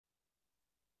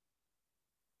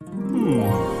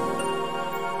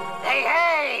Hey,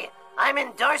 hey! I'm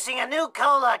endorsing a new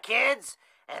cola, kids.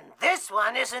 And this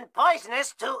one isn't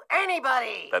poisonous to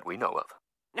anybody. That we know of.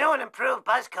 New and improved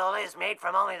Buzz Cola is made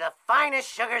from only the finest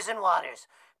sugars and waters.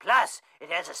 Plus, it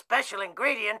has a special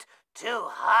ingredient, too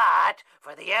hot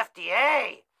for the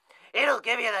FDA. It'll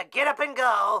give you the get up and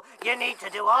go you need to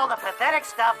do all the pathetic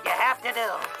stuff you have to do.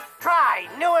 Try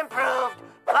new improved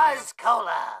Buzz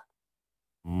Cola.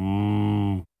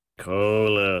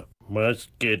 Cola.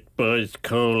 Must get Buzz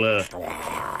Cola.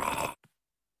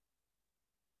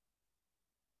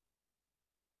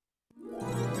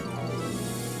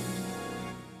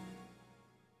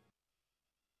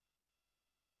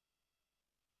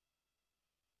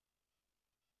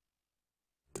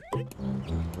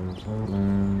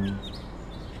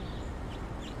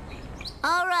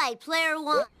 All right, player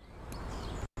one.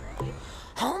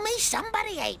 Homie,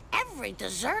 somebody ate every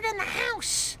dessert in the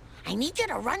house. I need you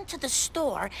to run to the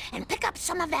store and pick up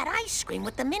some of that ice cream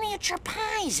with the miniature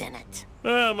pies in it.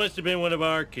 Oh, must have been one of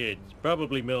our kids.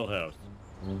 Probably Millhouse.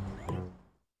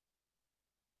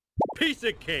 Piece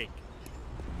of cake.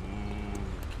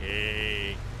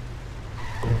 Cake.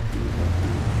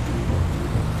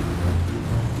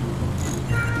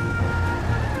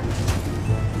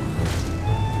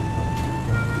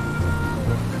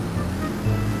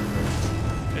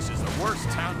 This is the worst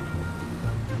town.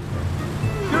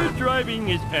 Good driving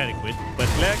is adequate, but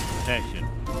lacks passion.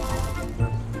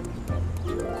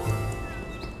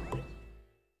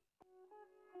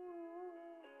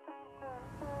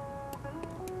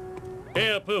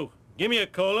 Hey, Apu, give me a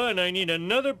cola and I need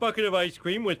another bucket of ice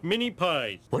cream with mini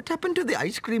pies. What happened to the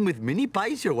ice cream with mini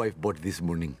pies your wife bought this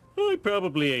morning? I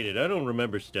probably ate it. I don't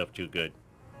remember stuff too good.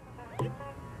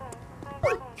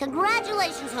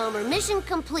 Congratulations, Homer. Mission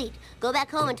complete. Go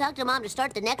back home and talk to Mom to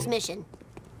start the next mission.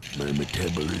 My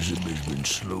metabolism has been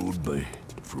slowed by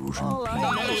frozen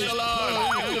peas.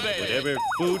 Whatever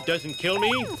food doesn't kill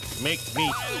me, makes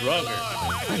me stronger.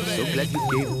 I'm so glad you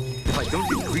came. If I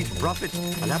don't increase profit,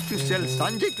 I'll have to sell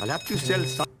Sanjay. I'll have to sell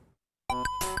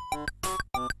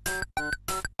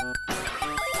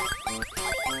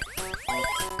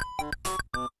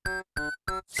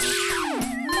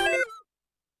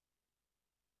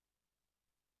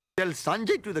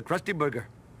Sanjay to the Krusty Burger.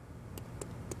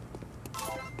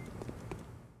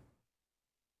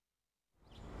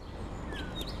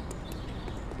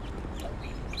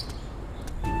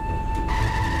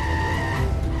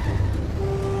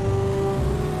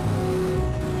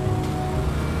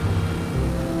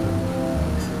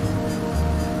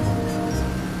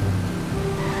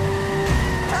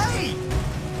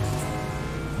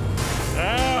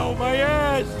 Ow, my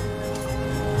ass!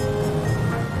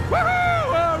 Woohoo!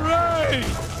 All right!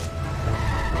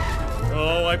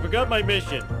 Oh, I forgot my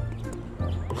mission.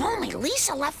 Homie,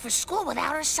 Lisa left for school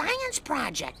without her science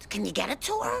project. Can you get it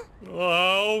to her?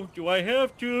 Oh, do I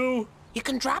have to? You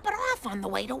can drop it off on the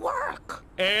way to work.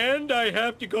 And I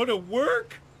have to go to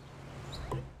work?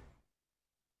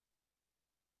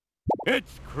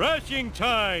 It's crashing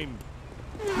time!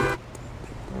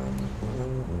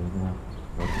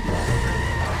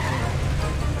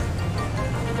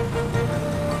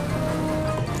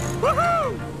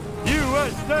 Woohoo!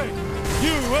 USA!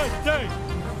 USA!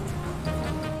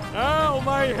 Ow,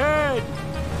 my head!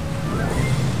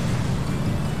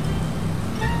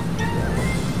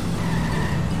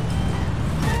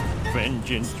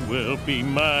 Vengeance will be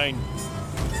mine.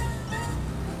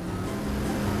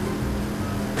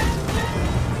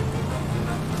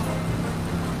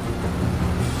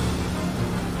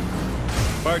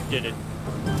 Bart did it.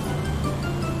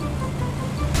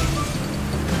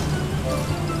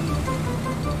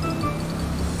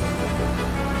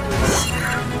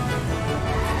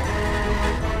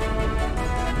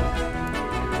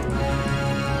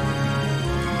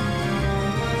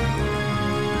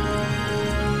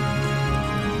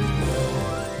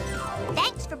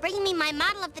 Thanks for bringing me my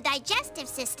model of the digestive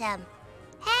system.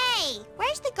 Hey,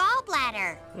 where's the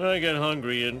gallbladder? I got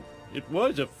hungry and it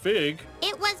was a fig.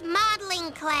 It was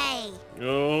modeling clay.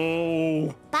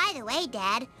 Oh. By the way,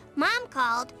 Dad, Mom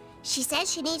called. She says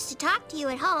she needs to talk to you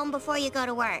at home before you go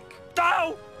to work.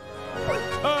 Oh!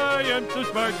 I am so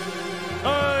smart.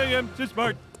 I am so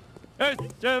smart.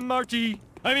 S-M-R-T.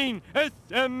 I mean,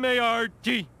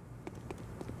 S-M-A-R-T.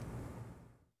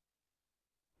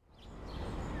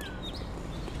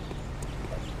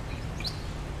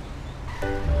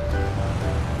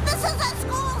 This is a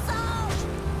school zone!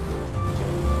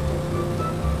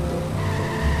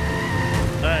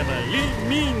 I'm a lean,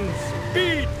 mean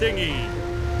speed thingy.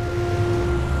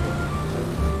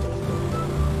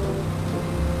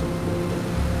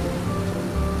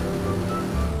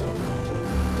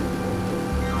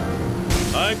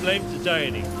 I blame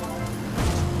society.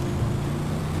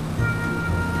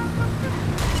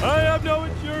 I have no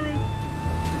insurance.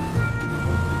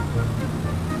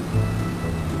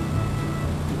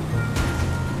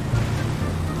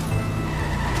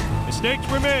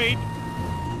 Mistakes were made.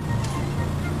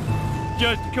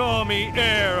 Just call me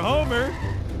Air Homer.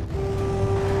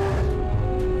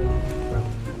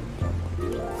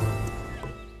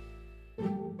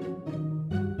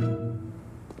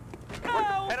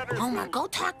 Homer, go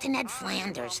talk to Ned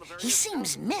Flanders. He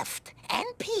seems miffed and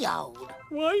PO'd.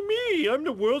 Why me? I'm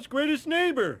the world's greatest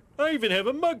neighbor. I even have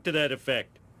a mug to that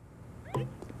effect.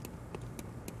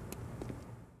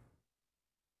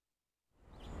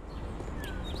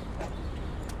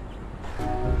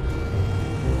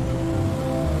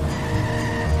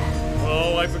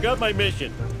 Oh, I forgot my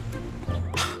mission.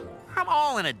 I'm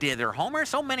all in a dither, Homer.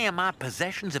 So many of my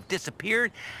possessions have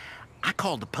disappeared. I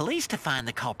called the police to find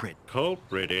the culprit.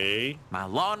 Culprit, eh? My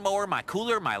lawnmower, my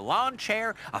cooler, my lawn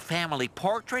chair, a family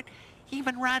portrait,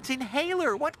 even Rod's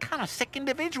inhaler. What kind of sick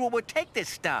individual would take this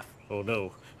stuff? Oh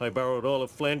no, I borrowed all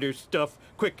of Flanders' stuff.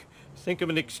 Quick, think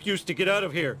of an excuse to get out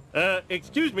of here.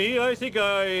 Excuse me, I think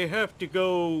I have to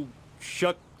go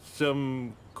shuck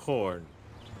some corn.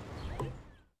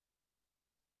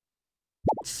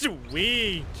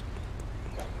 Sweet!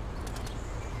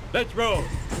 Let's roll.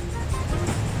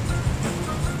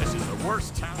 This is the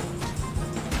worst town.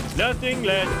 Nothing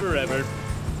lasts forever.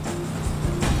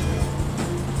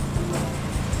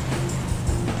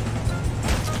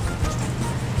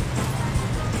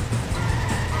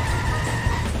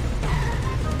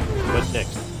 What's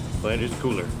next? Flanders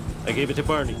cooler. I gave it to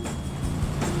Barney.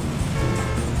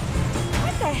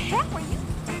 What the heck were you?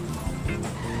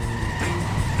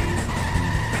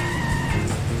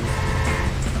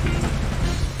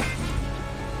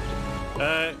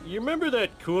 You remember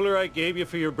that cooler I gave you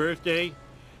for your birthday?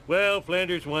 Well,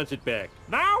 Flanders wants it back.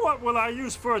 Now what will I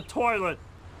use for a toilet?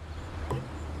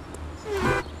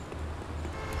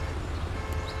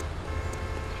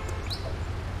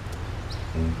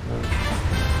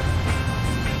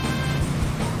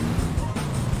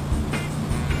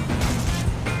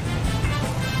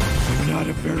 Not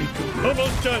a very good.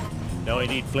 Almost done. Now I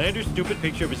need Flanders' stupid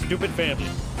picture of his stupid family.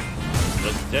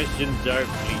 The sessions are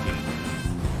fleeting.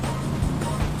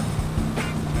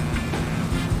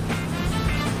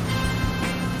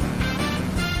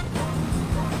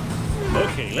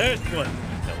 Okay, last one.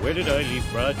 Now where did I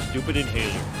leave Rod's stupid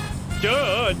inhaler?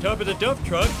 Duh, on top of the dump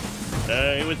truck.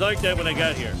 It was like that when I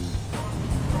got here.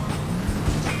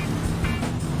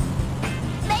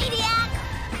 Maniac!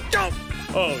 Jump!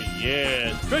 Oh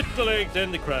yeah, stretch the legs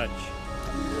and the crotch.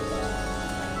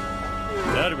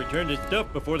 Now to return this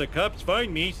stuff before the cops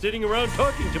find me sitting around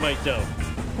talking to myself.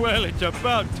 Well, it's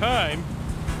about time.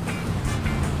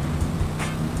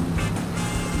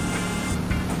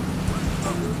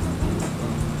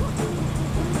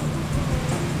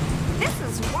 This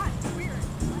is what?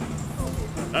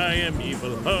 I am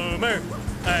evil Homer.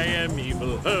 I am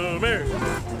evil Homer.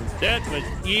 That was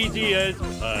easy as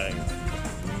pie.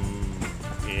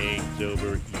 Eggs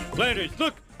over here. Flanders,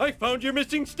 look! I found your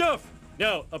missing stuff!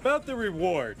 Now, about the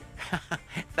reward.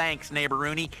 Thanks, neighbor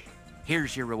Rooney.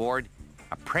 Here's your reward.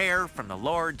 A prayer from the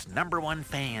Lord's #1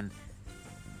 fan.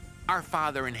 Our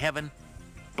Father in heaven,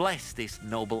 bless this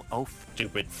noble oaf.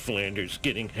 Stupid Flanders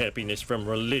getting happiness from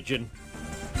religion.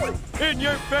 In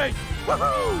your face!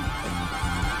 Woohoo!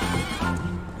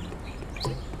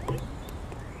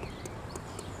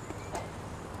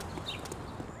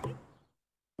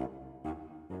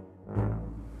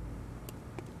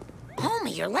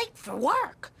 Homie, you're late for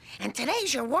work. And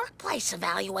today's your workplace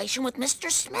evaluation with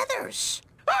Mr. Smithers.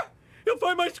 Ah! He'll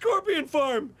find my scorpion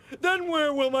farm! Then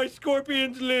where will my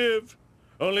scorpions live?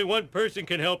 Only one person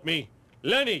can help me.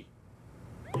 Lenny!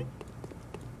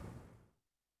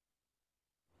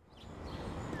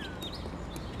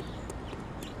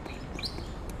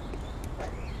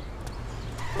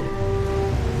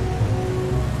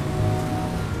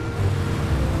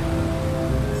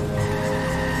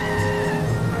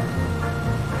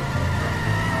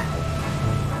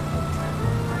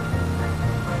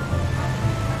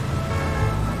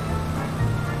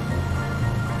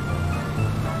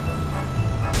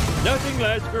 Nothing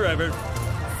lasts forever.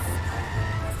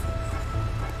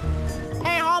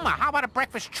 Hey, Homer, how about a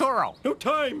breakfast churro? No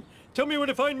time! Tell me where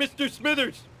to find Mr.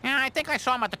 Smithers! Yeah, I think I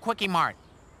saw him at the Quickie Mart.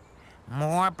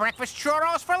 More breakfast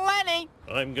churros for Lenny.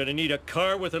 I'm gonna need a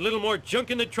car with a little more junk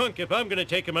in the trunk if I'm gonna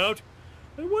take him out.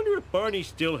 I wonder if Barney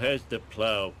still has the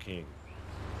Plow King.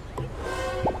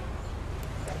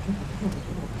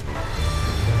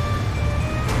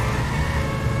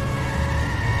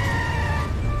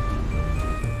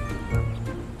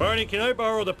 Barney, can I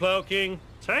borrow the Plow King?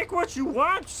 Take what you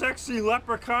want, sexy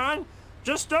leprechaun.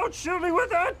 Just don't shoot me with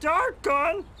that dart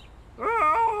gun.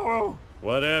 Oh.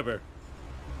 Whatever.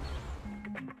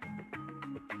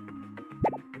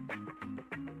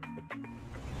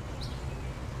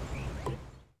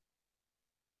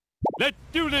 Let's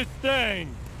do this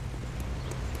thing!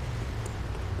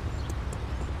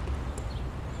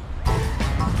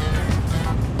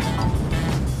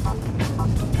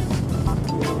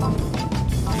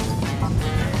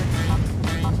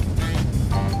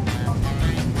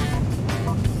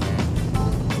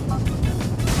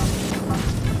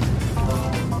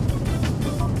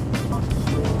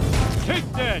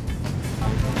 Take that!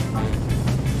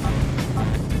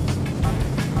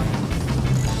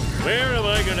 Where am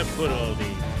I gonna put all these?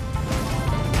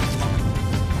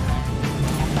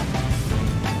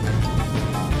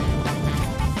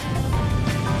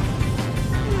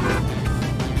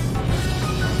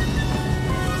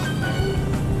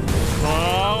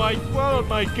 Oh, I swallowed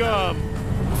my gum.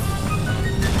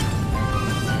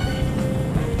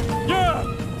 Yeah!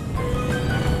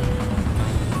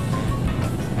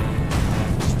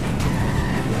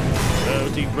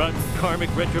 Lousy, rotten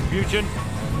karmic retribution.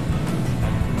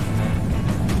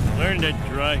 Learn to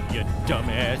drive, you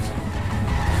dumbass.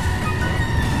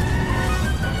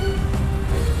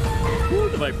 Ooh,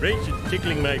 the vibration's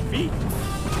tickling my feet.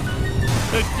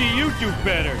 Let's see you do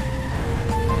better.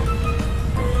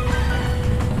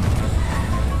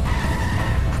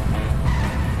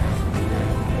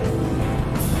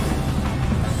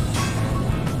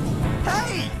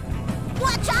 Hey!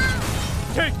 Watch out!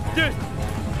 Take this!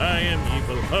 I am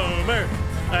evil Homer.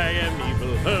 I am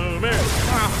evil Homer.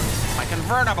 My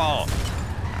convertible!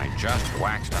 I just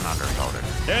waxed and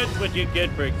undercoated. That's what you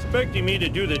get for expecting me to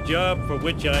do the job for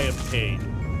which I am paid.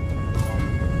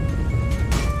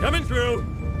 Coming through!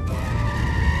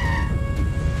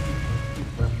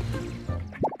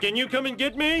 Can you come and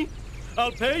get me?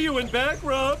 I'll pay you in back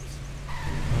rubs.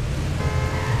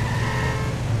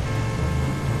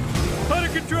 Out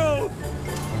of control!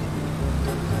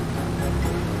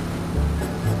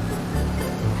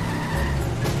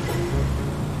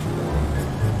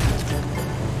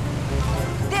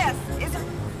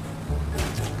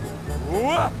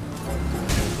 Whoa!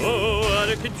 Oh, out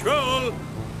of control!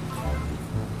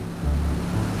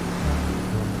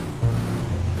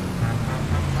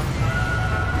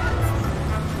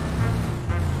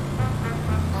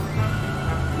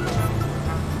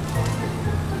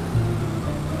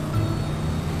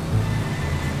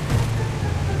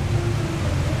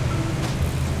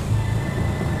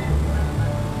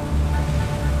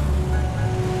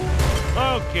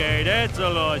 Okay, that's a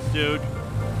lawsuit.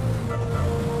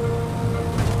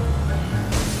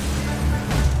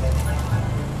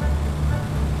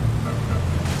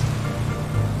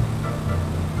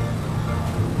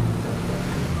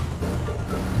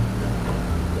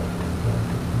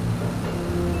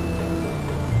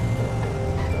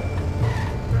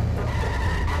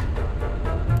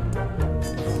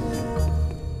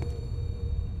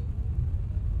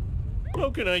 How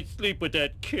can I sleep with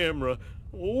that camera?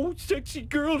 Oh, sexy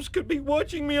girls could be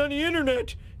watching me on the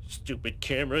internet. Stupid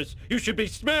cameras, you should be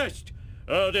smashed.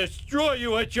 I'll destroy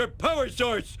you at your power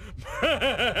source.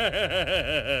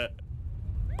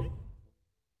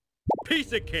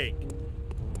 Piece of cake.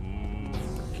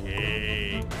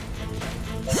 Cake.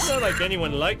 It's not like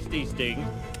anyone likes these things.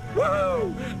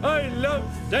 Woo! I love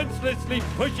senselessly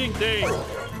pushing things.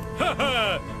 Ha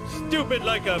ha! Stupid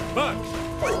like a fox.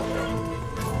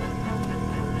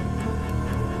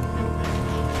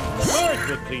 Lord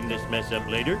will clean this mess up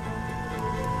later.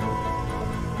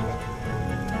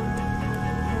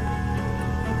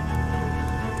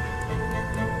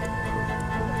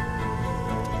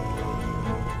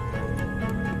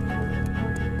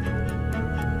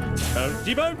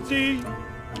 Bouncy, bouncy!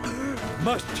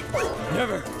 Must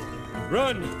never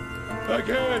run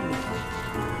again.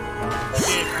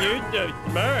 If you're so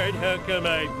smart, how come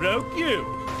I broke you?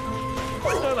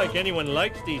 It's not like anyone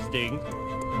likes these things.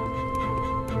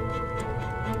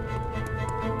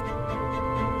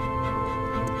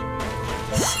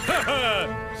 Ha ha!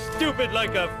 Stupid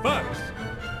like a fox!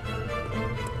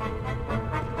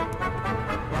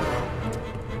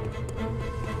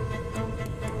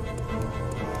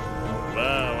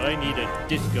 Wow, I need a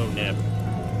disco nap.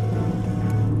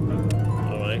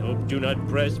 Oh, I hope do not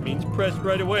press means press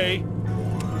right away.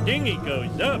 Dinghy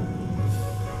goes up.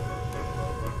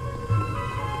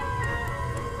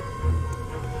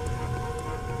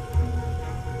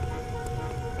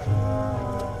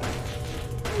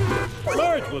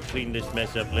 We'll clean this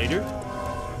mess up later.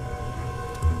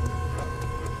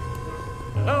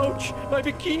 Ouch! My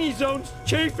bikini zone's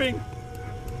chafing!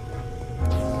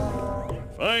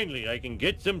 Finally, I can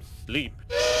get some sleep.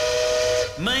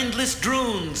 Mindless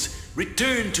drones,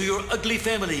 return to your ugly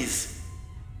families.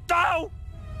 Ow!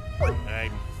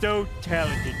 I'm so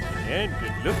talented and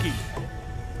good-looking.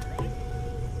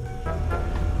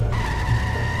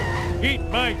 Eat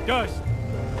my dust!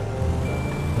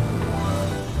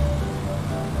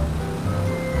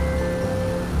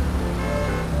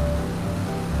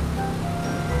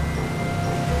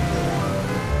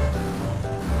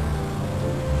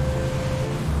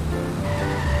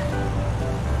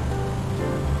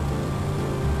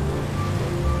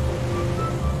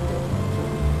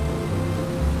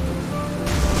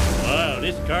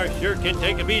 This car sure can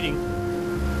take a beating.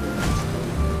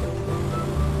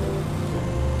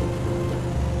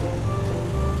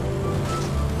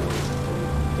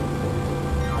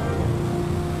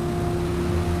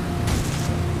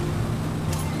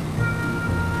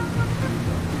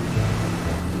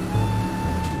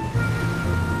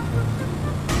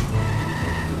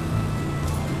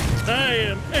 I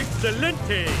am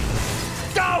excelente!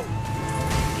 Go!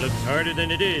 Looks harder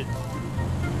than it is.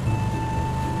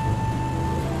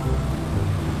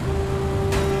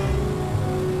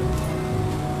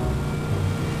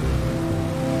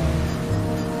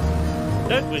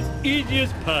 That was easy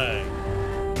as pie.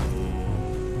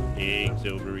 Eggs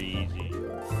over easy.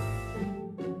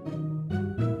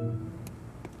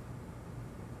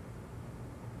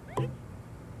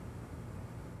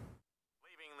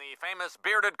 Leaving the famous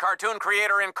bearded cartoon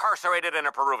creator incarcerated in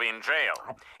a Peruvian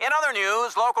jail. In other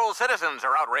news, local citizens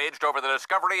are outraged over the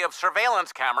discovery of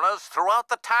surveillance cameras throughout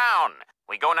the town.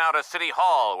 We go now to City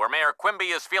Hall, where Mayor Quimby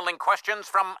is fielding questions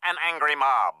from an angry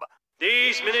mob.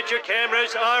 These miniature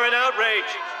cameras are an outrage.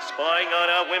 Spying on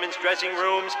our women's dressing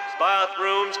rooms,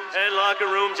 bathrooms, and locker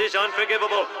rooms is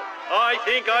unforgivable. I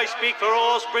think I speak for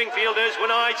all Springfielders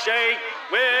when I say,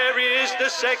 where is the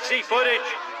sexy footage?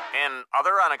 In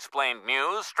other unexplained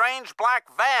news, strange black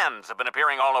vans have been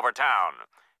appearing all over town.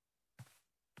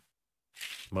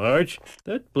 Marge,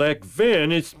 that black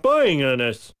van is spying on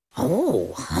us.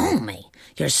 Oh, homie,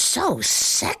 you're so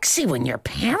sexy when you're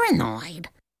paranoid.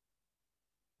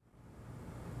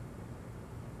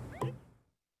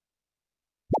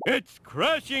 It's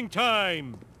crashing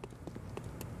time!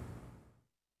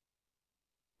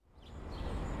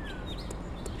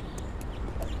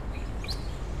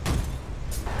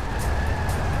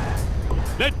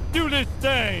 Let's do this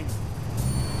thing!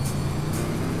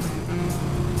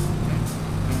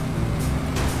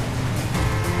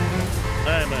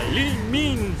 I'm a lean,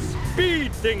 mean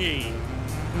speed thingy!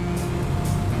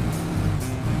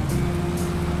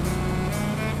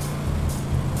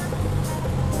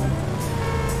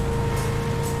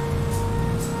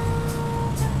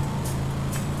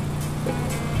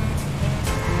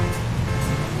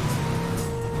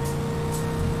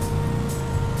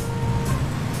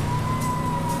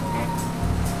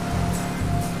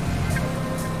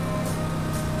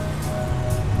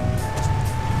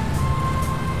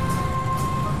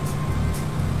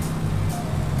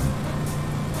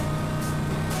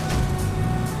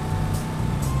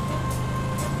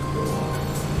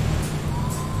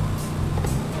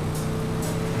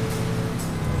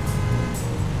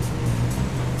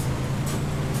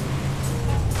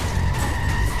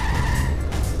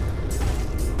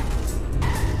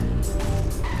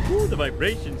 The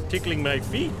vibrations tickling my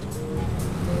feet.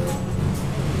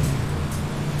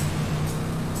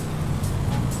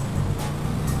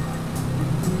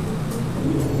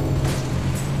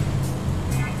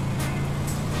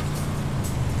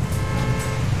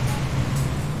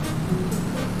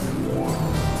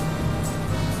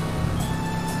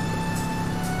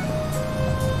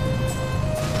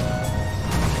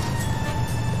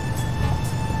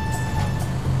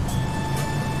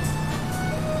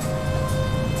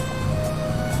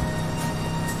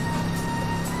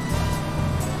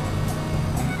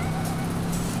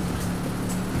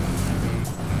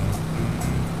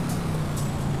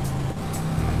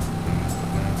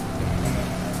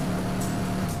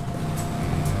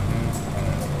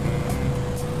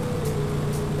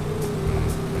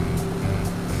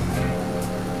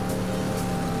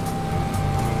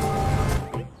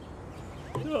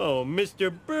 Oh,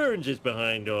 Mr. Burns is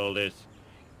behind all this.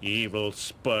 Evil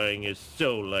spying is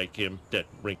so like him, that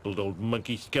wrinkled old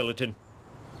monkey skeleton.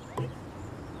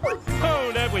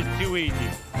 Oh, that was too easy.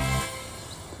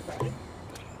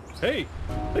 Hey,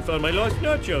 I found my lost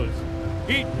nachos.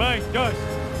 Eat my dust.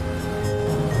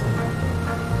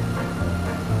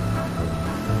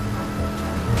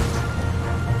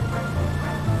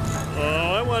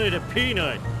 Oh, I wanted a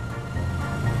peanut.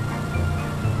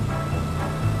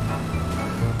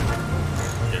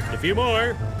 few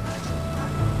more.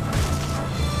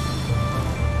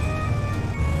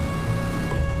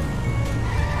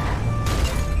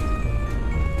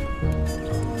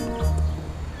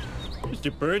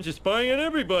 Mr. Burns is spying on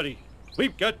everybody.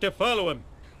 We've got to follow him.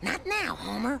 Not now,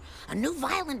 Homer. A new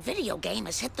violent video game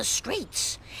has hit the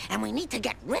streets, and we need to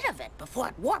get rid of it before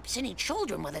it warps any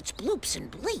children with its bloops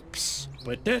and bleeps.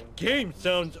 But that game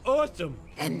sounds awesome.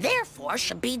 And therefore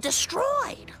should be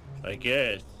destroyed. I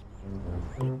guess.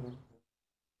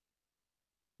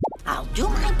 I'll do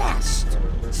my best.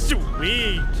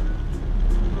 Sweet!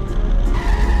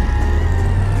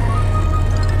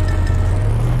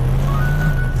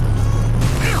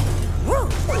 Ow!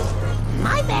 Rude!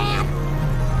 My bad!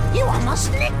 You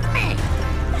almost nicked me!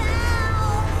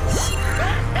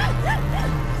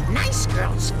 Nice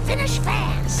girls finish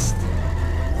fast!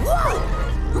 Whoa!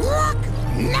 Look!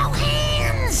 No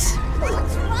hands!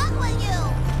 What's wrong with you?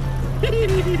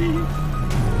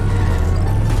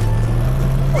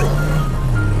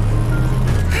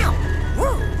 Ow!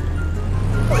 Rude!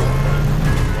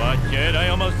 Watch it, I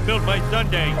almost spilled my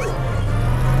sundae.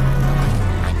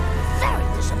 I'm very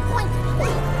disappointed in you.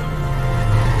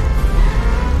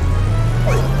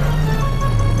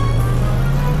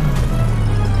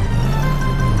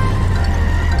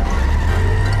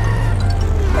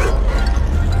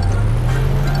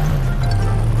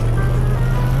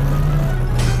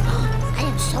 I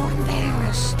am so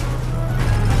embarrassed.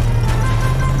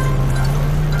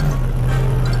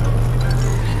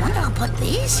 I wonder who put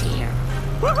these here.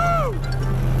 Woohoo!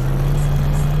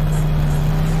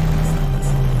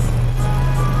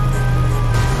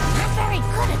 Not very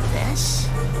good at this.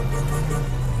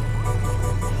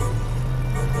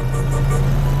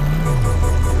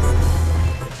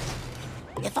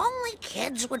 If only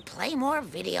kids would play more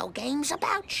video games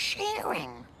about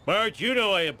sharing. Marge, you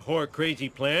know I abhor crazy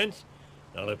plans.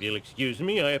 Now, if you'll excuse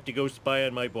me, I have to go spy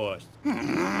on my boss.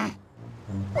 We're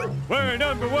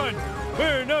number one!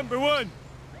 We're number one!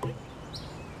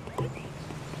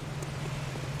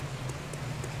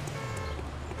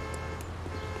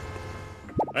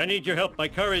 I need your help. My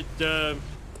car is,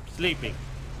 sleeping.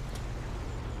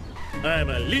 I'm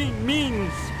a lean, mean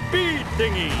speed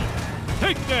thingy.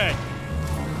 Take that!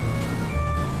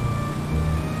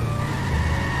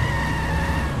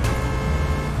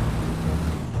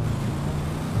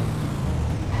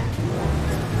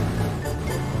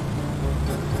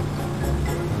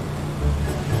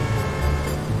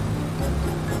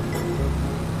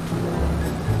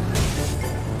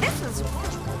 This is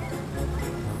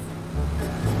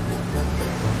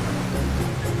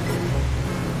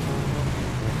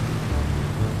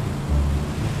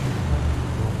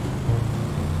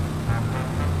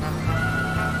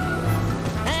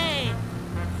Hey!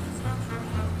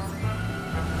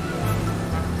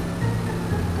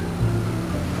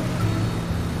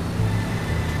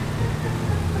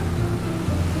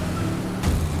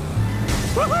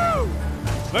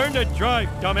 Woohoo! Learn to drive,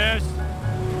 dumbass.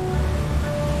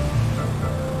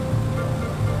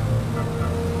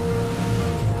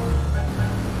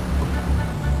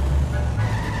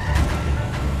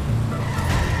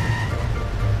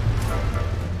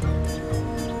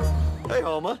 Hey,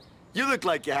 Homer. You look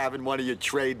like you're having one of your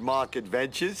trademark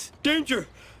adventures. Danger!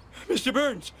 Mr.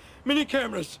 Burns, mini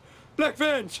cameras, black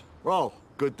vans. Oh,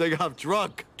 good thing I'm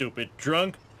drunk. Stupid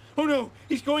drunk. Oh no,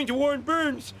 he's going to warn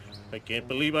Burns. I can't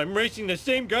believe I'm racing the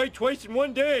same guy twice in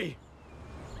one day.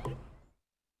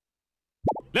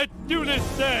 Let's do this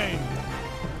thing!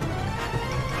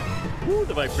 Ooh,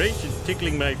 the vibration's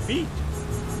tickling my feet.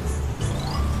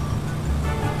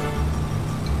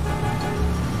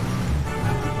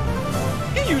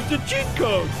 He used a cheat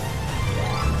code!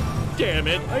 Damn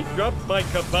it, I dropped my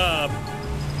kebab.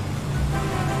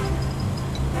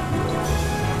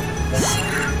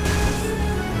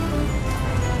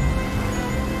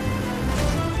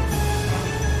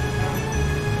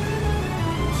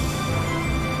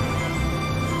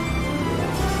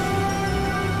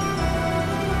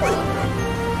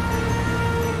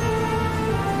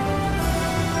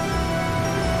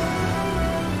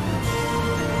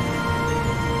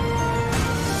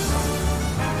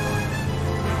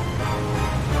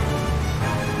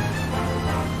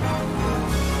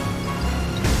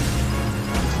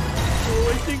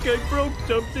 I broke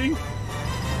something.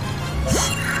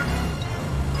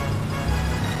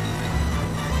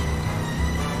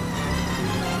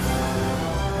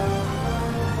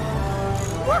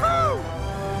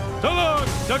 Woohoo! So long,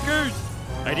 suckers!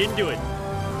 I didn't do it.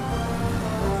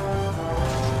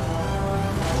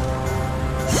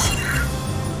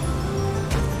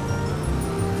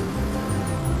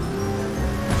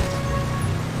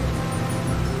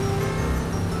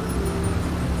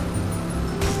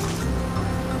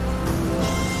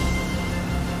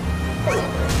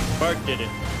 did it.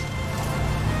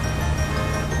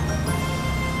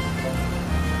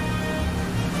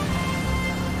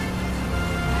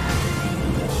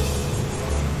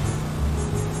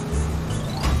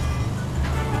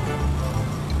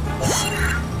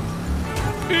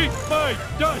 Eat my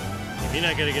dust! You're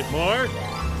not gonna get more.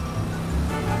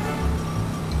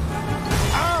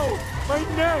 Ow! My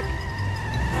neck!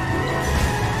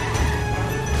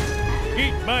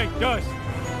 Eat my dust!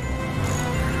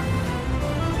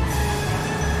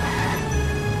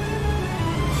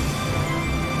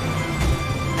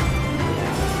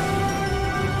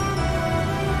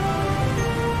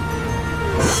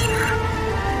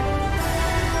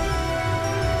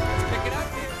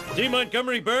 D.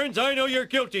 Montgomery Burns, I know you're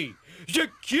guilty.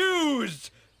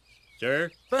 Accused! Sir?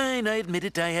 Fine, I admit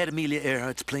it. I had Amelia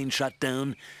Earhart's plane shot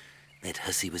down. That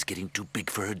hussy was getting too big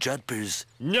for her jodhpurs.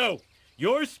 No!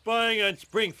 You're spying on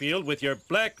Springfield with your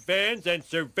black vans and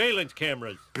surveillance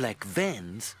cameras. Black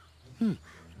vans?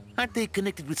 Aren't they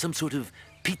connected with some sort of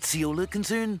pizziola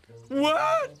concern?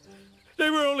 What? They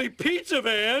were only pizza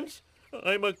vans?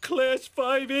 I'm a Class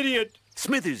 5 idiot.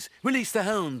 Smithers, release the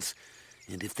hounds.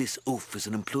 And if this oaf is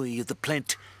an employee of the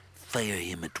plant, fire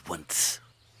him at once.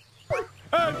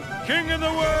 I'm king of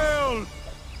the world!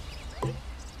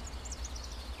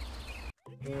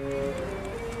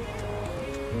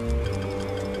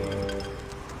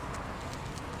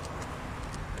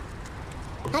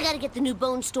 I gotta get the new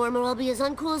Bone Storm or I'll be as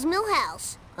uncool as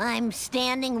Millhouse. I'm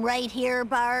standing right here,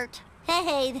 Bart.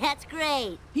 Hey, that's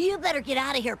great. You better get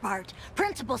out of here, Bart.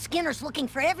 Principal Skinner's looking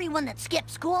for everyone that skipped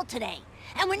school today.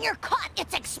 And when you're caught,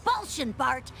 it's expulsion,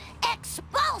 Bart.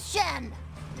 Expulsion!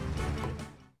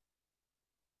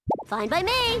 Fine by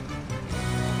me.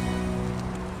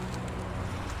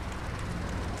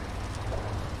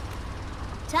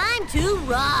 Time to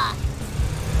rock.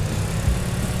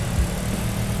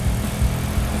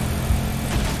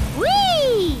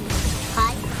 Whee!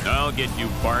 Hi. I'll get you,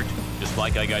 Bart, just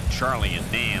like I got Charlie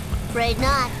and Nam. Afraid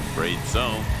not. Afraid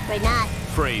so. Afraid not.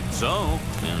 Afraid so.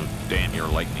 Oh, damn your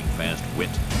lightning-fast wit.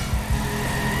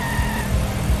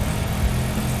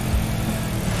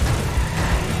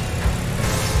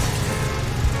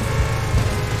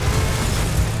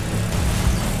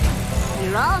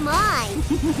 You're all mine.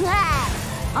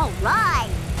 All right.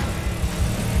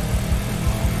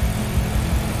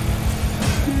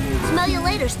 Smell you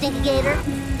later, Stinky Gator.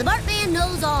 The Bart Man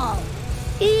knows all.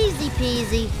 Easy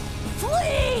peasy.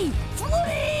 Flee!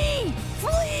 Flee!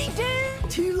 Flee, dude!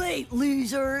 Too late,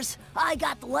 losers. I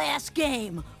got the last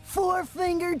game.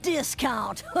 4-finger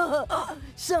discount.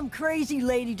 Some crazy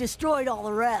lady destroyed all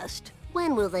the rest.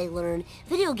 When will they learn?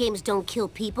 Video games don't kill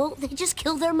people. They just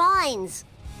kill their minds.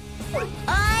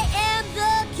 I am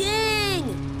the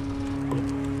king!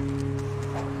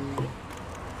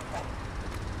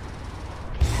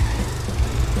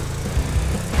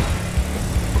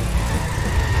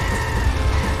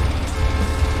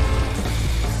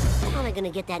 How am I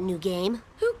gonna get that new game?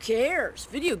 Who cares?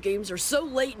 Video games are so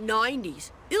late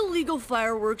 90s. Illegal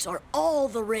fireworks are all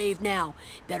the rave now.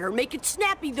 Better make it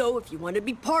snappy, though, if you want to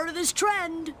be part of this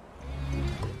trend.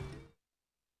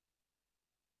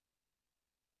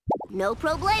 No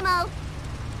problemo.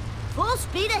 Full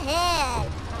speed ahead.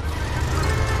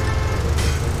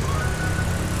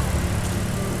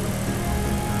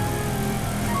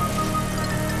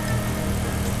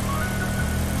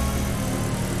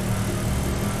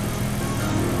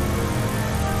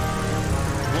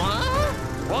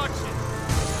 What? Watch it.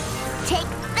 Take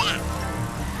that.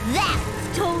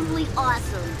 That's totally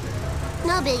awesome.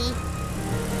 No biggie.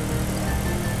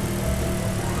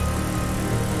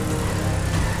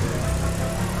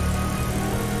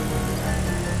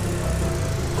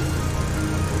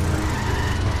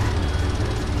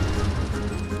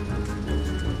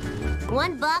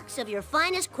 $1 of your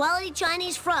finest quality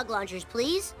Chinese frog launchers,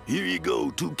 please. Here you go,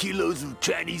 2 kilos of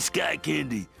Chinese sky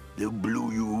candy. They'll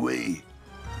blow you away.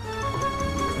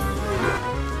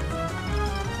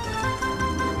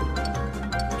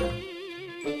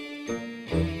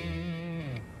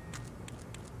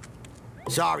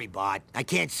 Sorry, Bart. I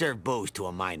can't serve booze to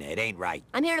a minor. It ain't right.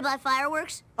 I'm here to buy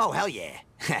fireworks. Oh, hell yeah.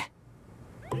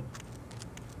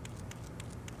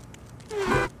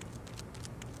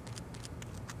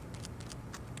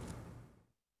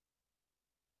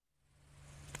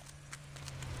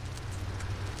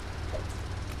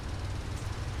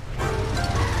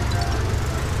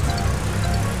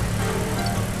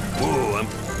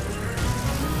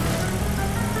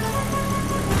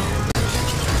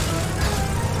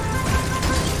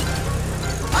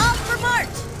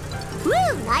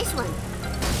 Nice one.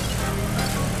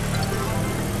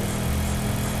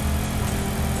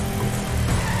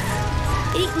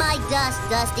 Eat my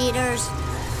dust eaters.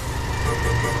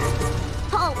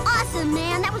 Oh, awesome,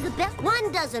 man. That was the best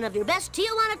 12 of your best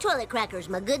Tijuana toilet crackers,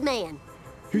 my good man.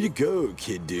 Here you go,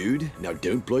 kid dude. Now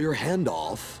don't blow your hand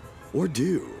off. Or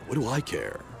do. What do I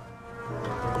care?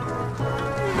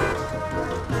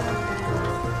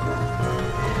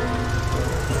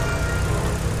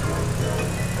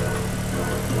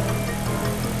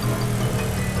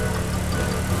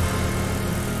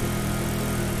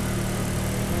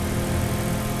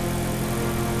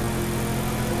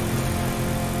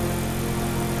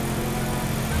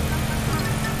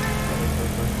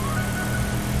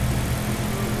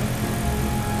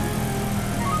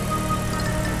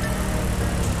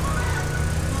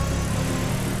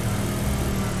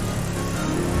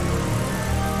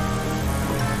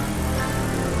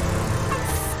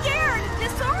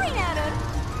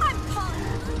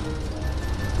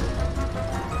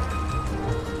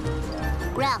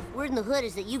 Ralph, word in the hood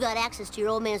is that you got access to your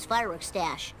old man's fireworks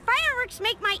stash. Fireworks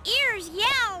make my ears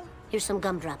yell. Here's some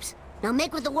gumdrops. Now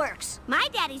make with the works. My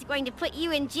daddy's going to put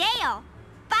you in jail.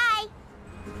 Bye.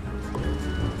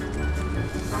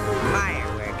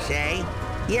 Fireworks, eh?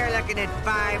 You're looking at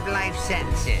 5 life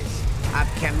sentences of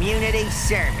community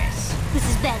service. This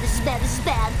is bad, this is bad, this is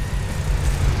bad.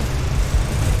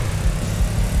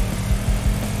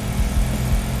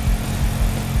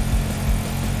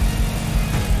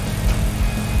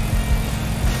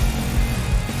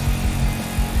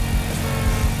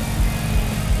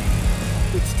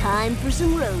 It's time for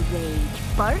some road rage.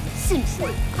 Bart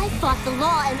Simpson. I fought the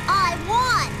law and I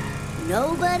won!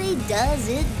 Nobody does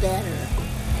it better.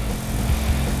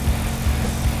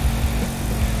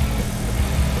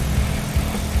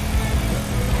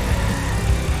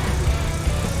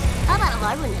 How about a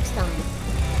hard one next time?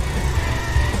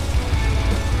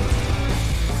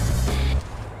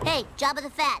 Hey, Jabba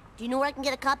the Fat, do you know where I can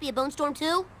get a copy of Bone Storm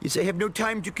 2? Yes, I have no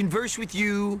time to converse with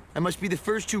you. I must be the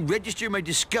first to register my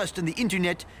disgust on the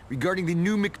internet regarding the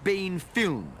new McBain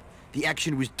film. The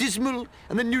action was dismal,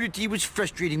 and the nudity was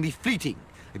frustratingly fleeting.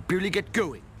 I barely got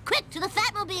going. Quick, to the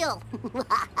Fatmobile!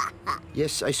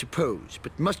 Yes, I suppose,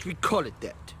 but must we call it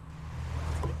that?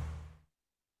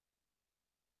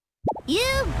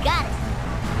 You got it!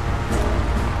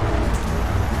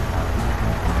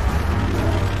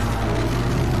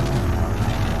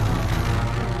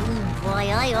 Boy,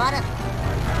 I oughta...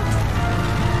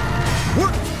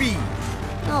 Warp speed!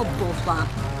 Oh, bullflop.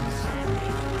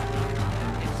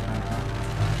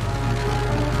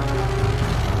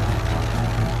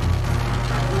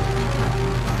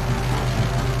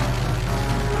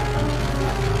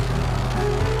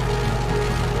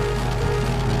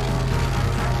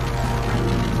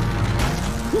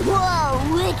 Whoa,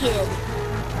 wicked!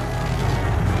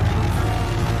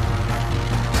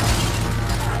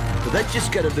 Well, that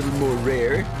just got a little more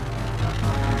rare.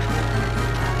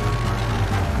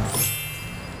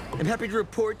 I'm happy to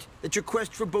report that your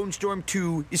quest for Bone Storm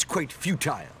 2 is quite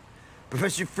futile.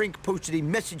 Professor Frink posted a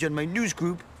message on my news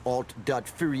group,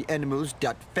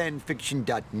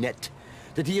 alt.furryanimals.fanfiction.net,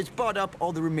 that he has bought up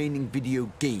all the remaining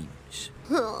video games.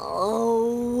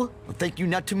 Oh. Well, thank you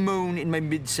not to moan in my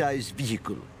mid-sized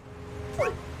vehicle.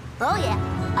 Oh yeah,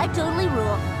 I totally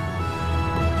rule.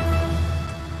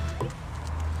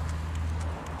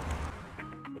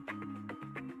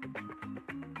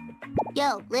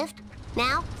 Yo, lift,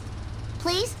 now,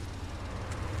 please.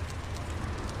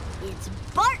 It's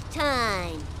Bart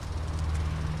time.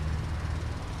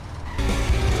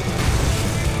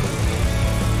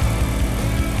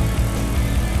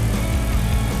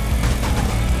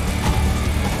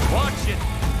 Watch it!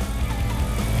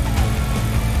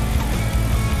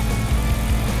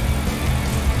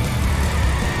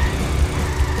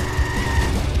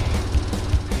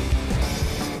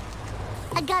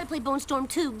 I gotta play Bone Storm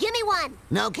 2. Give me one!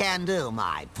 No can do,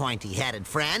 my pointy-headed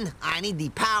friend. I need the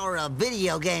power of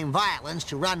video game violence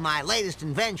to run my latest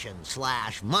invention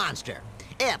 / monster.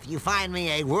 If you find me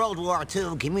a World War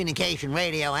II communication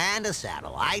radio and a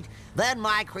satellite, then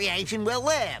my creation will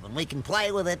live, and we can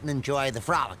play with it and enjoy the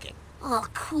frolicking. Oh,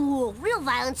 cool. Real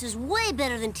violence is way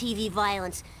better than TV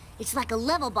violence. It's like a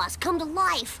level boss come to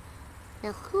life.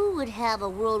 Now, who would have a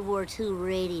World War II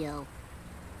radio?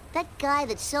 That guy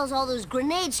that sells all those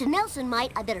grenades to Nelson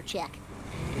might. I better check.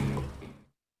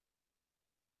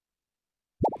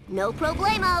 No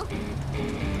problemo.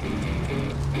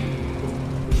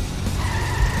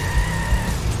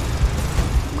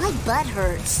 My butt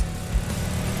hurts.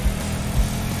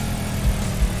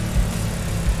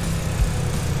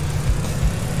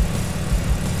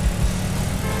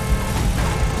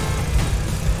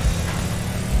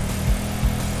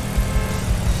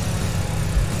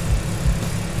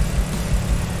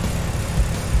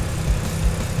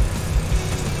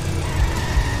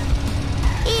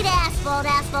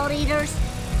 meters.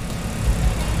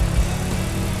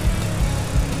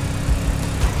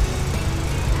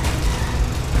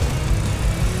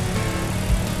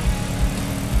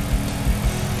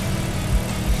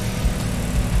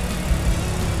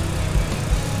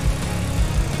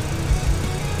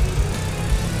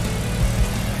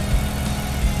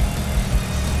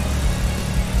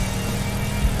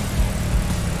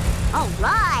 All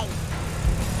right.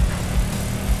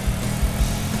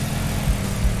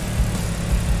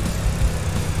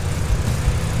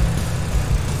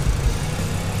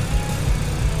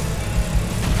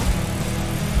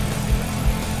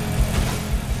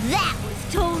 That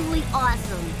was totally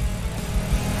awesome.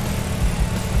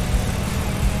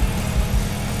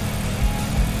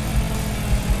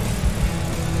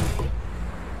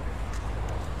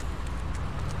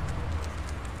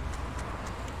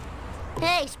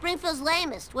 Hey, Springfield's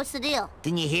lamest. What's the deal?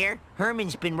 Didn't you hear?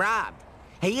 Herman's been robbed.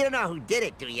 Hey, you don't know who did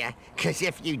it, do you? Because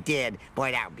if you did,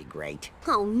 boy, that would be great.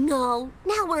 Oh, no.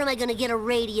 Now where am I going to get a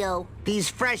radio? These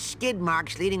fresh skid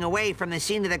marks leading away from the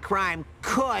scene of the crime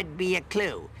could be a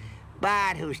clue.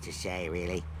 But who's to say,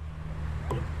 really?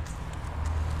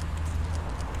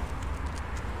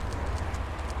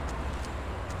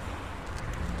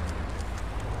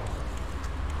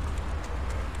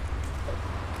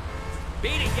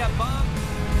 Beat it, you bum!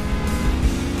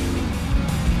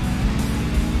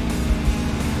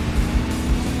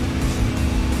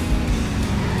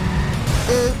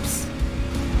 Oops.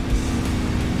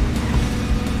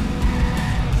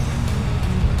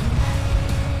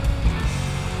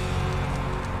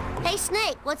 Hey,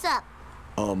 Snake, what's up?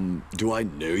 Do I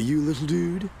know you, little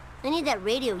dude? I need that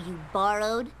radio you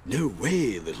borrowed. No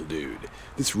way, little dude.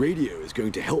 This radio is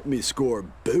going to help me score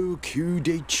beaucoup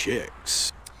de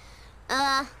chicks.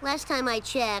 Last time I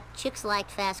checked, chicks like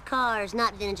fast cars,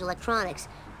 not vintage electronics.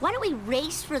 Why don't we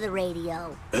race for the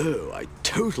radio? Oh, I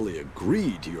totally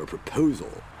agree to your proposal.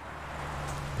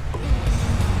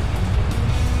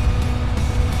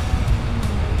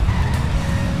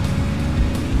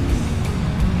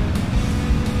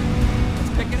 Let's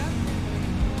pick it up.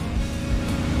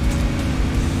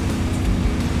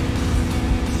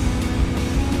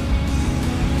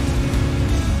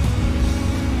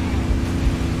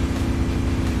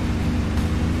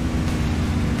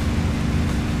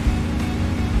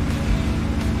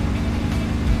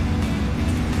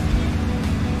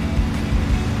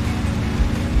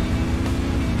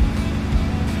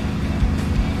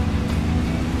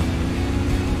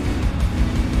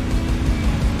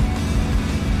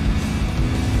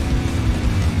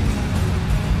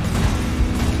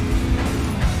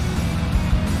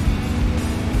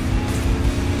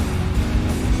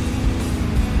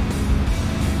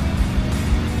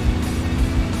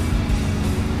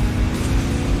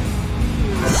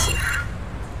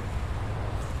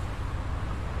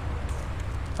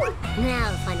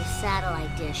 Now to find a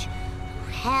satellite dish.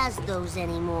 Who has those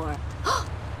anymore?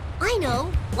 I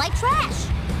know! White trash!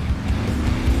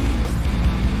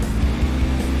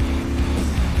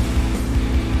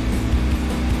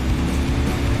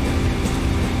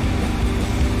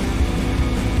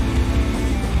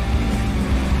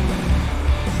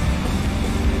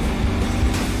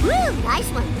 Woo! Nice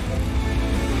one!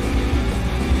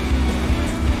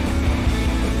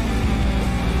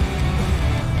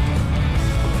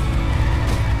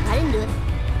 I didn't do it.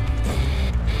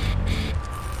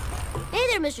 Hey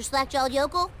there, Mr. Slack-jawed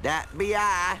yokel. That be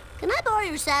I. Can I borrow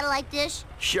your satellite dish?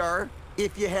 Sure,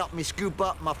 if you help me scoop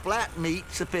up my flat meat,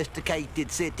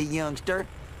 sophisticated city youngster.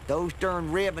 Those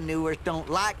darn revenuers don't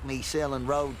like me selling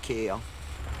roadkill.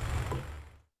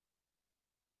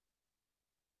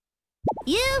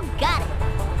 You've got it.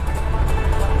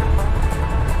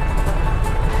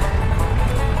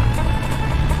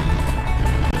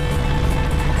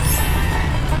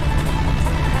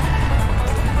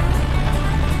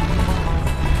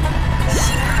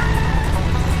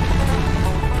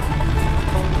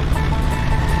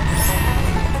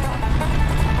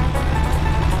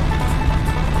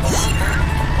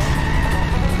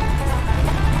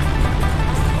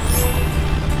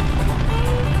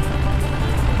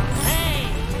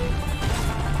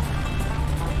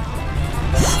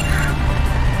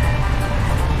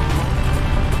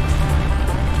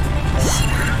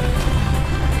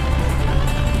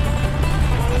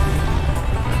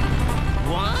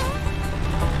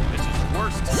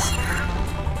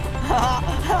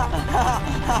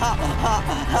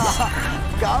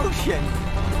 Goshen.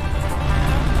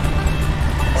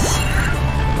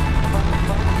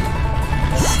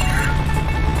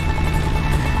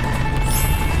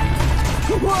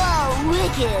 Whoa,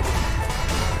 wicked!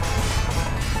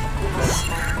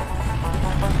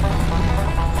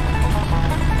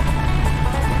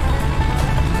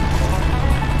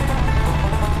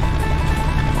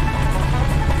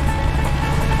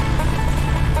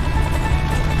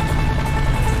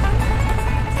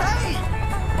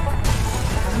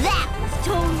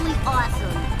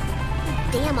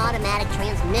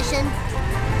 transmission.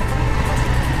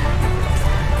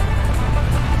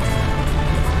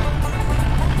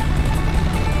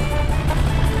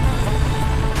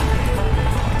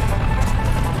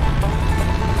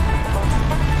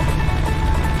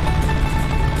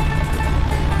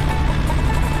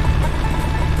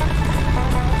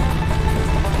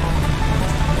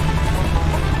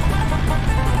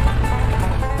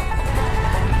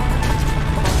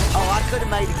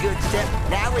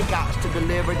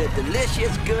 Deliver the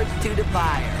delicious goods to the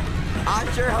buyer. I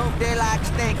sure hope they like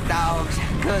stink dogs,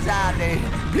 'cause I do.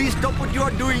 Please stop what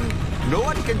you're doing. No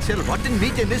one can sell rotten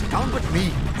meat in this town but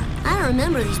me. I don't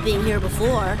remember these being here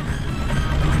before.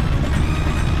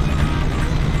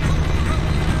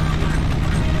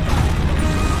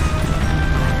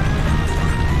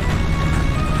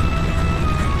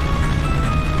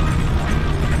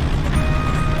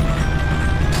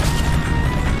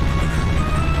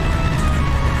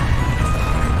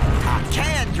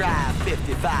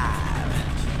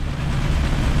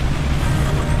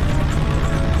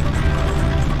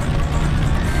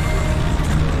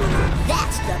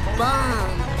 That's the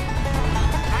bomb.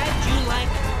 How'd you like?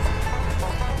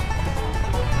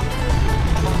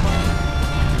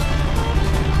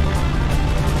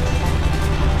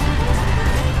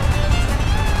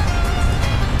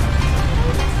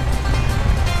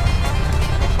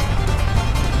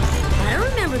 I don't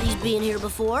remember these being here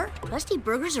before. Krusty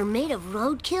Burgers are made of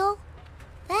roadkill?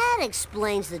 That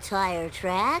explains the tire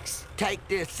tracks. Take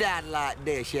this satellite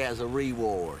dish as a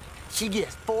reward. She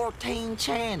gets 14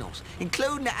 channels,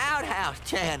 including the Outhouse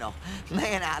channel.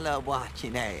 Man, I love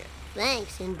watching that.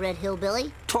 Thanks, inbred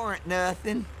hillbilly. Torrent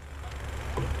nothing.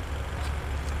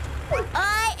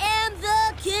 I am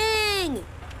the king!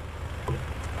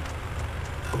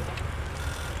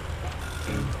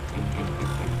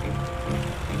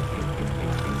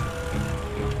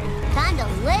 Time to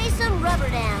lay some rubber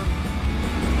down.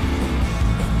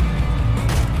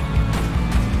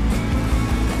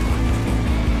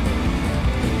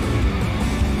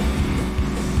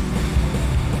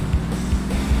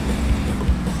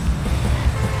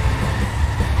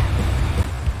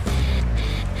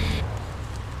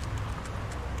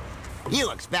 You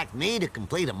expect me to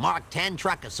complete a Mark X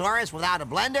Truckosaurus without a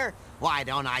blender? Why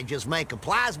don't I just make a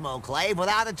plasmoclave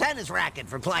without a tennis racket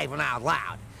for claving out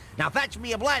loud? Now fetch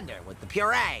me a blender with the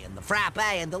puree and the frappe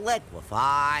and the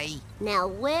liquefy. Now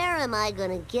where am I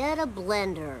gonna get a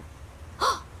blender?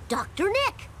 Dr.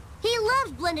 Nick! He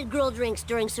loves blended girl drinks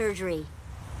during surgery.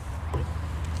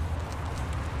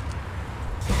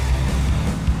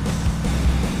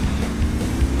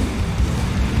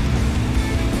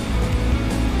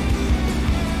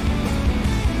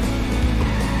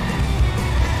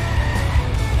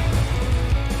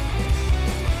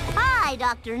 Hi,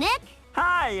 Dr. Nick.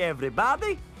 Hi,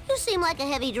 everybody. You seem like a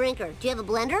heavy drinker. Do you have a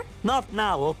blender? Not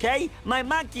now, okay? My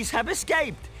monkeys have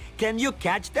escaped. Can you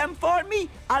catch them for me?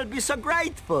 I'll be so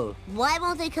grateful. Why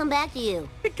won't they come back to you?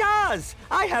 Because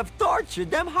I have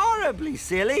tortured them horribly,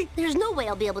 silly. There's no way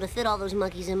I'll be able to fit all those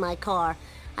monkeys in my car.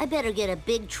 I better get a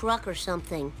big truck or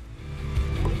something.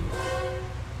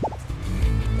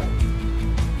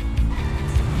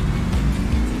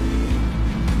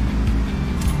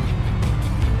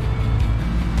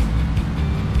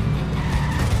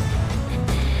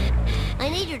 I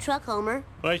need your truck, Homer.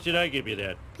 Why should I give you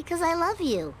that? Because I love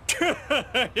you.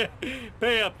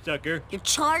 Pay up, sucker. You're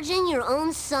charging your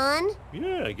own son?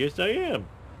 Yeah, I guess I am.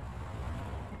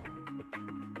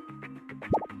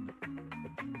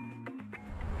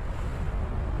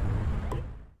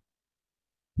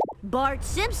 Bart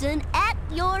Simpson at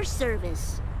your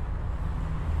service.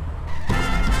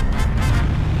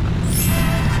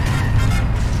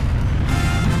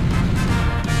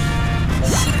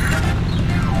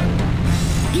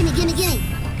 Gimme, gimme, gimme.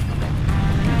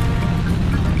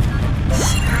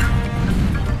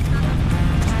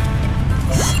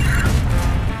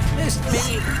 This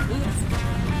thing.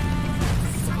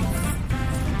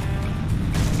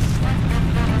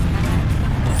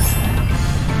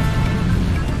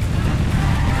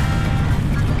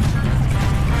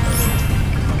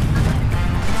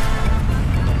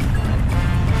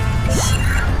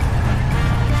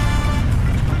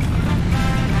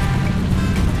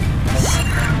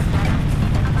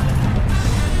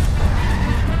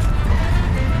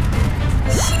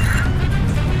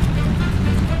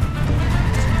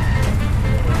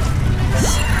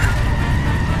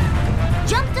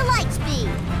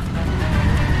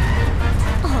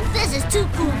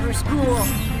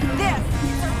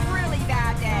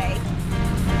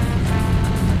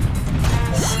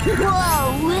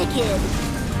 Whoa, wicked!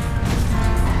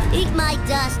 Eat my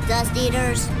dust, dust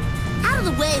eaters. Out of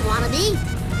the way, wannabe.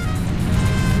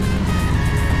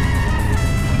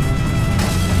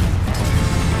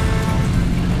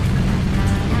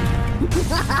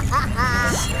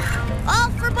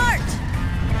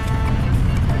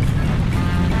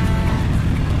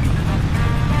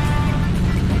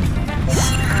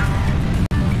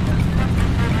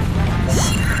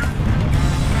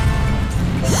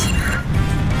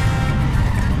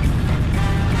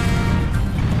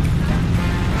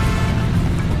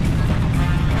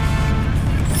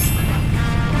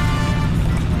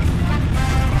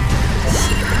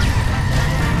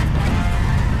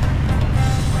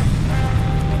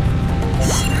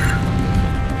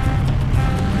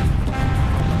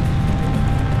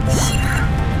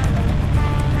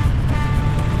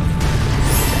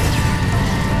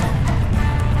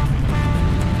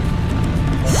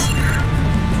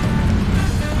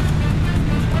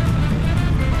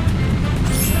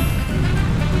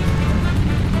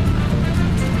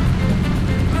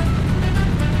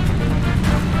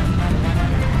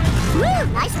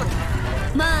 Nice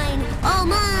one. Mine. All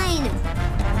mine.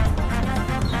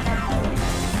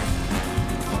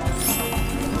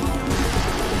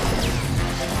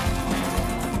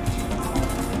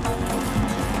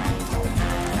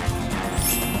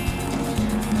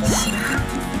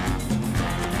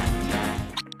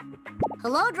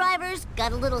 Hello, drivers.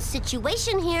 Got a little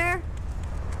situation here.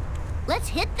 Let's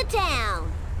hit the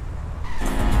town.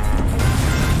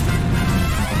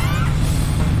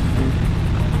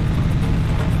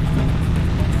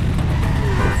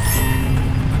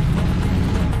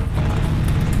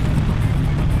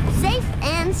 Safe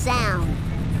and sound.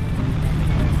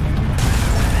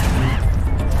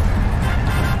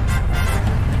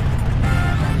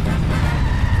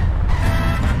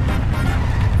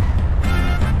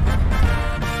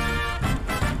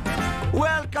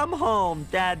 Welcome home,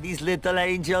 Daddy's little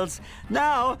angels.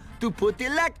 Now, to put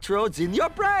electrodes in your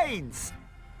brains.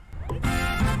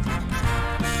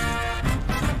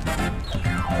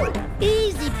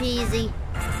 Easy peasy.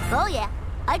 Oh yeah,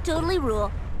 I totally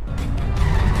rule.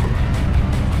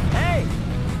 Hey!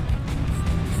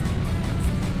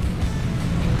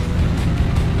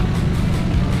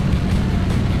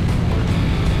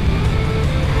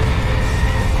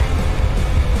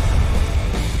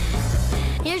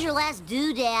 Here's your last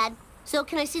doodad. So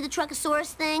can I see the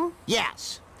Truckosaurus thing?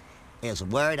 Yes. Is a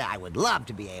word I would love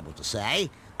to be able to say.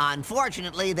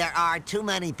 Unfortunately, there are too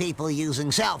many people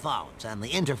using cell phones, and the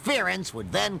interference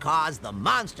would then cause the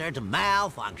monster to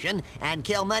malfunction and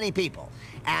kill many people.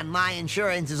 And my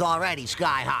insurance is already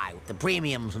sky high with the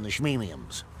premiums and the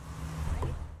schmemiums.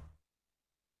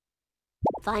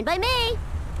 Fine by me.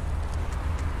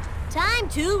 Time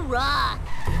to rock.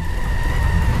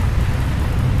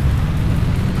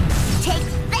 Take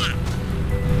that!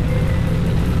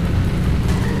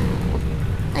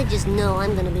 I just know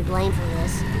I'm gonna be blamed for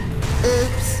this.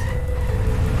 Oops.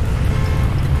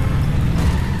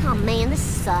 Oh man, this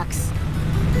sucks.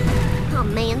 Oh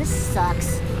man, this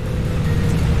sucks.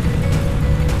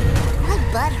 My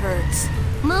butt hurts.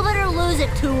 Move it or lose it,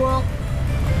 tool.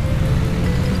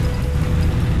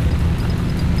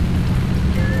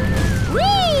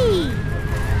 Whee!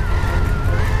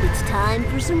 It's time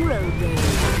for some road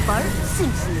rage, Bart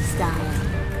Simpson style.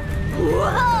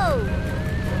 Whoa!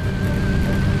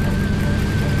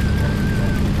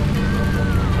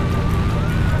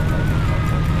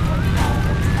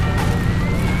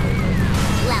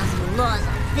 Lousy laws of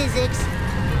physics.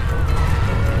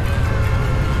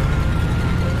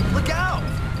 Look out!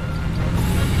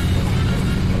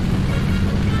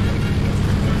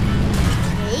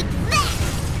 Take that!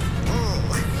 Oh,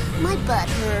 my butt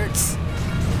hurts.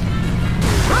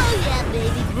 Oh yeah,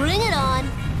 baby, bring it on.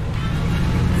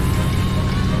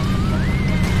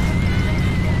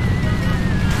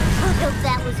 I hope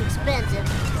that was expensive.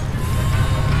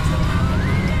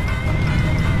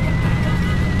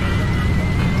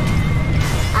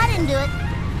 I didn't do it.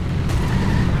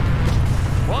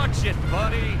 Watch it,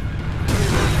 buddy.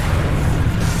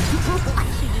 I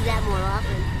should do that more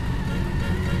often.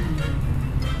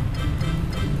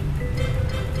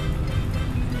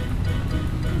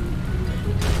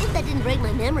 That didn't break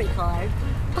my memory card.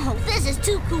 Oh, this is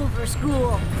too cool for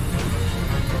school.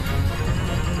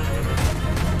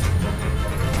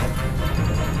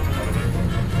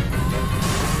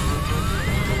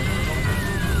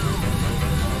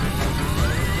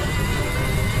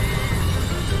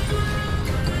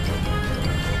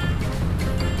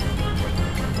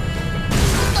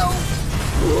 Oh!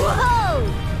 Whoa!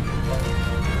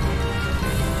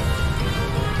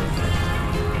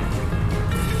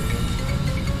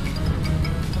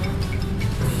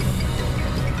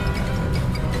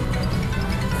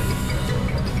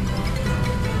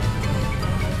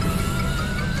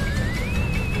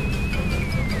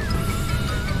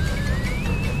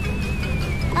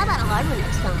 How about a hard one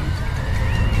next time?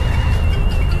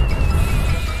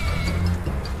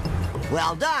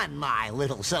 Well done, my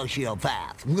little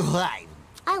sociopath.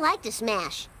 I like to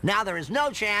smash. Now there is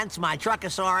no chance my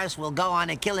Truckosaurus will go on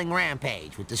a killing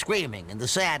rampage with the screaming and the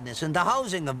sadness and the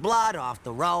hosing of blood off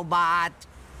the robot.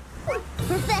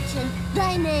 Perfection,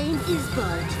 thy name is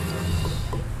Bart.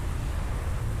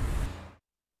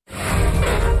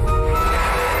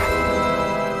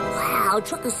 Wow,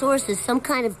 Truckosaurus is some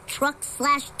kind of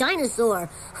truck/dinosaur.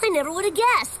 I never would have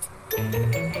guessed.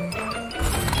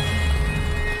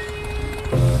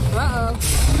 Uh-oh.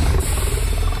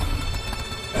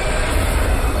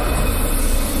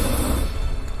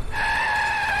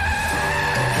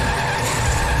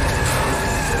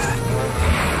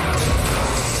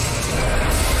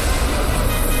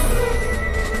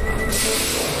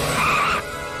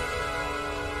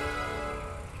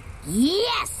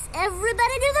 Yes!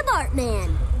 Everybody do the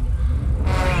Bartman!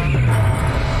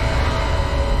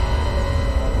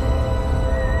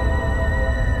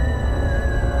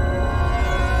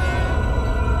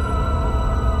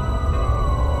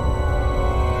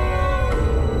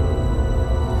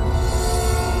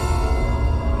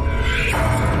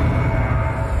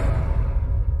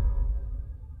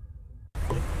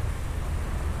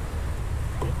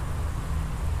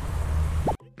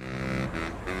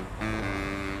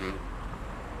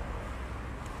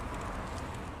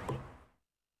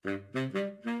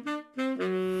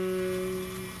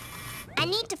 I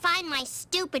need to find my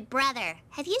stupid brother.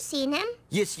 Have you seen him?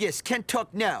 Yes, yes, can't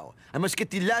talk now. I must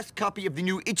get the last copy of the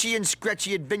new Itchy and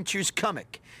Scratchy Adventures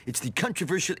comic. It's the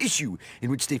controversial issue in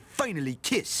which they finally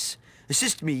kiss.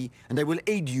 Assist me, and I will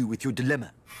aid you with your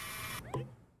dilemma.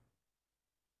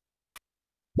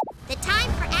 The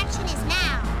time for action is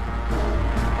now.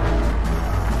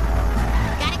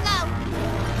 Gotta go.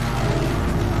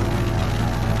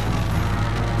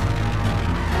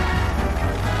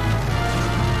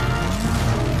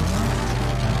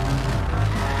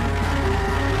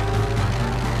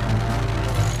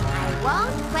 I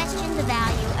won't question the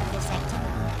value of this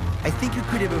activity. I think you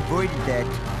could have avoided that.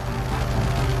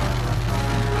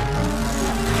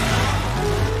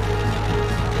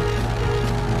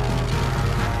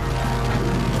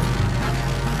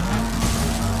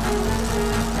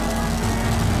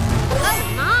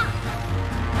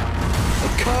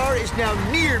 The car is now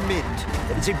near mint.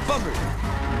 That is a bummer.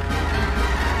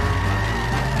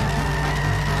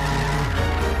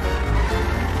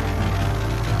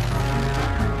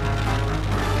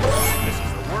 This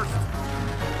is the worst.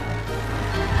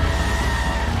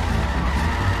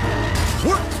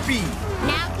 Warp speed!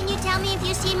 Now, can you tell me if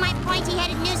you've seen my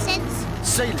pointy-headed nuisance?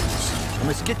 Silence. I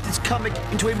must get this comic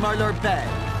into a Mylar bag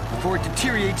before it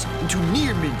deteriorates into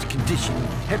near mint condition.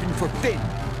 Heaven forfend.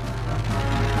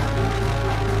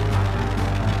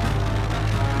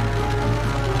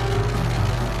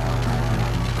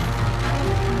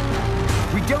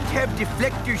 We don't have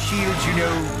deflector shields, you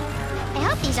know. I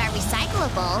hope these are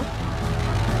recyclable.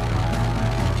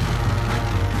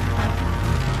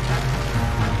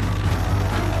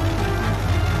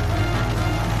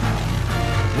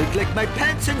 Look like my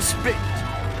pants and spit.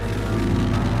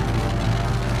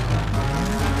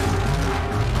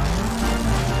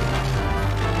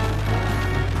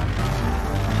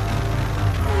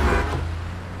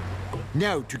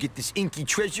 Now to get this inky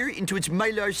treasure into its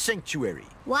Mylar sanctuary.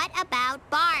 What about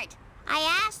Bart? I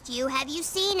asked you, have you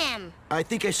seen him? I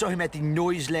think I saw him at the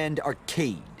Noiseland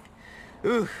arcade.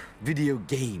 Ugh, video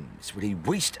games. What a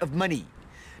waste of money.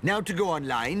 Now to go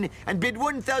online and bid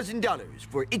 $1,000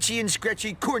 for Itchy and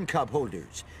Scratchy corncob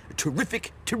holders. A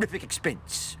terrific, terrific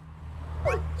expense.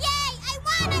 Yay! I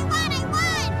won! I won! I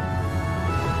won!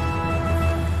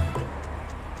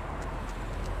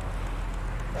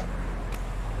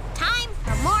 Time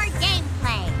for more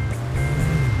gameplay.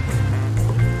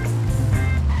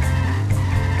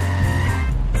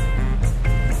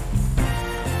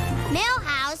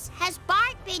 Millhouse, has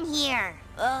Bart been here?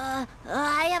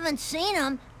 I haven't seen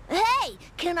him. Hey,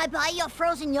 can I buy you a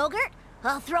frozen yogurt?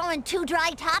 I'll throw in 2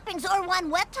 dry toppings or 1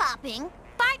 wet topping.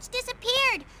 Bart's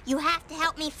disappeared. You have to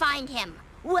help me find him.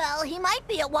 Well, he might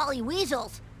be at Wally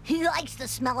Weasel's. He likes the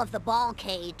smell of the ball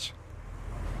cage.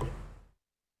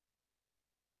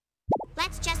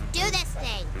 Let's just do this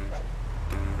thing.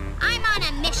 I'm on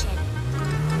a mission.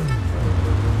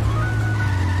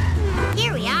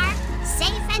 Here we are,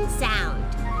 safe and sound.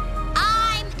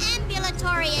 I'm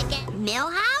ambulatory again.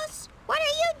 Millhouse? What are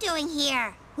you doing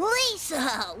here?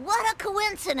 Lisa, what a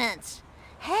coincidence.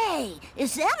 Hey,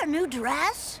 is that a new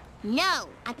dress? No,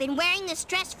 I've been wearing this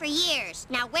dress for years.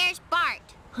 Now where's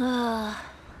Bart?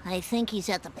 I think he's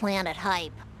at the Planet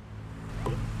Hype.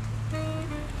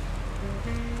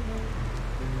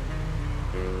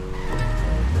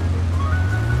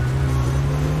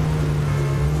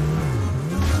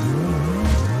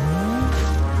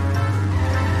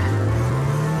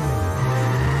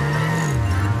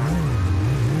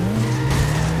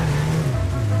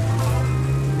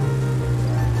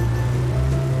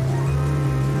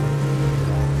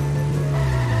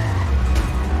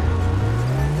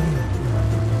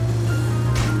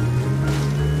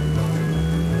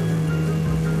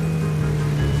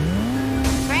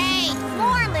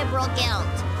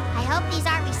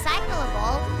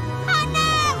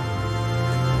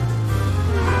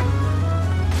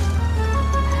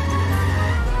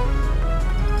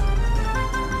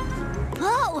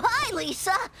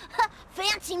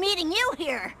 Fancy meeting you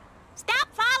here. Stop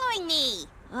following me.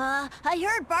 I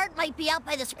heard Bart might be out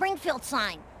by the Springfield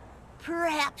sign.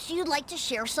 Perhaps you'd like to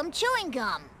share some chewing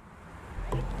gum.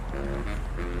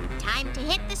 Time to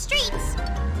hit the streets.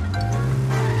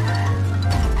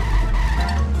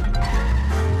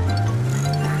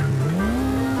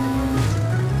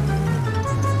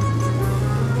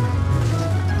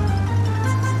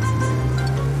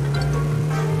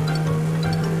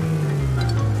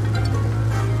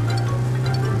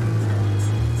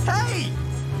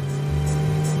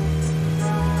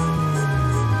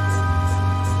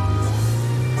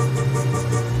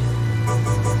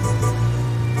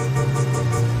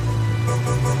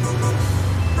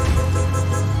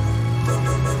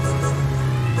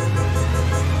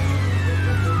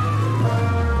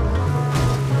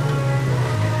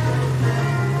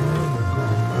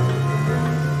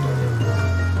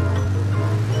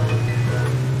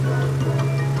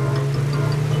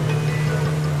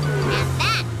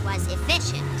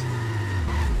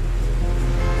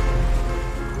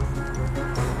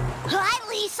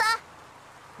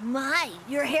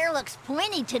 Your hair looks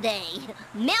pointy today.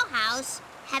 Milhouse,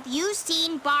 have you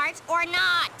seen Bart or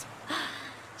not?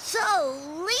 So,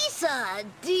 Lisa,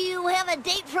 do you have a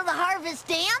date for the harvest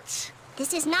dance?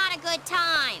 This is not a good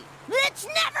time. It's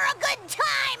never a good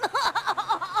time!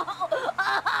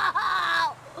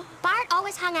 Bart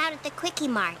always hung out at the Quickie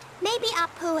Mart. Maybe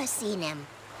Apu has seen him.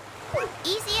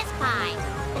 Easy as pie.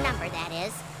 The number, that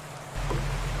is.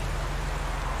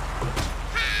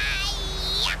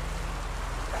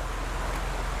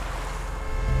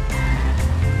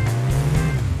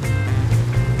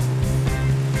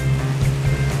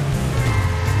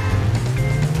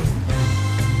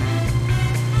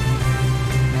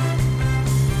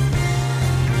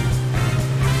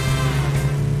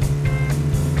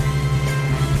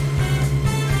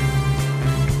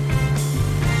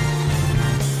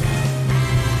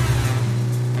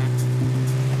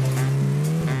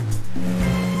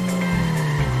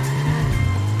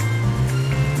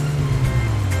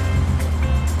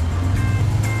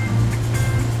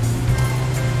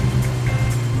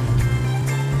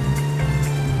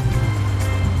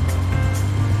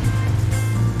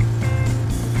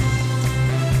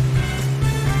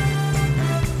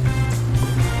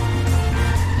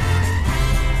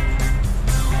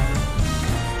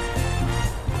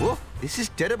 This is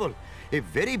terrible. A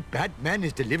very bad man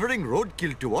is delivering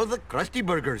roadkill to all the Krusty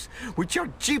Burgers, which are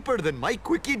cheaper than my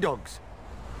Quickie Dogs.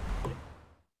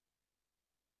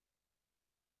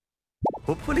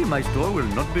 Hopefully my store will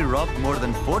not be robbed more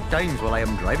than 4 times while I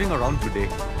am driving around today.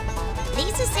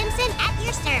 Lisa Simpson at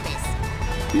your service.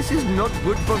 This is not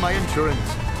good for my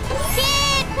insurance.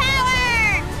 Kid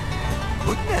power!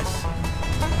 Goodness!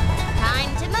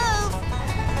 Time to move.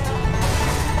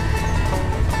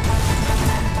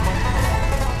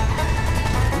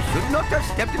 Should not have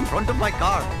stepped in front of my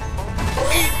car.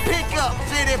 Eat pickup,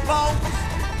 city folks!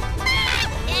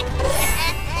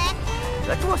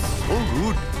 That was so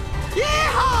rude.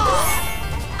 Yeehaw!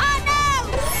 Oh no!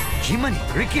 Jiminy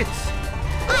crickets!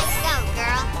 Let's go,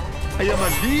 girl. I am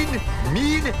a lean,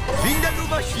 mean, Vindaloo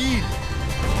machine.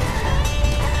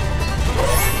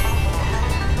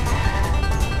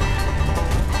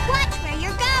 Watch where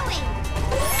you're going.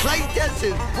 Claytus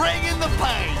is bringing the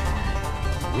pain.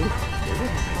 Oof, never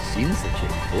have I seen such a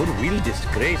four-wheel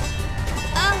disgrace.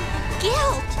 Oh,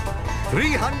 guilt.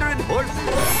 300 horses.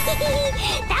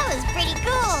 That was pretty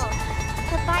cool.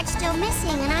 But Bart's still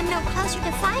missing, and I'm no closer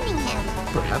to finding him.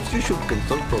 Perhaps you should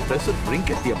consult Professor Frink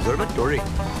at the observatory.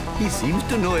 He seems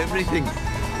to know everything,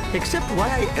 except why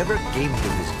I ever came to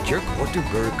this jerk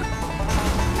Waterberg.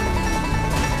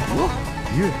 Whoa,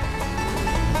 yeah.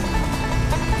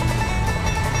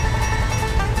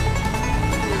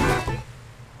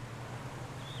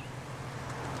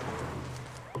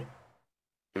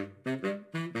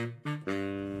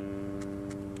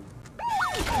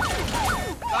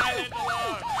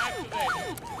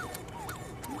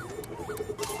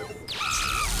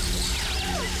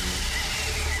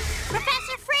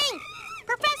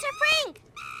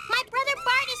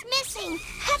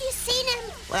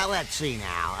 Well, let's see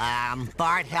now.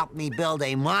 Bart helped me build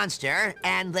a monster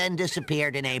and then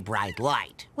disappeared in a bright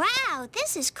light. Wow,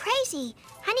 this is crazy.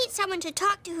 I need someone to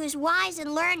talk to who's wise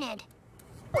and learned.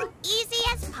 Easy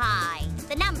as pie.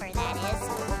 The number, that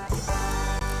is.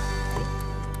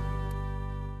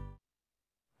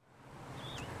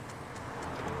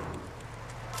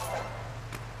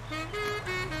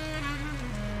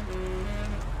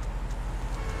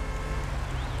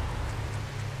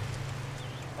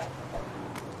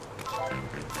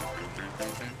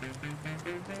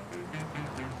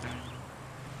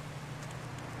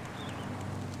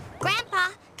 Grandpa,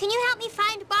 can you help me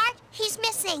find Bart? He's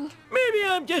missing. Maybe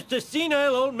I'm just a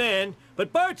senile old man,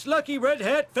 but Bart's lucky red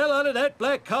hat fell out of that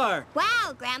black car.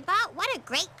 Wow, Grandpa, what a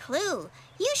great clue.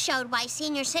 You showed why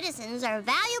senior citizens are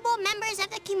valuable members of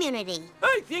the community.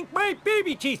 I think my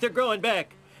baby teeth are growing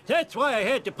back. That's why I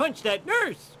had to punch that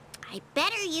nurse. I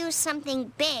better use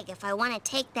something big if I want to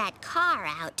take that car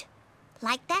out.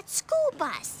 Like that school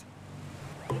bus.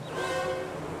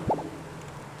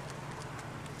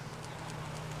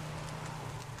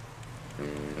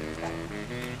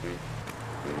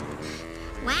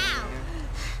 Wow.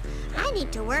 I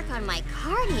need to work on my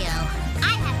cardio.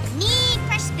 I have the need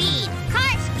for speed.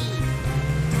 Car speed.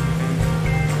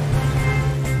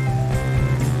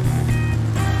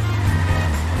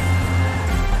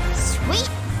 Sweet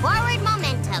forward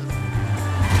momentum.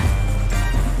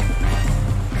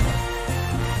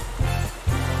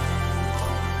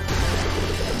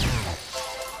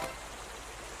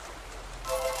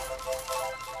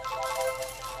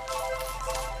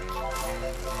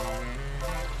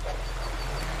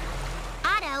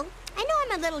 Otto, I know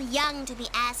I'm a little young to be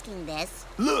asking this.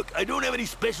 Look, I don't have any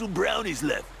special brownies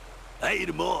left. I ate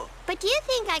them all. But do you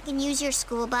think I can use your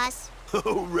school bus?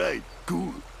 Oh, right.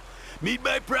 Cool. Meet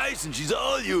my price and she's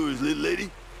all yours, little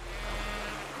lady.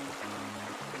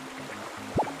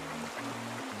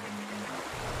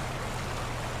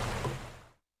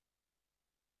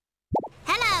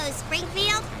 Hello,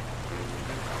 Springfield.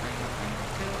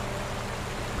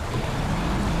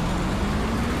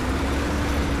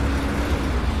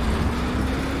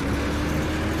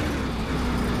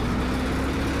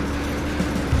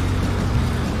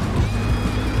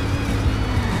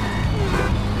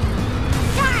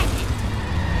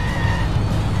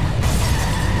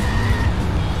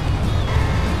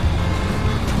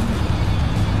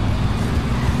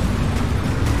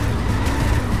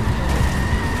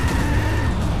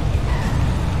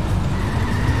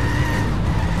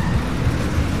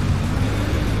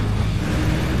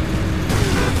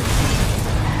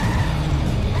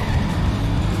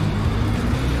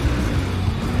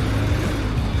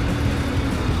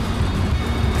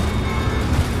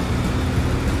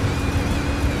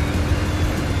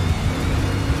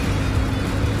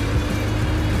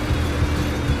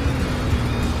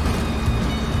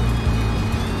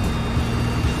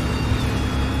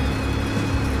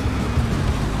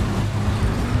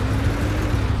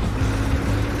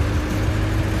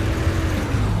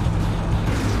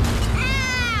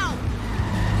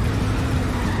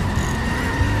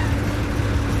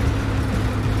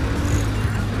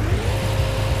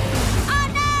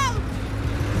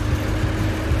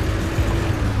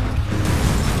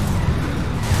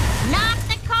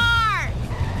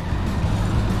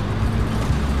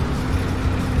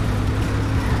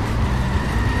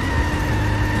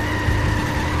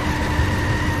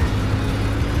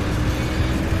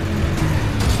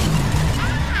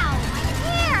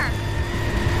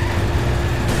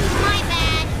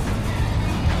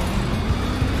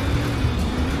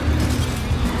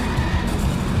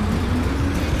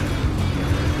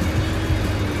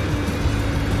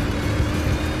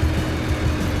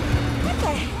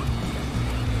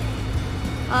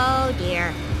 Oh,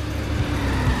 dear.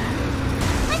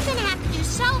 I'm gonna have to do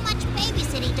so much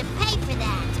babysitting to pay for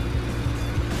that.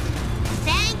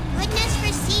 Thank goodness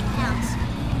for seatbelts.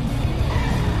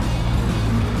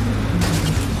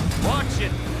 Watch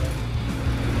it!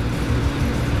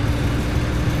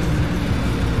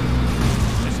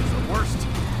 This is the worst.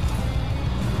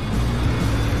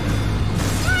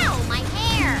 Ow, my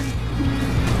hair!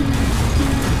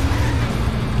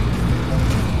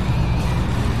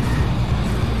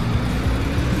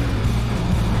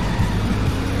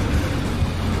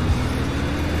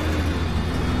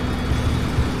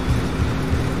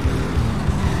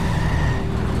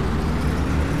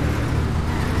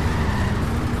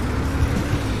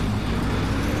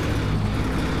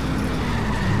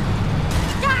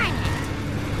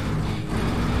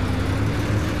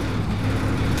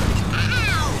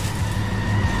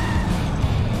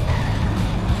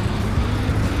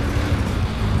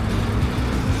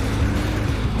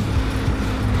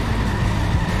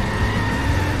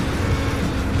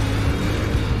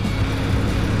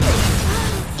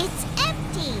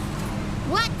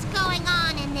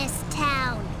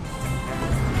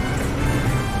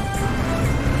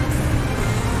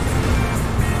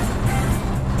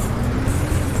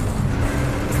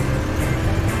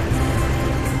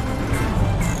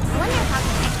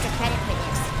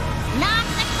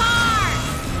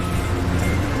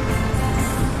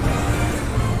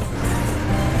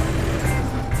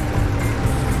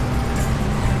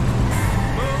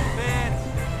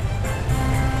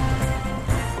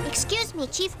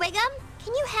 Chief Wiggum,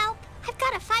 can you help? I've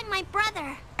got to find my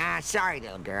brother. Sorry,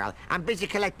 little girl. I'm busy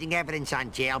collecting evidence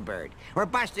on Jailbird. We're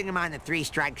busting him on the 3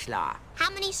 strikes law.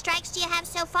 How many strikes do you have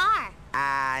so far?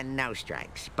 No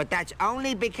strikes. But that's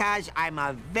only because I'm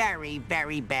a very,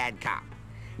 very bad cop.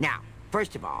 Now,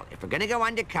 first of all, if we're gonna go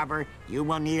undercover, you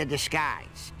will need a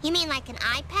disguise. You mean like an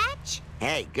eye patch?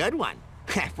 Hey, good one.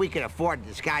 If we could afford a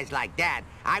disguise like that,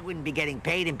 I wouldn't be getting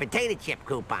paid in potato chip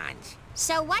coupons.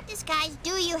 So what disguise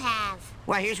do you have?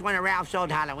 Well, here's one of Ralph's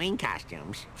old Halloween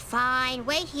costumes. Fine,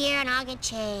 wait here and I'll get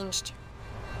changed.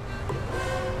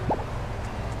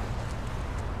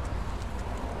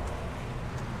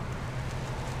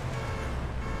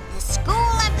 The School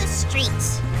of the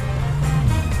Streets.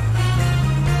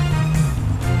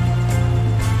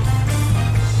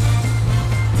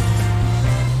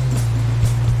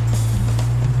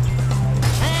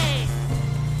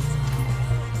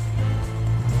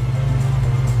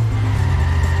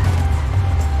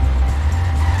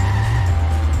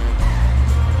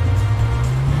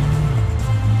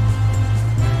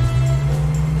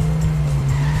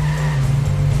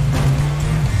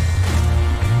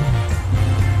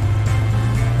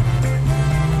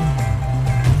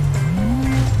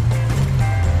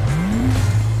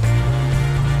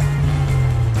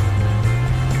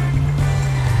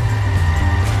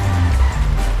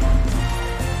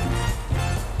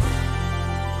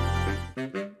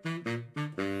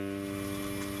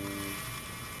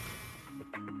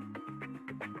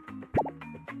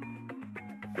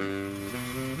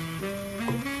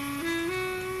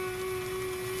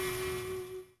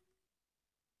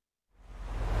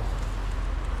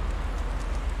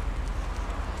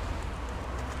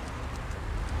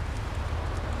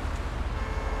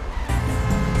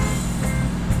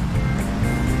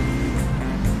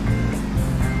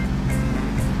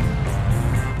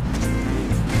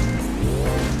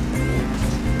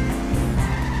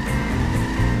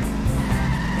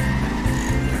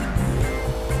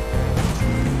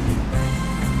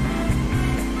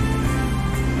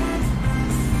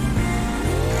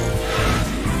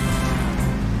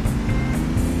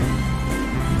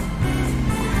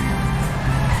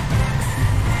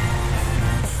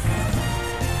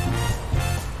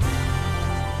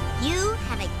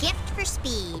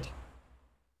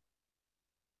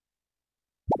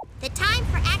 The time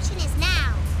for action is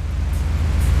now.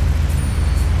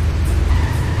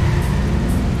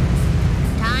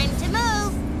 Time to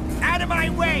move. Out of my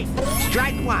way!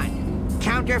 Strike one.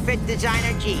 Counterfeit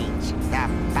designer jeans. The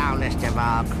foulest of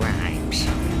all crimes.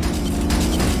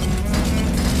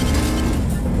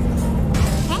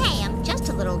 Hey, I'm just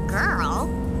a little girl.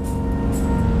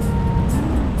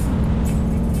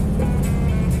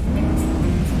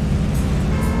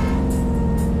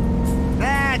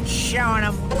 That's showing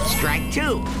them. Strike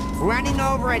two. Running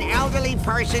over an elderly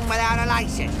person without a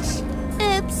license.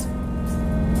 Oops.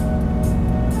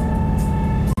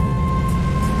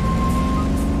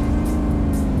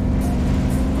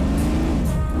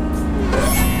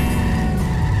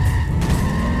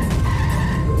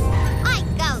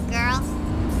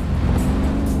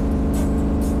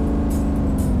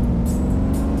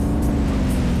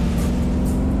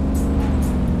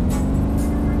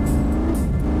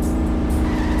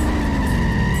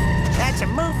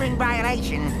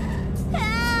 Violation.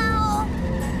 Help!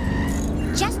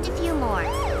 Just a few more.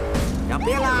 Don't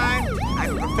be alarmed.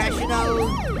 I'm a professional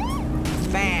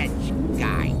badge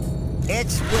guy.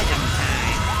 It's Wiggum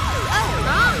time.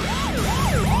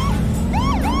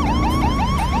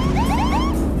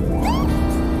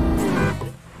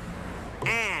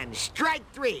 And strike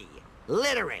three.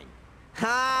 Littering.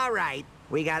 All right.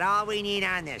 We got all we need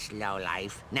on this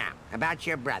lowlife. Now, about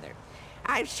your brother.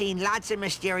 I've seen lots of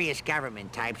mysterious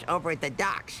government types over at the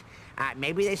docks.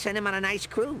 Maybe they send him on a nice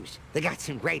cruise. They got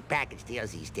some great package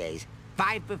deals these days.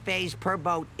 5 buffets per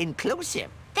boat inclusive.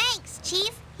 Thanks,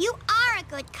 Chief. You are a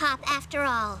good cop after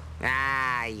all.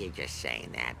 You're just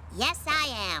saying that. Yes, I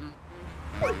am.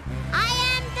 I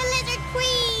am the Lizard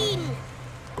Queen!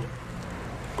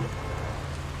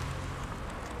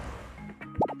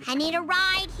 I need a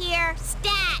ride here.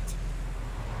 Stat!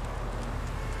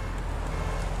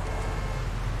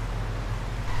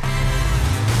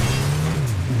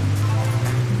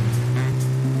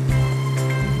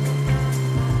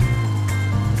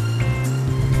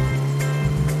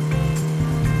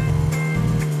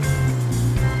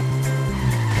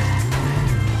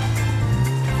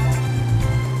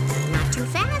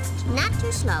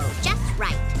 Slow, just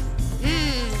right.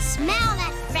 Smell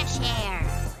that fresh air.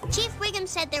 Chief Wiggum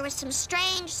said there was some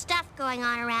strange stuff going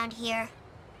on around here.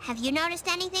 Have you noticed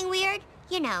anything weird?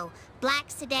 You know, black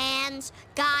sedans,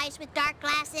 guys with dark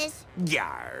glasses.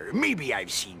 Yeah, maybe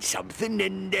I've seen something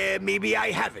and maybe I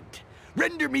haven't.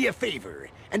 render me a favor,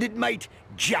 and it might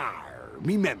jar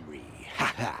me memory.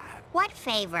 Ha ha. What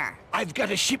favor? I've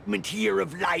got a shipment here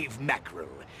of live mackerel.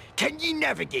 Can ye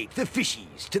navigate the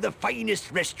fishies to the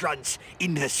finest restaurants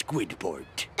in the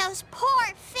Squidport? Those poor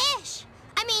fish!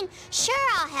 I mean, sure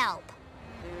I'll help.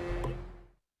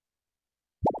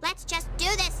 Let's just do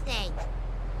this thing.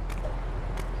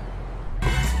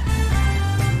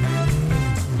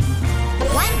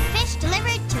 One fish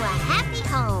delivered to a happy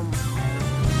home.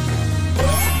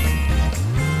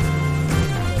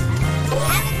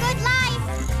 Have a good life.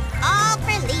 All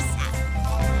for Lisa.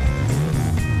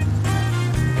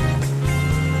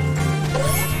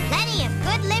 Plenty of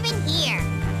good living here.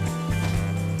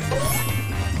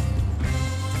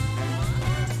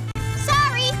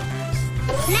 Sorry.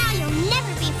 Now you'll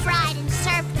never be fried and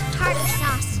served with tartar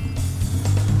sauce.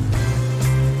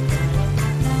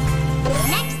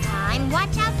 Next time,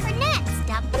 watch out for next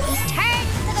up. Return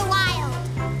to the wild.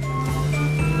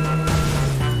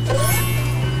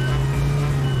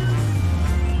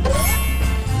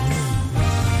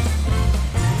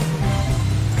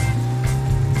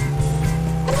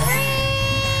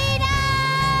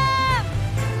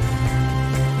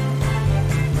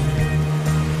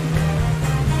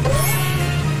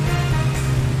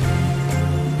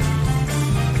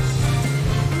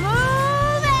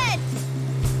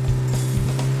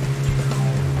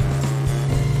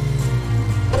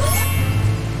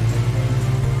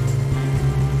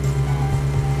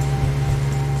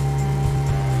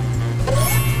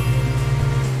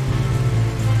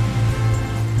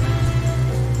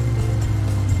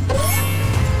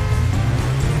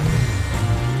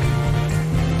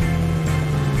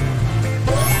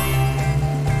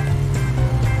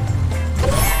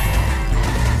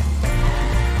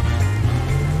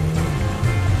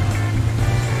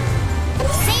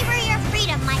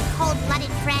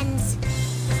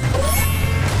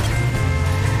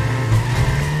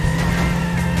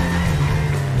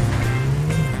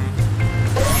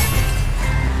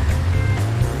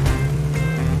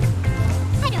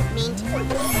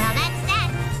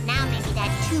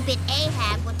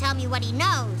 What he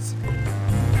knows.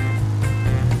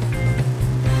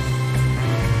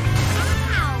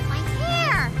 Ow, my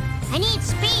hair! I need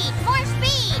speed, more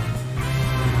speed!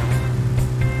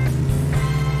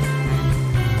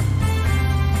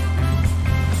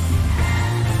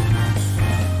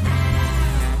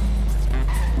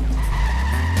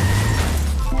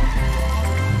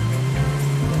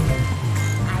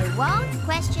 I won't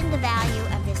question the value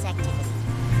of this activity.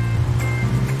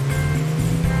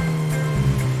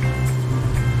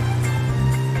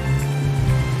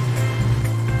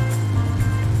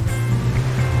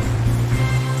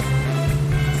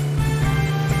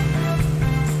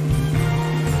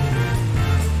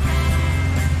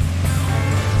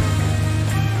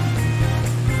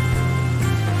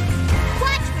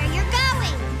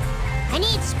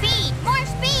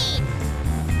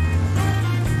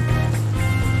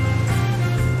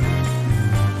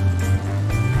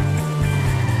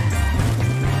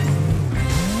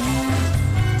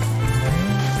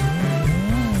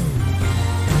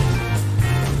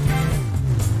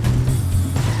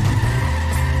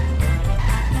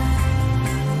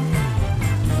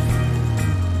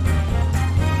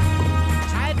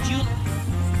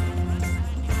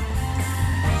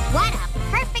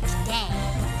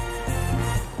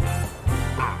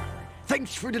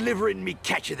 For delivering me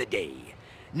catch of the day.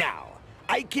 Now,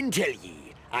 I can tell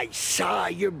ye, I saw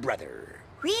your brother.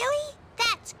 Really?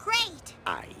 That's great.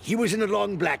 Aye, he was in a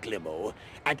long black limo,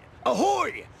 and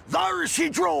ahoy! Thars he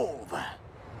drove!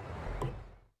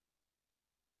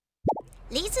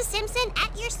 Lisa Simpson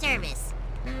at your service.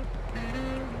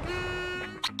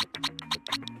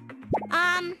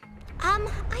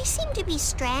 I seem to be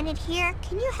stranded here.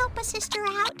 Can you help a sister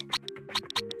out?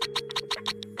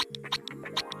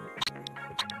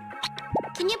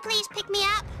 Can you please pick me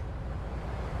up?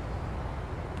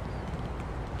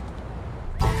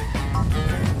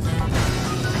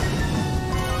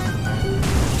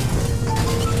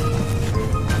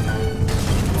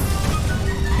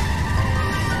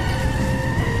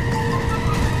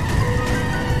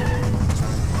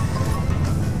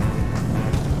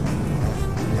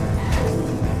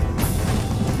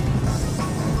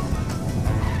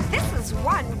 This is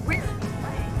one weird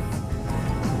place.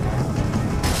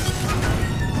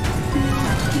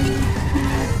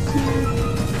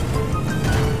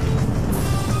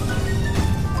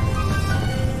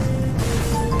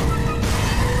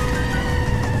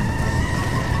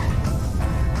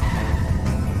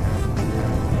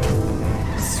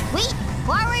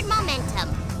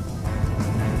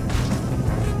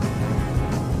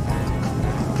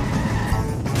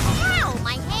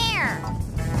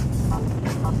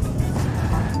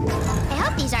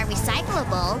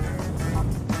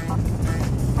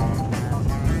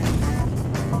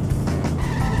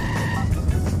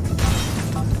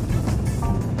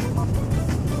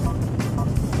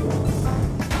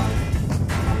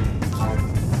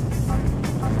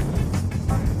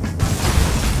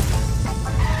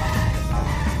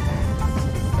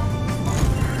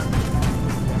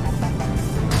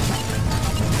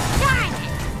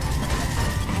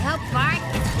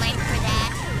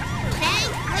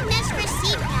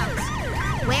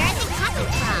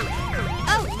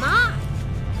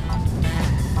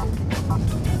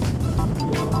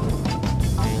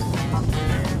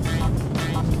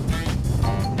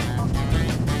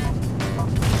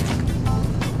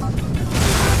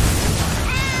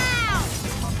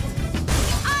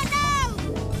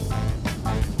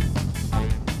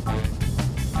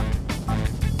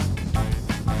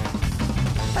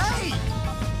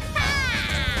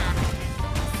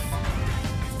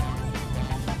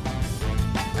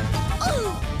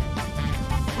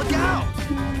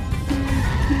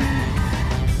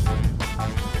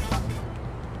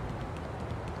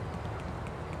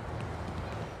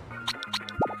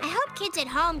 at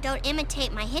home don't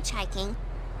imitate my hitchhiking.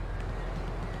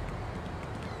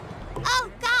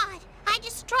 Oh, God! I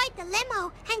destroyed the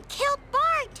limo and killed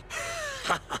Bart!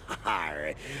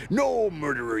 No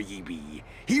murderer ye be.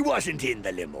 He wasn't in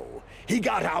the limo. He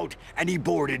got out and he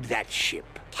boarded that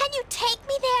ship. Can you take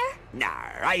me there?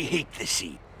 Nah, I hate the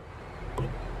sea.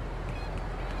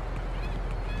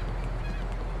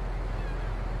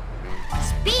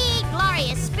 Speed,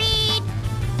 glorious speed!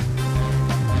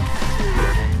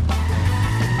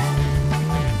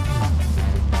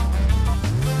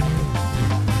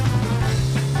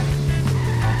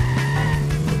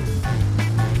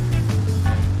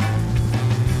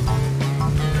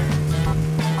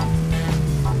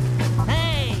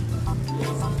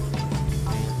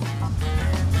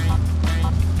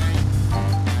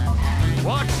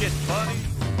 Watch it, buddy.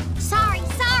 Sorry,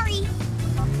 sorry.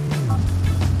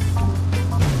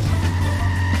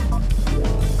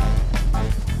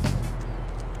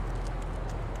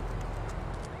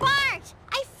 Bart,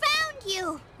 I found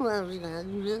you.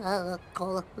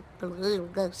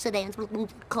 Sedans,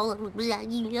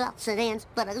 sedans,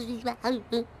 Bart, snap out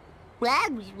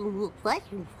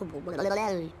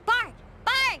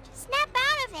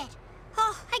of it.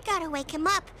 Oh, I gotta wake him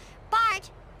up.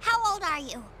 Bart, how old are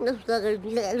you? What's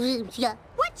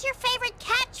your favorite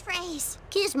catchphrase?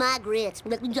 Kiss my grits.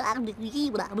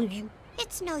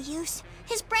 It's no use.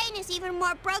 His brain is even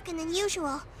more broken than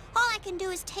usual. All I can do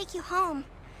is take you home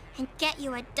and get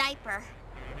you a diaper.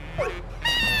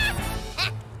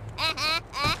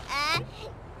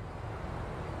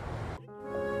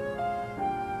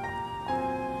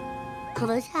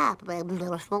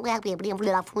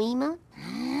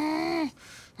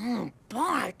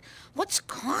 Bart, what's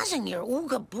causing your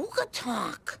ooga booga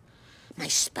talk? My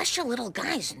special little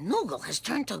guy's noogle has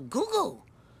turned to goo-goo.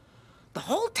 The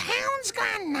whole town's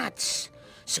gone nuts.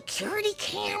 Security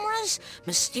cameras,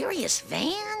 mysterious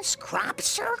vans, crop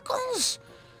circles.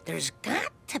 There's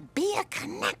got to be a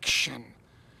connection.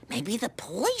 Maybe the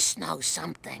police know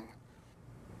something.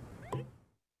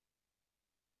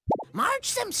 Marge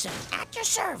Simpson, at your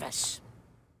service.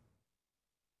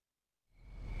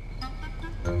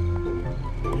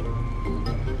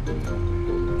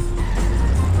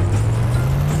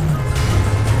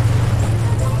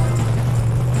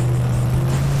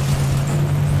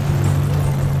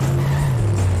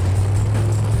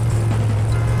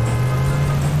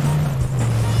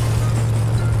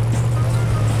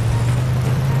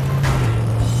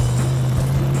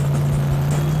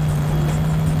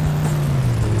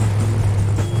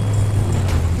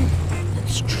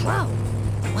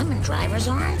 Drivers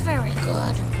aren't very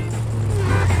good.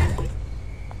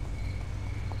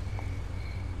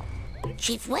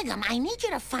 Chief Wiggum, I need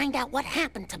you to find out what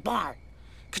happened to Bart.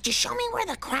 Could you show me where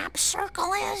the crop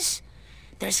circle is?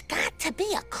 There's got to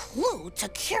be a clue to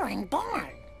curing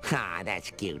Bart. Ah,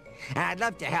 that's cute. I'd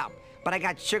love to help, but I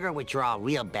got sugar withdrawal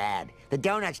real bad. The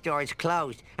donut store is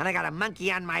closed, and I got a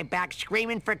monkey on my back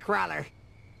screaming for Cruller.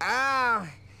 Oh,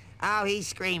 he's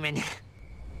screaming.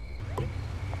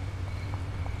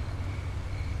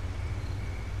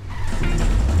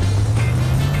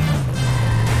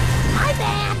 My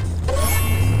bad.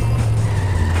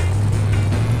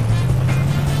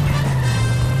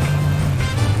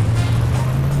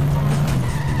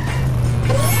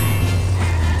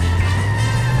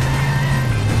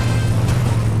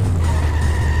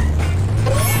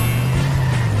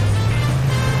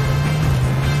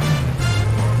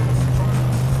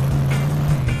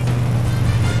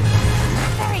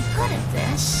 Not very good at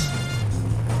this.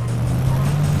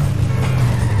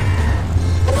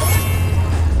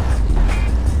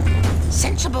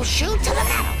 Sensible shoe to the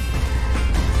metal.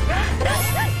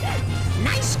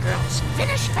 Nice girls,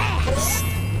 finish fast.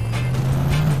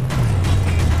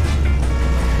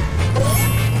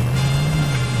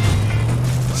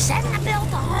 Send the bill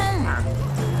to Homer.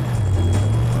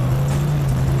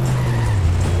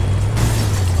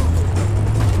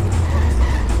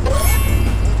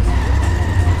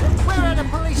 Where are the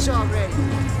police already?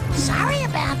 Sorry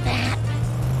about that.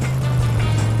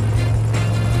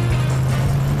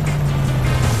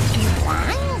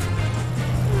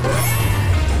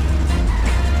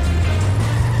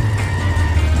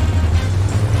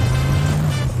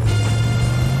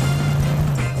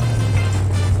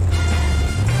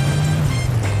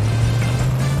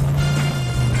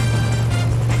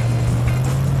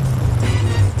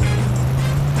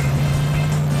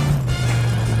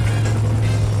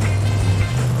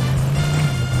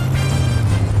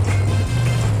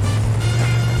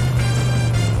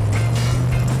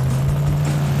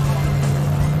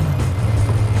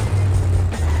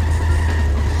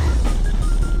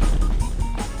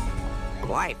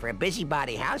 Boy, for a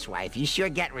busybody housewife, you sure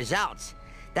get results.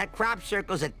 That crop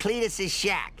circle's at Cletus's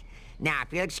shack. Now,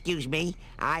 if you'll excuse me,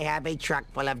 I have a truck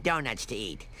full of donuts to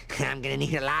eat. I'm gonna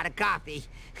need a lot of coffee.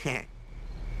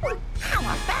 How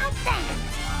about that?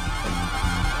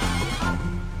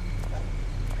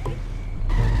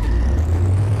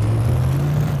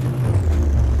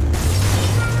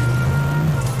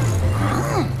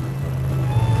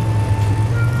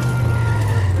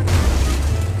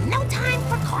 No time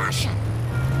for caution.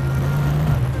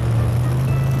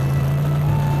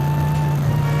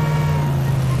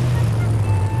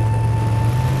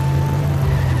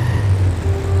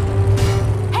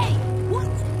 Hey, what?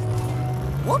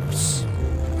 Whoops.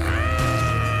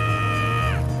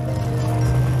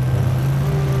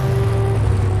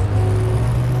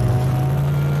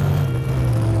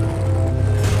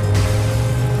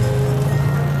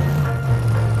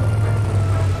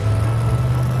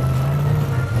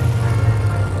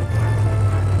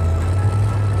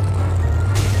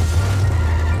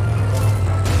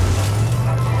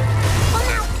 Well,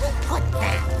 now who put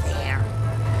that there?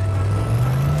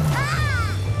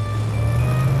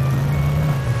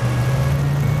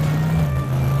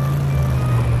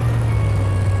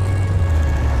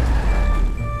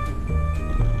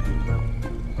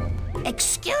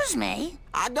 Excuse me?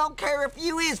 I don't care if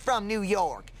you is from New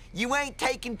York. You ain't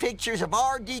taking pictures of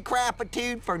our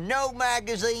decrepitude for no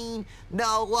magazine.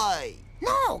 No way.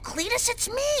 No, Cletus, it's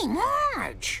me,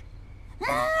 Marge.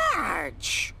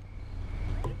 Marge.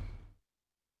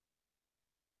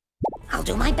 I'll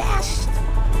do my best.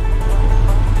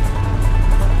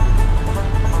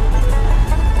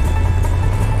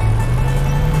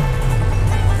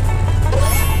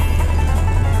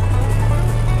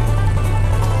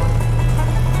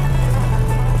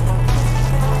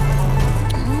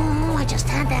 I just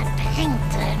had that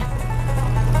painted.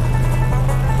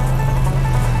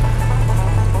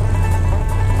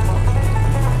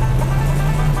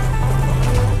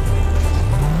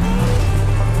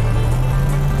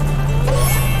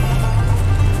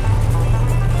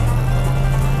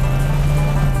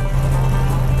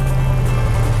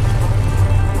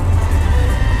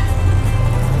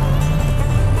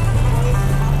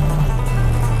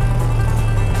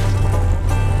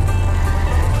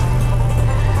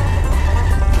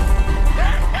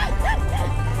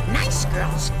 Nice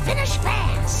girls, finish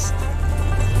fast.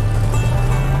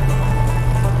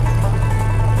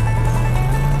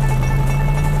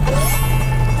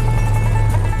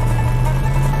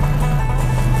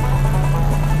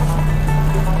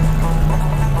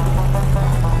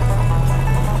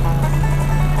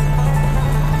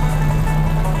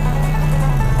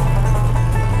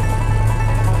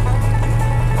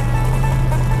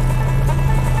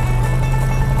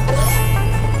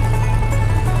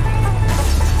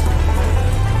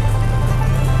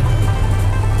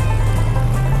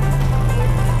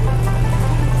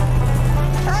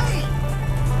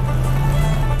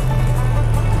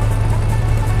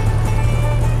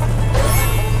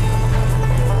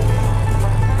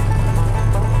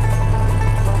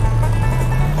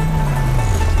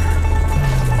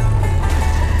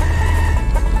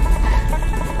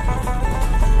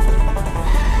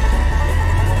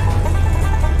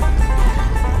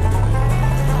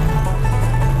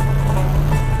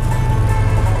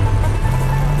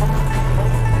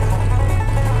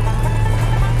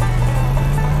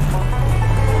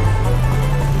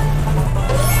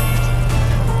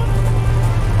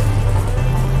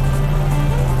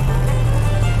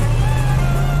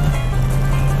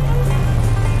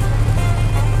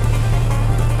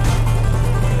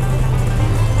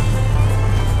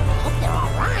 Hope they're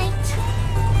all right.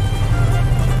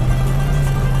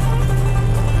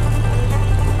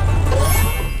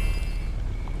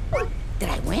 Did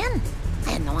I win?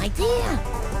 I had no idea.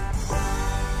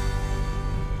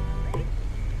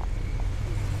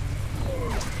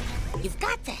 You've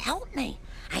got to help me.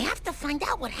 I have to find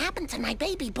out what happened to my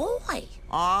baby boy. Oh,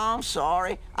 I'm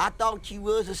sorry. I thought you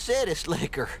was a city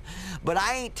slicker. But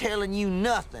I ain't telling you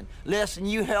nothing less than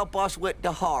you help us with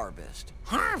the harvest.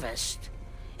 Harvest?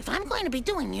 If I'm going to be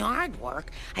doing yard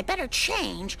work, I better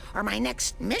change, or my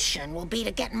next mission will be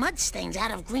to get mud stains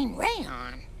out of green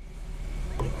rayon.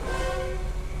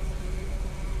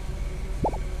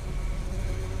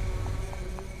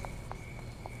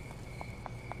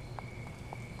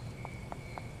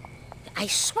 I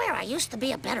swear I used to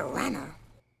be a better runner.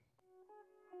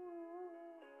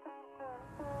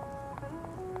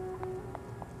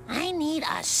 I need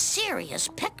a serious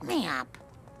pick-me-up.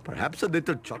 Perhaps a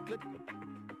little chocolate?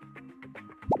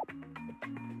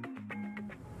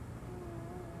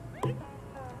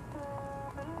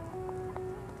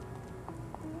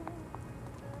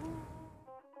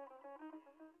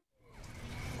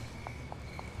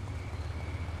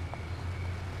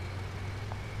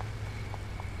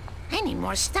 I need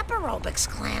more step aerobics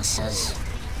classes.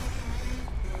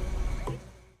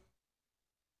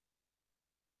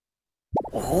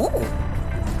 Oh.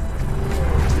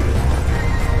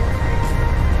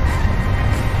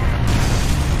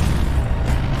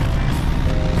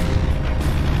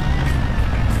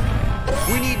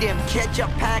 We need them ketchup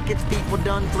packets people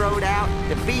done throwed out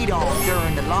to feed on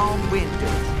during the long winter.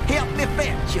 Help me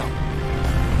fetch 'em.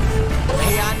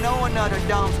 Hey, I know another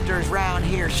dumpster's round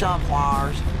here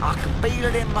somewheres. I can feel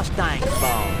it in my stank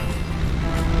bones.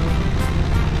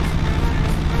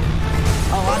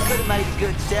 Oh, I could have made a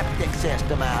good septic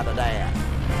system out of that.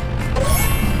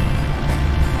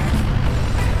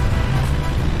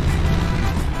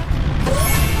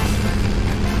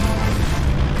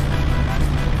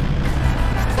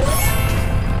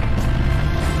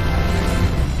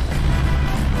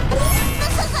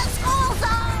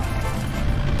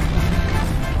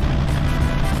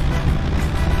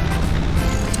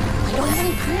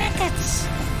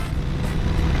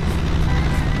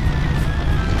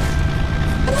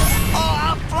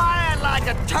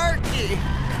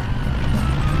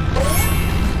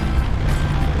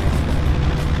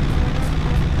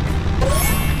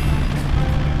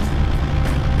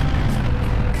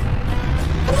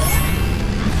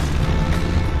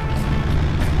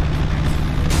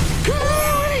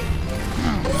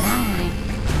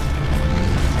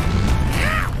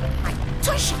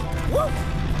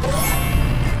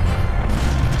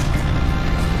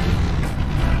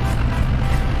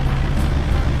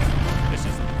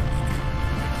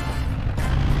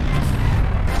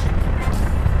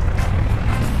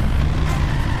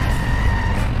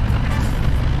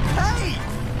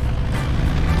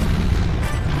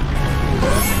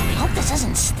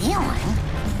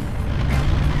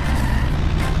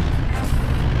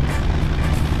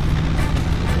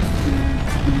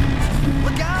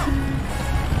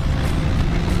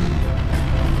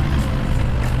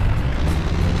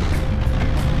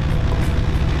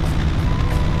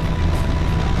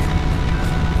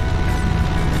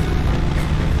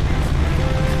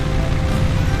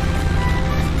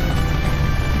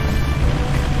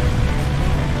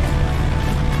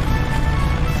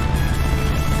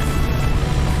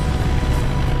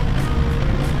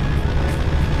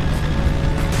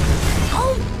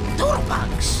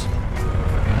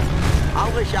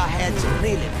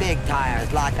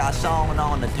 Like I saw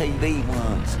on the TV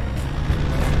once.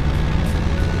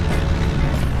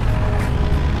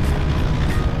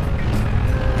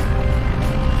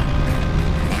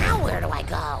 Now where do I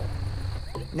go?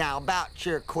 Now about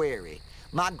your query.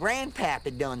 My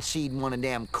grandpappy done seed one of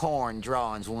them corn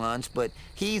drawings once, but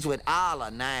he's with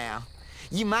Allah now.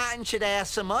 You might'n should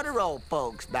ask some other old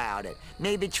folks about it.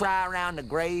 Maybe try around the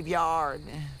graveyard.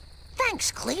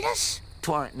 Thanks, Cletus.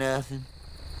 'Twarn't nothing.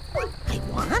 I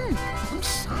won? I'm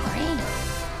sorry.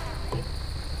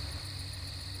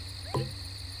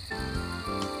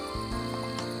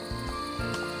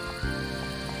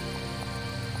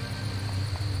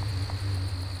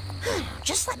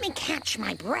 Just let me catch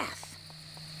my breath.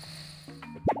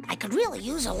 I could really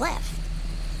use a lift.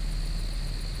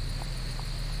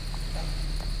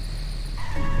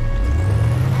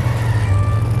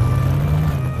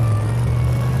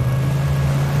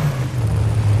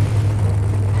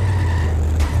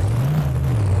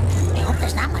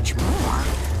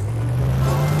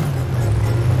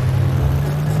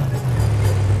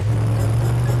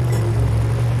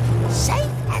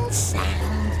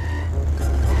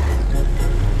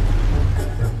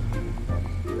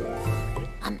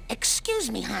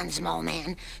 Small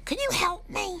man, can you help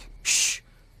me? Shh!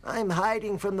 I'm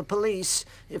hiding from the police.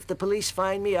 If the police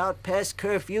find me out past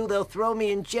curfew, they'll throw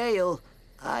me in jail.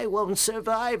 I won't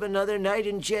survive another night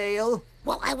in jail.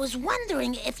 Well, I was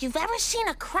wondering if you've ever seen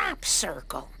a crop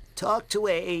circle. Talk to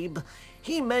Abe.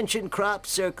 He mentioned crop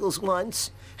circles once.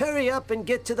 Hurry up and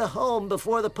get to the home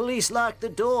before the police lock the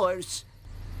doors.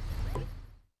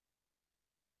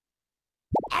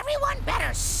 Everyone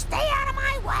better stay out of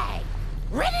my way.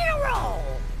 Ready to roll.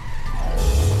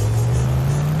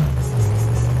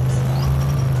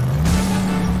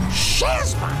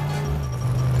 Shazma!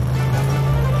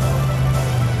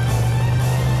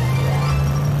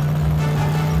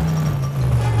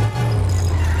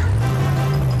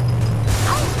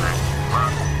 Oh my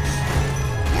God!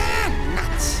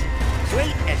 Nuts!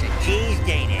 Sweet as a cheese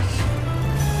Danish.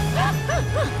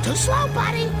 Too slow,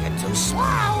 buddy. You're too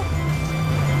slow.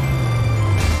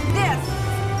 This.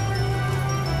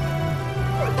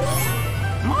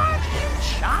 Mark in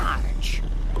charge.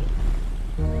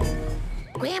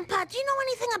 Grandpa, do you know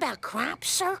anything about crop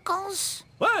circles?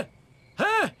 What?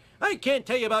 Huh? I can't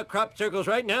tell you about crop circles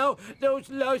right now. Those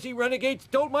lousy renegades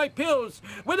stole my pills.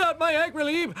 Without my ag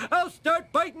relief, I'll start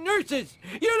fighting nurses.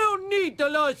 You don't need the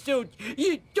lawsuit.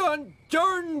 You darn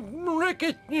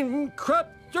rickets and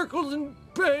crop circles and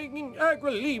begging ag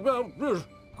relief.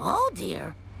 Oh,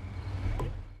 dear.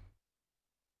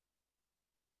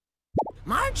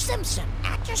 Marge Simpson,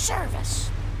 at your service.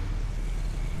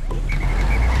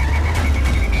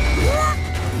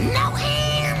 No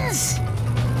hands!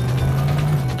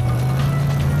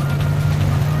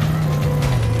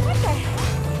 What the heck?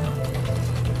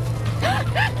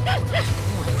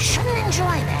 Oh, you shouldn't enjoy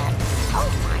that. Oh,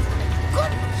 my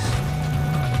goodness.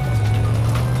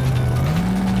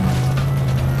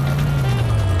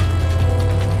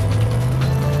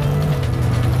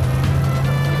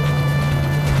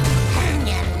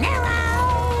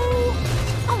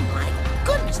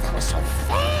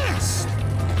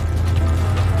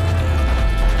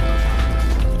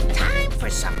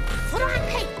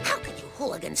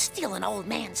 Steal an old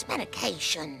man's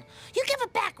medication. You give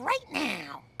it back right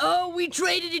now. Oh, we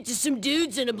traded it to some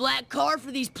dudes in a black car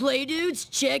for these play dudes.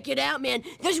 Check it out, man.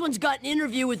 This one's got an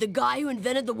interview with the guy who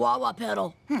invented the wah-wah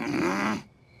pedal.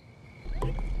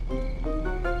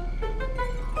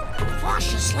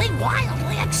 Cautiously,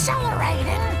 wildly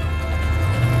accelerating.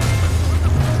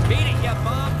 Beat it, you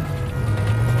bum.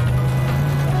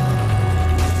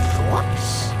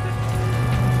 Whoops.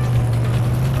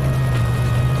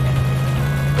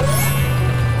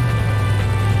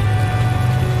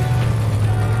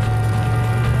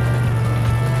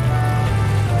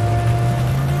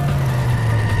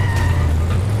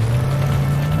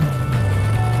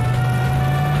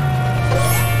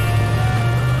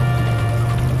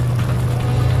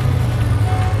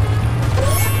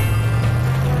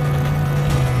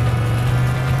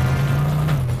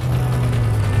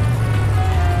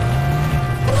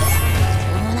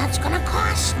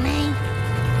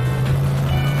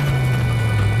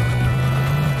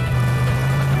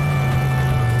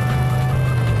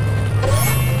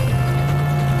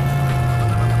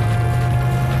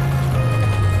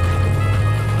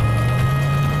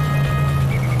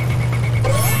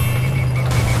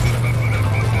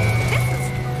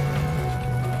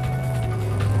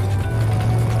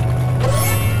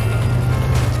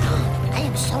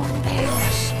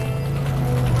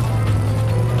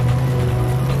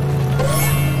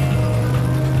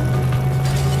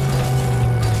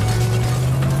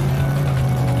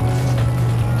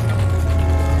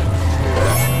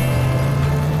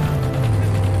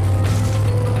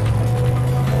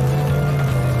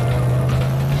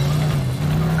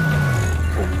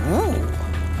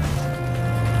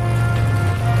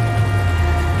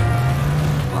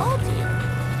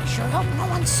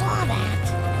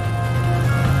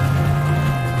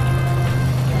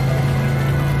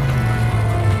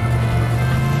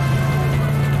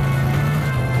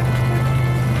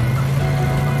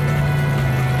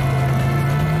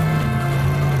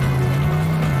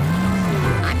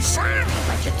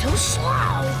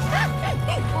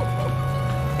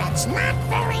 That's not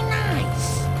very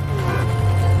nice.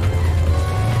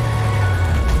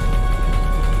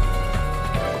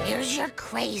 Here's your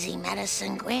crazy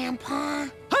medicine, Grandpa.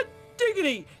 Hot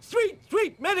diggity! Sweet,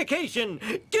 sweet medication!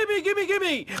 Gimme, gimme,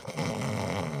 gimme!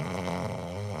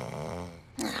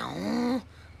 Oh,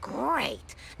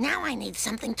 great. Now I need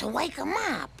something to wake him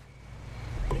up.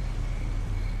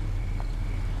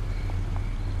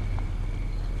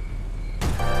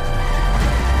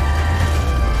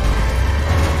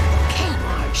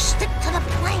 Stick to the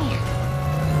plan.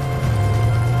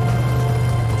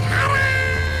 Ta-da!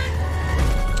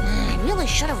 I really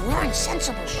should have worn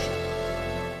sensible shoes.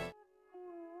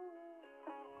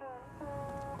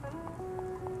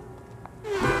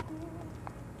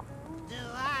 Do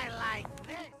I like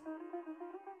this?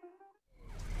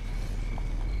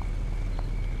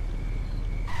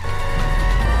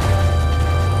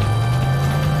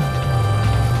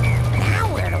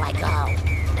 Now where do I go?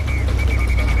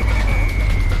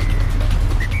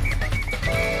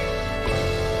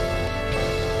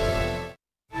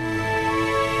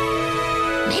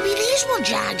 Maybe these will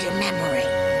jog your memory.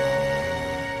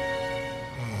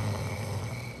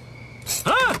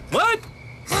 Huh? What?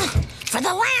 For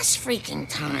the last freaking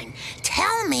time,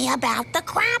 tell me about the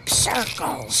crop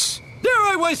circles. There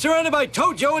I was surrounded by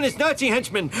Tojo and his Nazi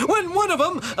henchmen, when one of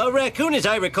them, a raccoon as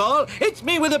I recall, hits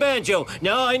me with a banjo.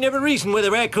 Now, I never reasoned with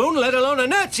a raccoon, let alone a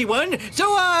Nazi one, so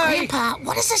I... Grandpa,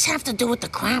 what does this have to do with the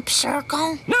crop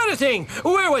circle? Not a thing.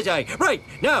 Where was I? Right,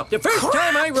 now, the first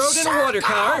time I rode in a water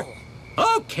car...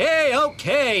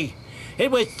 Okay. It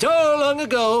was so long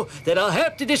ago that I'll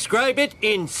have to describe it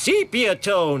in sepia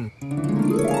tone.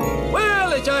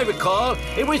 Well, as I I recall,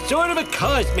 it was sort of a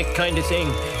cosmic kind of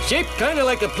thing. Shaped kind of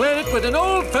like a planet with an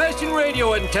old-fashioned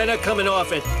radio antenna coming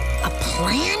off it. A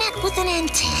planet with an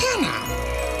antenna?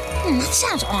 That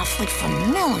sounds awfully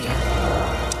familiar.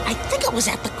 I think it was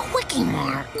at the Quickie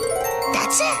Mart.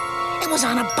 That's it. It was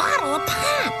on a bottle of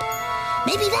pop.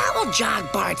 Maybe that will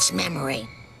jog Bart's memory.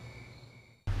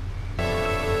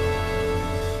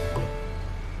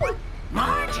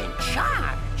 Marge in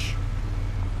charge.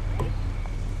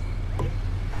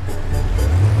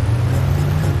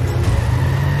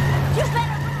 You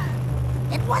better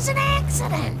run. It was an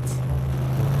accident.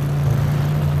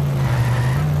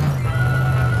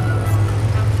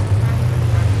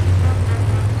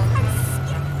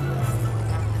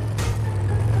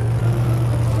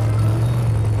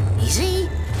 Easy.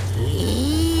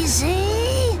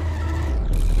 Easy.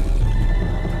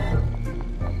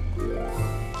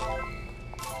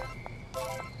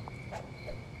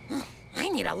 I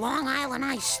need a Long Island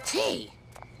iced tea.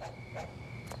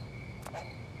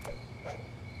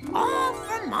 All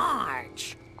for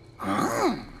Marge.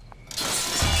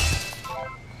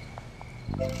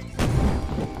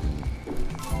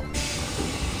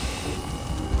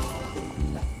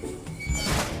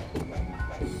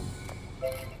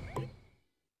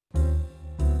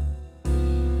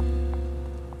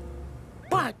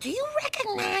 Bart, do you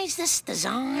recognize this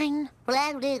design?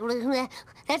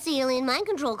 That's the alien mind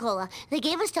control cola. They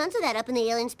gave us tons of that up in the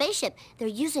alien spaceship. They're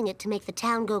using it to make the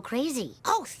town go crazy.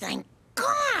 Oh, thank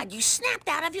God! You snapped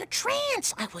out of your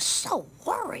trance! I was so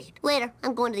worried. Later,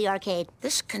 I'm going to the arcade.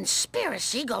 This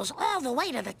conspiracy goes all the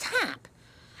way to the top.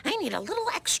 I need a little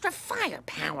extra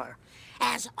firepower.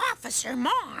 As Officer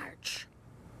Marge.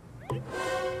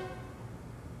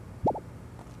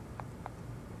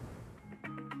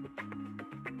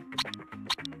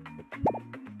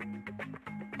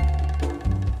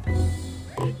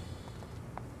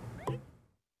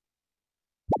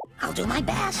 I'll do my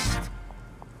best.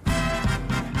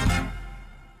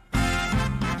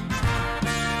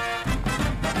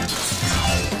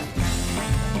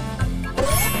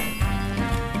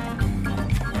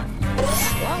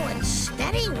 Slow and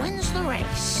steady wins the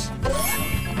race.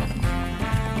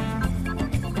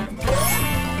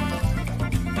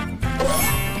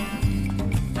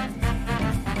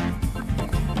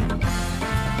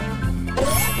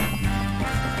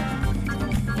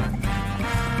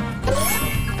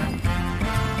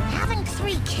 Having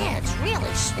 3 kids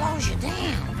really slows you down.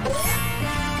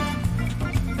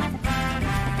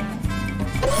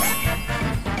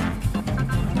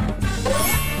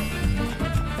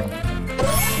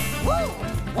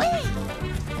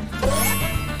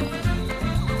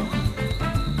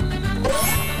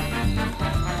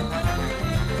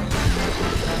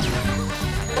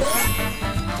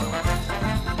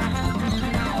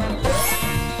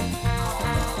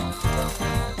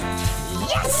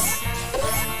 Yes!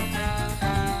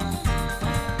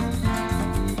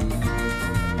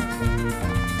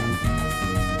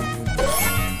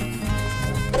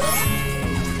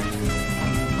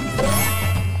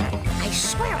 I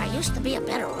swear I used to be a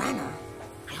better runner.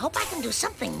 I hope I can do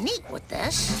something neat with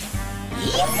this.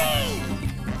 Yippee!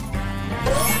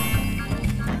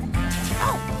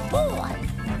 Oh, boy!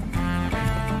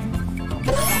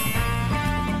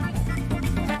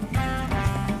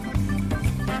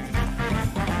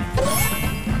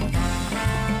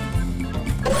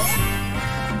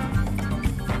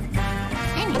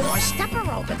 I need more step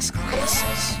aerobics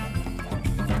classes.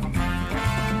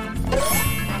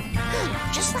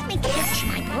 Just let me catch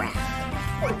my breath.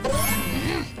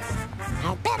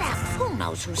 I'll bet Apu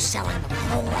knows who's selling the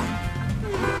cola.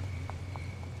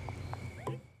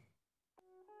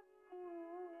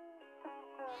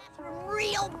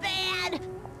 Real bad.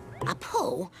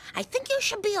 Apu, I think you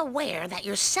should be aware that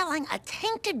you're selling a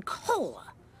tainted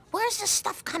cola. Where's this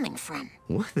stuff coming from?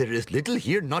 Well, there is little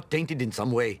here not tainted in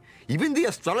some way. Even the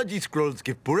astrology scrolls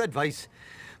give poor advice.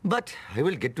 But I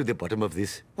will get to the bottom of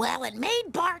this. Well, it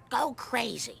made Bart go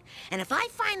crazy. And if I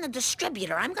find the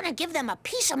distributor, I'm gonna give them a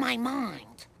piece of my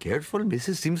mind. Careful,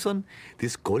 Mrs. Simpson.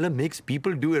 This cola makes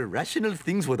people do irrational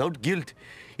things without guilt.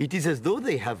 It is as though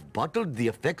they have bottled the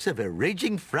effects of a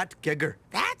raging frat kegger.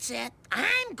 That's it.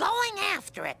 I'm going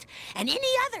after it. And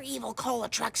any other evil cola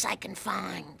trucks I can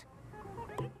find.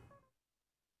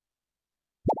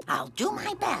 I'll do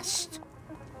my best.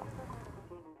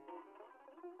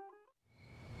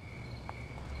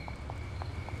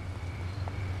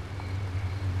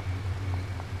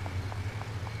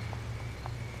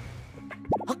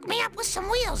 Hook me up with some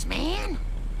wheels, man.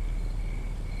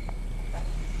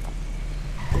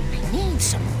 I need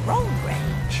some road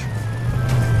rage.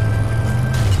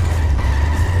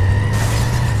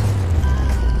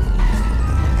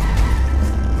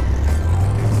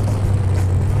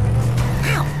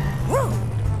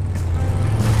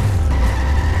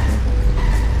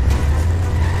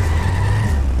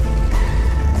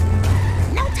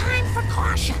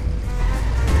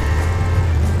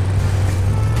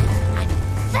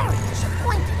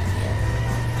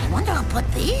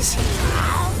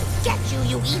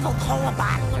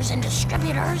 dealers and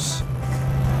distributors.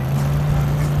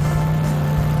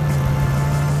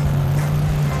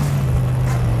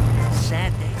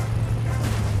 Sad day.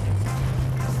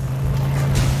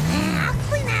 I'll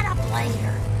clean that up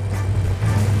later.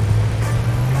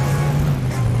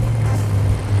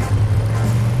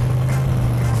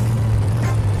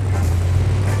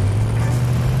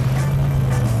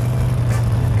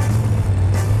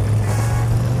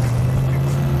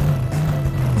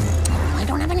 I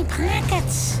don't have any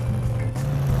pockets.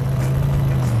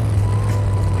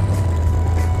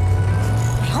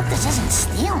 I hope this isn't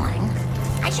stealing.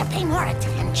 I should pay more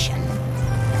attention.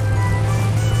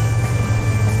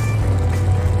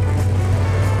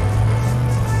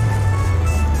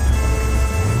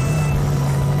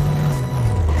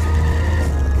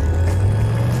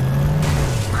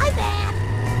 My bad.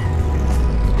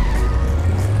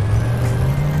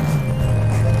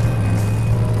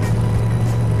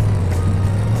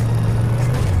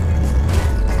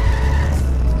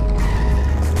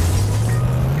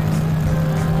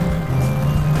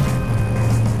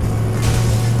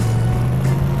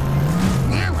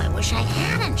 Now I wish I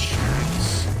had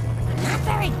insurance. I'm not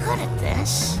very good at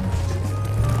this.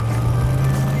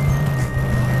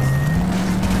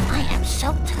 I am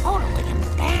so totally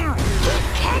embarrassed.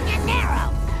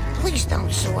 Canyonero! Please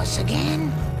don't sue us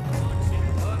again.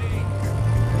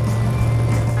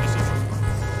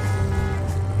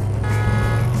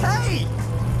 Hey!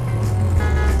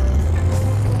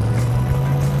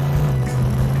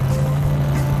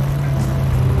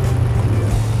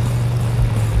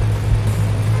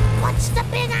 What's the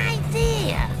big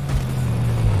idea?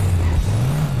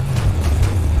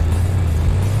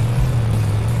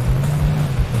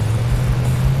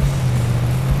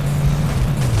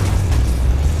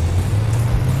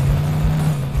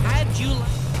 How'd you like?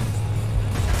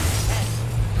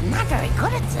 I'm not very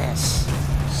good at this.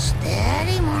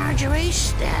 Steady, Marjorie,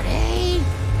 steady.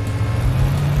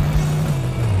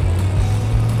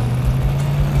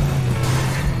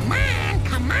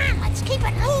 Come on, let's keep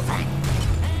it moving.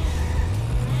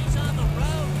 He's on the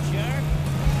road, jerk.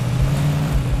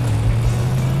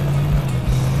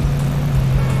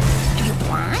 Are you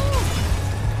blind?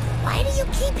 Why do you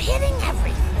keep hitting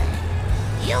everything?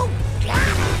 You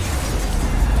got it.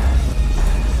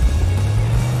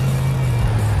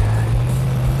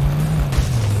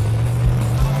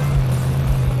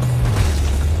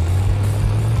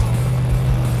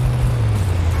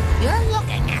 You're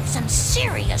looking at some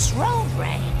serious road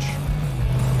rage.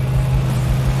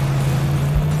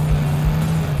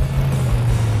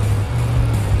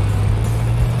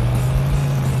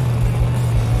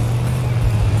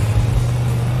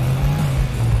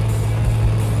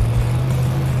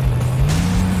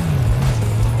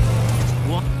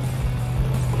 What?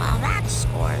 Well, that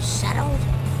score's settled.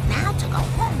 Now to go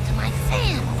home to my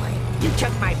family. You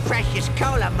took my precious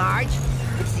cola, Marge.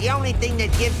 It's the only thing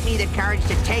that gives me the courage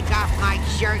to take off my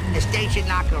shirt in the station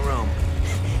locker room.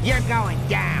 You're going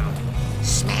down.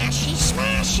 Smashy,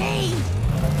 smashy.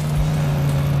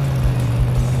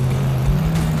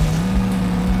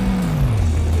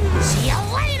 See you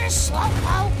later,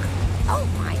 Slowpoke. Oh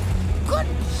my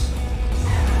goodness.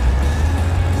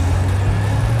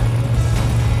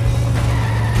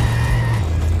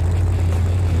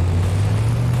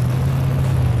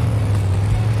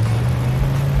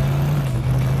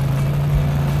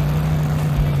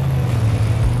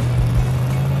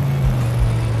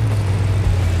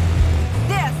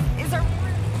 This is a...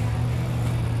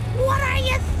 What are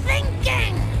you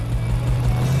thinking?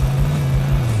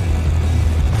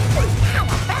 How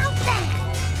about that?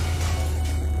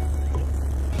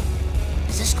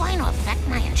 Is this going to affect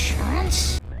my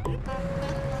insurance?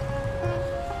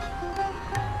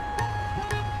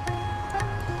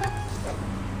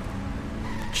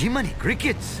 Jiminy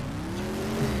crickets!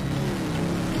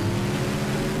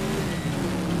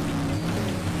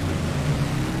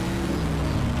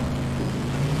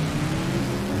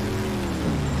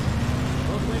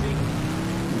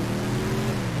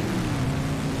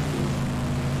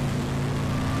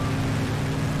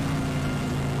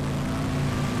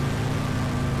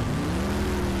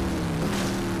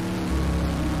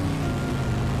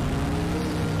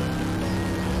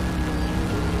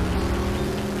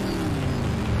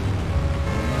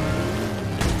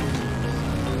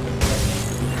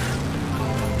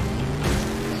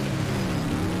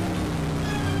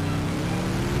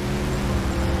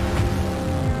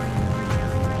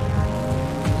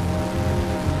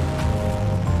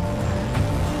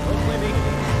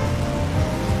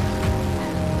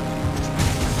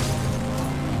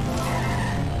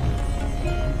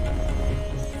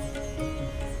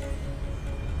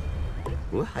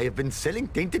 I have been selling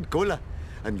tainted cola.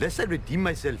 Unless I redeem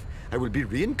myself, I will be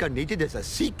reincarnated as a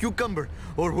sea cucumber,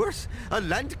 or worse, a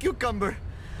land cucumber.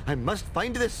 I must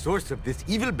find the source of this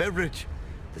evil beverage.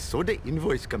 The soda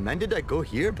invoice commanded I go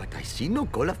here, but I see no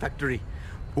cola factory.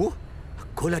 Oh, a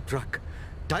cola truck.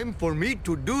 Time for me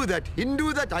to do that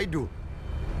Hindu that I do.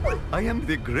 I am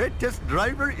the greatest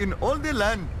driver in all the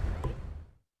land.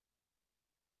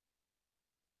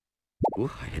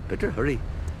 Oh, I had better hurry.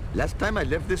 Last time I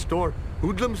left this store,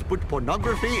 hoodlums put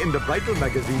pornography in the bridal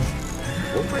magazines.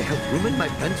 Hope I have room in my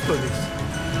pants for this.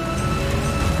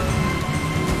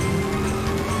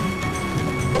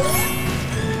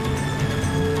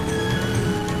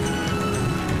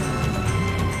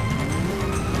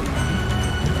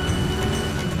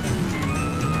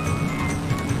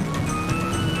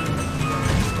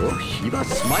 Oh, Shiva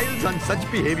smiles on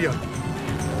such behavior.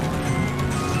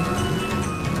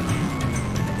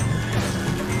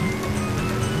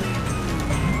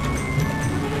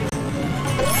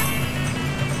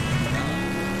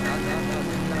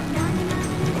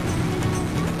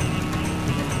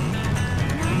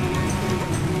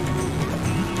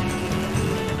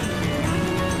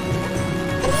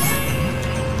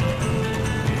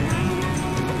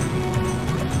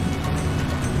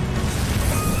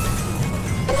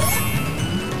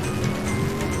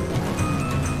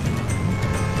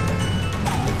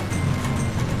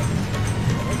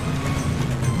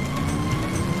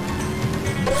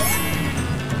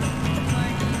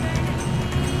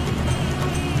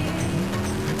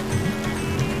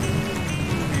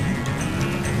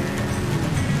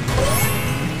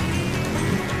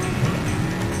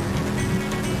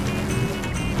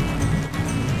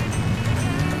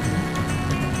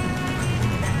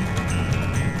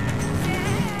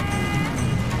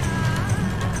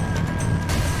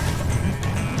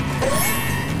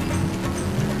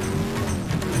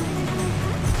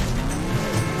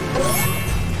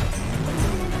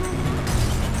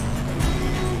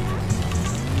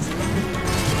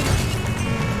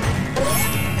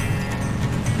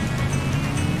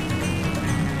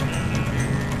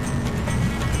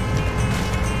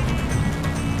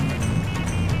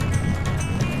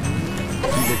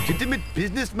 Legitimate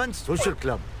Businessman Social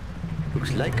Club.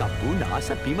 Looks like Apu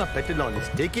Nahasapeemapetilon is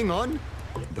taking on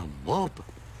the mob.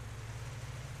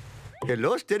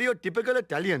 Hello, stereotypical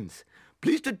Italians.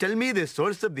 Please to tell me the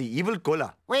source of the evil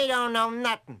cola. We don't know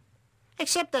nothing.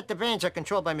 Except that the vans are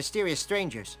controlled by mysterious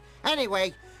strangers.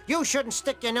 Anyway, you shouldn't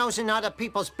stick your nose in other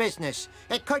people's business.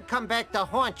 It could come back to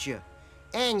haunt you.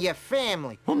 And your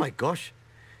family. Oh my gosh.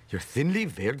 Your thinly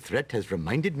veiled threat has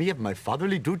reminded me of my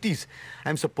fatherly duties.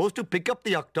 I'm supposed to pick up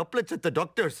the octuplets at the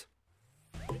doctor's.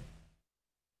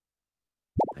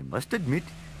 I must admit,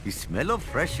 the smell of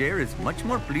fresh air is much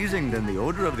more pleasing than the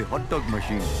odor of the hot dog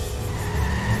machine.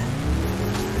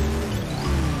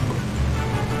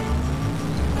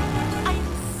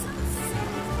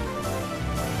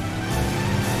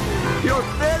 Your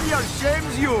failure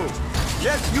shames you!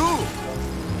 Yes, you!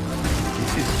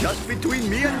 This is just between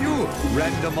me and you,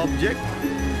 random object.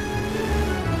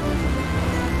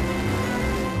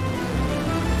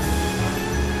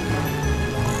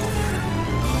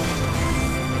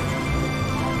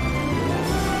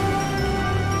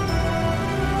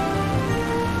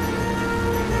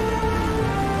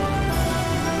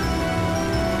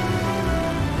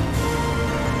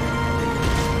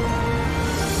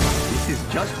 This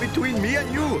is just between me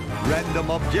and you,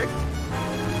 random object.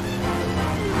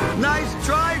 Nice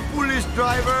try, foolish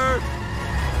driver!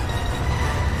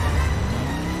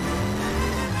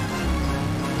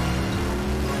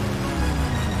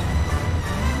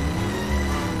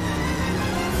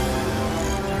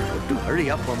 Got to hurry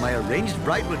up or my arranged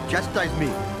bride will chastise me.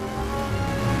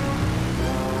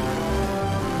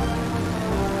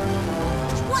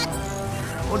 What?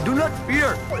 Oh, do not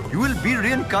fear. You will be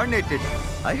reincarnated.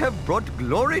 I have brought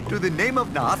glory to the name of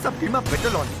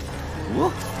Nahasapeemapetilon.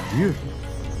 Oh, dear.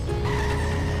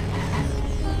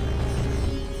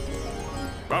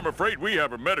 I'm afraid we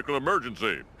have a medical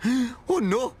emergency. Oh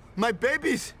no, my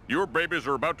babies! Your babies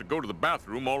are about to go to the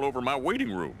bathroom all over my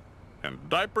waiting room. And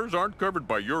diapers aren't covered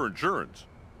by your insurance.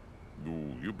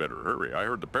 Ooh, you better hurry. I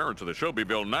heard the parents of the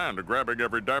Shelbyville 9 are grabbing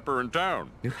every diaper in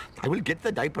town. I will get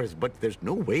the diapers, but there's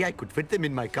no way I could fit them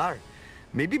in my car.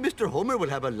 Maybe Mr. Homer will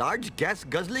have a large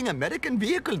gas-guzzling American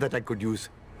vehicle that I could use.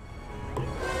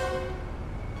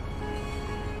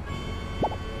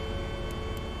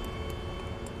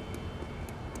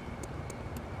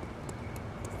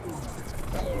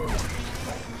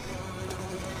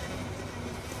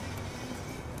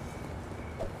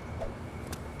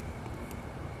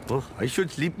 Oh, I should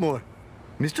sleep more.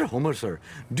 Mr. Homer, sir,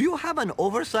 do you have an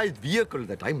oversized vehicle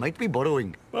that I might be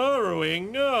borrowing?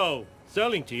 Borrowing? No.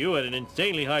 selling to you at an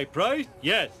insanely high price,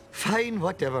 yes. Fine,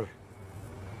 whatever.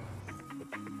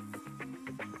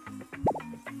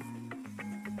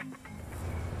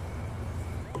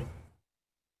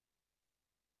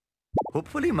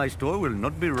 Hopefully my store will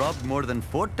not be robbed more than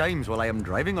 4 times while I am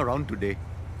driving around today.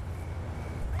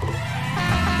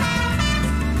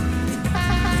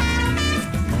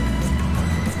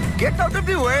 Get out of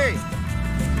the way!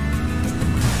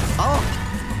 Oh,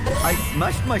 I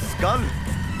smashed my skull.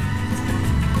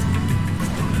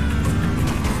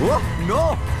 Oh,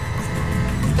 no!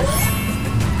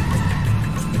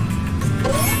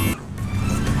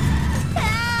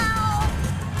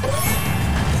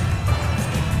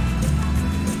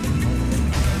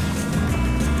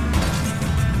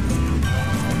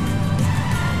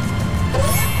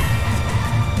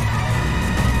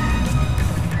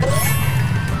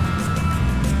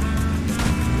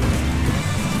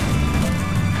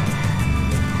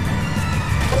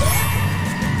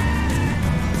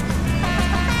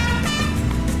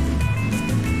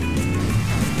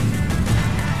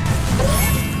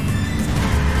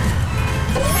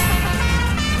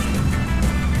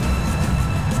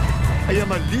 I am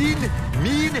a lean,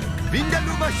 mean,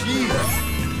 Vindaloo machine.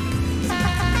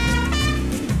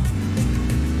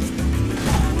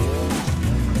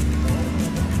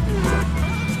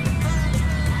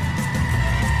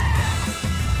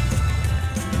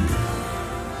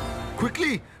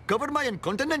 Quickly, cover my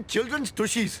incontinent children's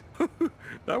tushies.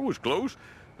 That was close.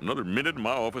 Another minute and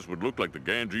my office would look like the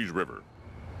Ganges River.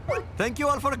 Thank you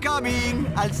all for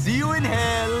coming. I'll see you in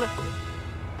hell.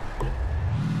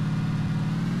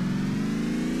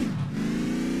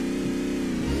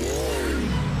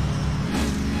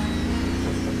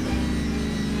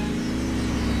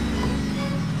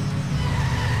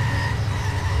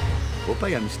 Hope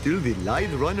I am still the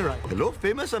lithe runner. Hello,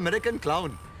 famous American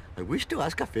clown. I wish to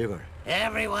ask a favor.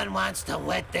 Everyone wants to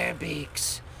wet their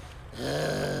beaks.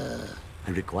 I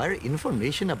require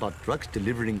information about trucks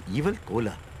delivering evil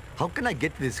cola. How can I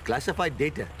get this classified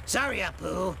data? Sorry,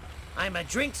 Apu. I'm a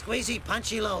drink-squeezy,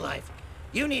 punchy lowlife.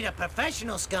 You need a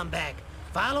professional scumbag.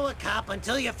 Follow a cop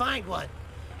until you find one.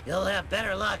 You'll have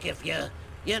better luck if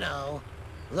you know,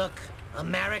 look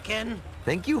American.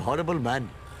 Thank you, horrible man.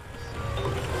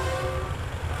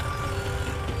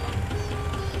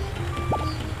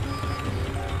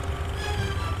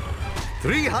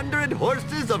 "300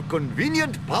 horses of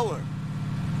convenient power."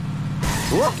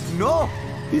 Oh, no!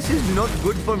 This is not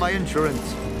good for my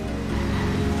insurance.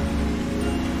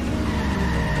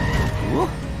 Oh,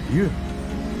 yeah.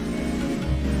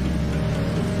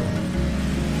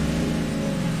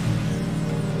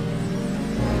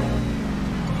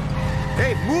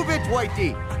 Hey, move it,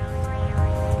 Whitey!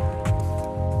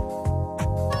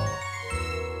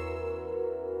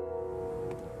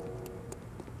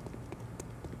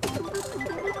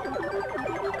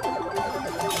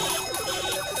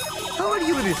 How are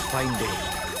you this fine day?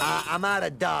 I'm out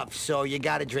of Dove, so you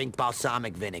gotta drink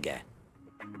balsamic vinegar.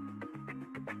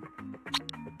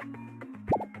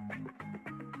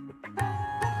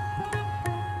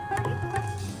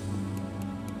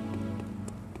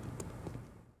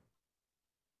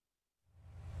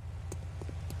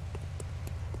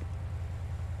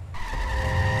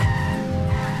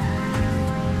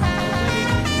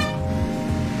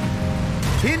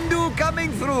 Hindu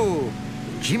coming through!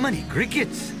 Jiminy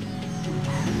crickets!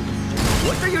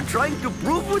 What are you trying to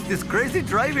prove with this crazy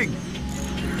driving?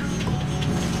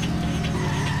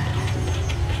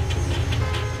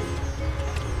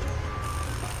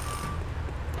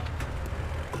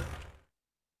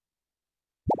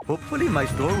 Hopefully my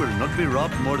store will not be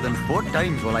robbed more than 4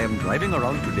 times while I am driving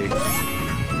around today.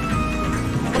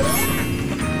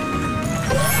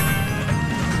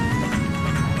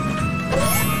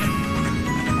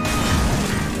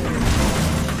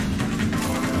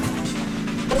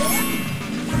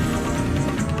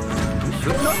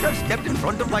 Should not have stepped in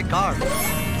front of my car.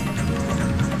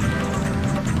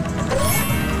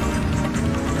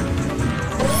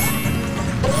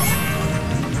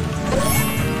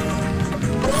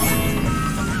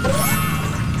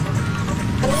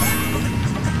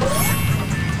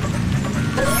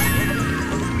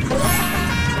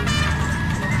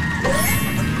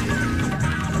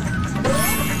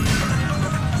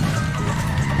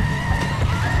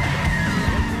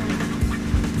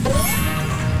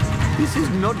 This is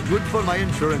not good for my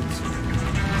insurance.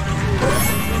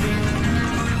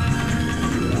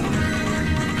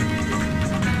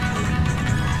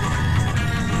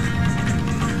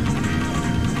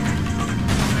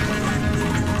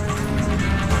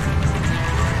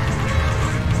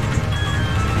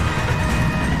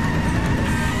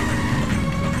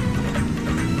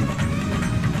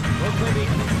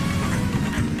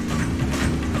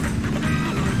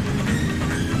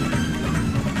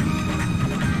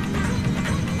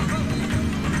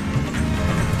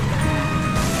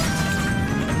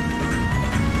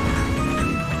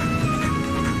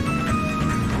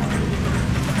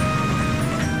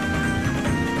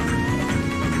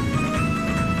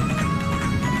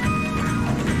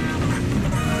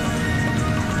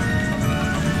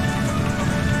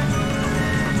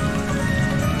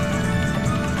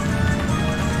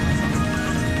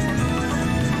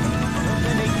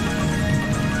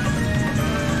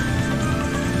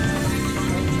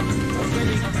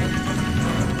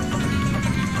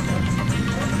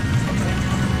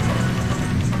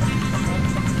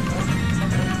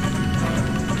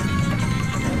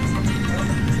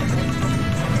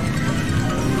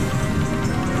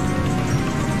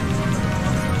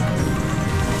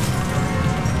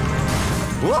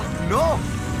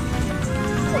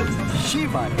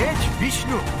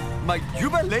 My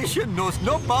jubilation knows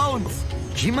no bounds.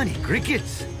 Jiminy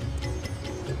crickets.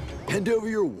 Hand over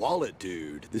your wallet,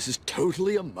 dude. This is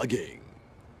totally a mugging.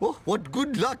 Oh, what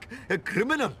good luck. A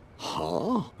criminal.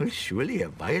 Huh? Well, surely a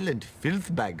violent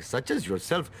filth bag such as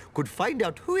yourself could find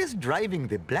out who is driving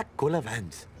the black cola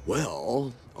vans.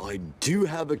 Well, I do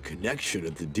have a connection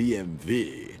at the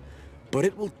DMV, but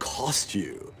it will cost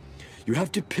you. You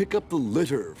have to pick up the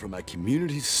litter from my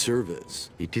community service.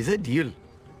 It is a deal.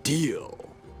 Deal.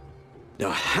 Now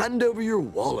hand over your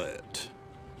wallet.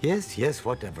 Yes, yes,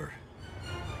 whatever.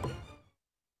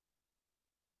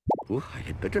 Oh, I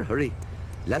had better hurry.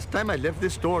 Last time I left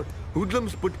this store,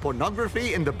 hoodlums put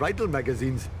pornography in the bridal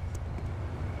magazines.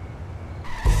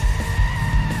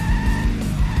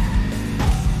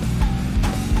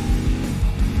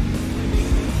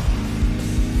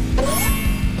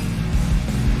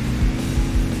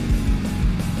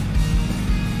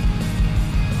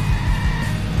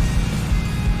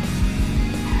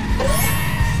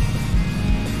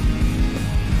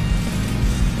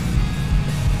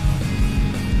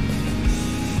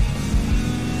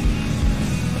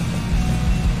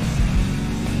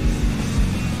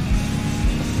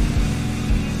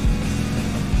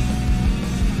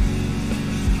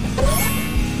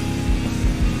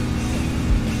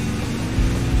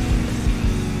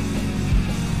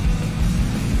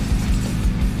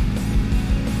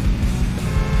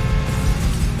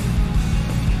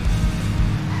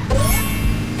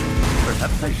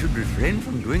 Perhaps I should refrain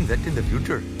from doing that in the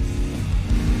future.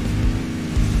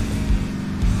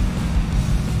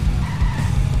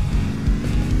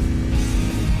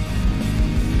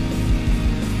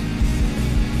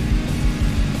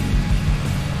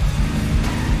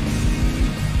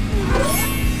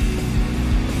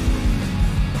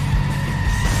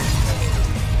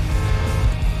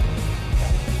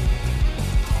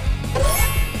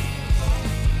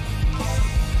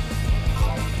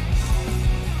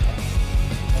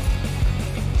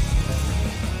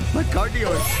 My cardio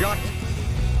is shot.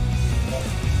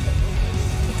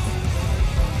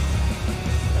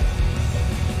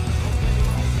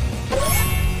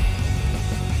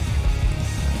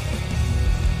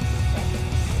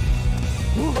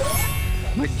 Ooh,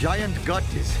 my giant gut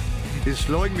is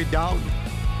slowing me down.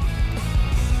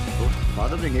 Oh,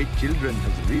 fathering 8 children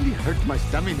has really hurt my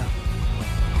stamina.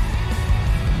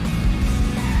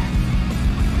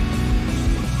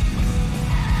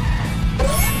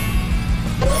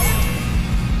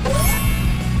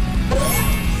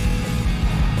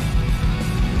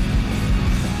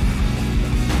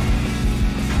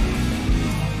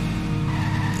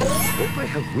 Hope I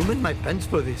have room in my pants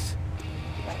for this.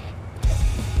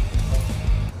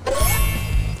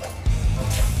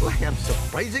 Oh, I am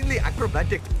surprisingly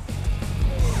acrobatic.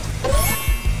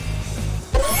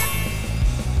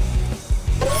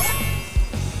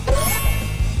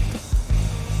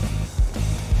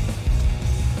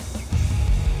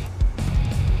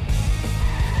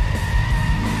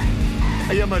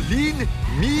 I am a lean,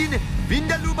 mean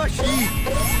Vindaloo machine.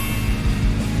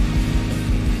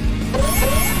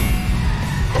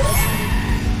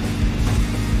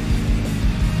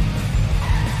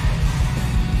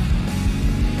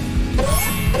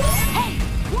 Hey,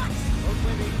 what?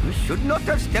 You should not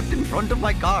have stepped in front of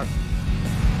my car.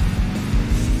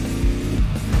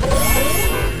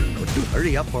 Got to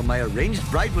hurry up or my arranged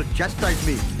bride will chastise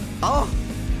me. Oh,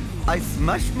 I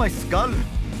smashed my skull.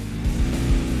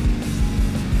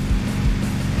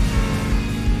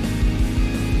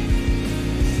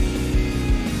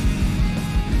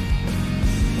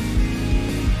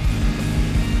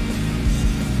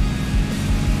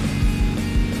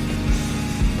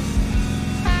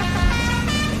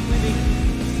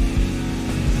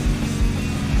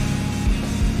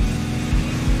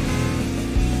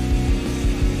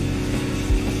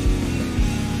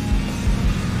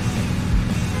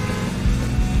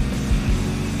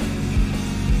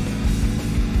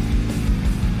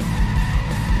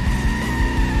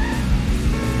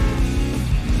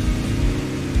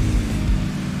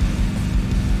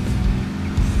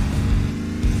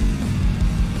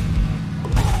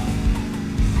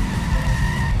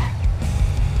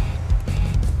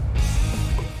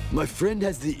 My friend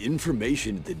has the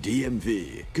information at the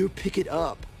DMV. Go pick it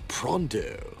up.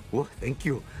 Pronto. Oh, thank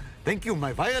you. Thank you,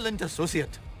 my violent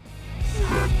associate.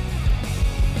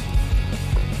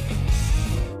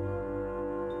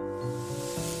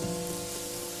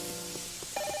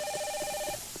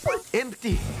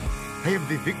 Empty. I am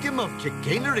the victim of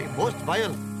chicanery, most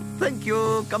vile. Thank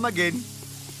you. Come again.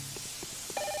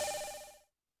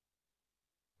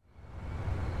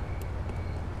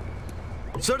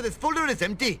 Sir, this folder is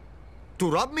empty. To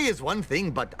rob me is one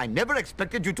thing, but I never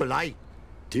expected you to lie.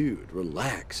 Dude,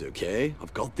 relax, okay?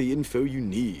 I've got the info you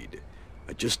need.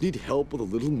 I just need help with a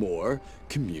little more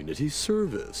community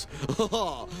service.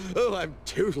 Oh, I'm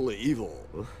totally evil.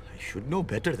 Oh, I should know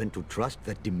better than to trust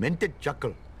that demented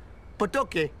chuckle. But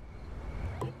okay.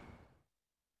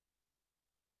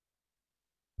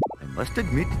 I must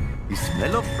admit, the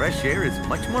smell of fresh air is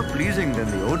much more pleasing than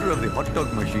the odor of the hot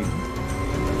dog machine.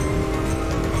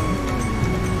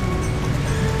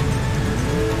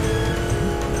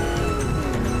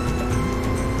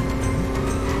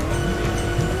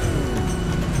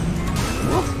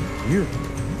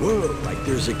 Whoa, like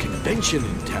there's a convention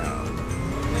in town.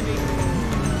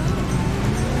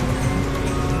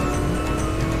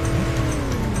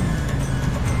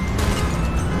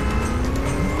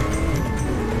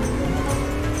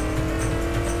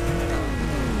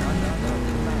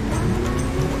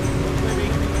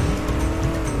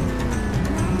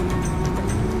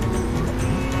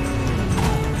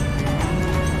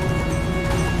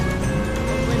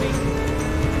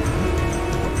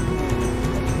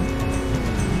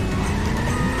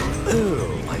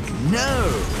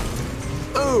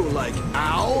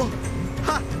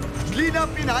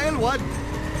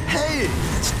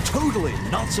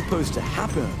 Supposed to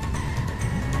happen.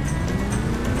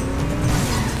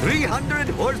 300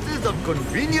 horses of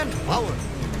convenient power.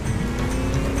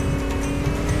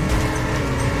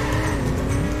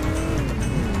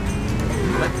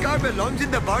 That car belongs in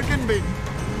the bargain bin.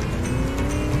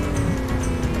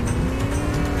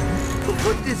 Who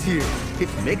put this here? It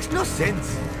makes no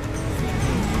sense.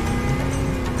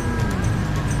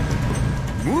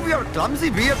 Move your clumsy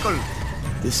vehicle.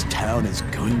 This town is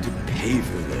going to pay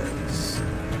for this.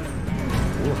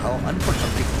 Oh, how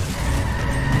unfortunate.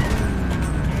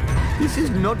 This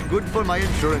is not good for my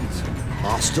insurance.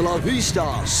 Hasta la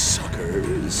vista,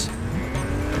 suckers.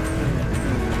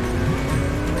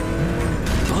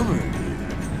 Bummer.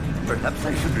 Perhaps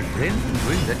I should refrain from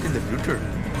doing that in the future.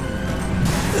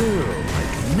 Oh,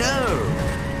 no.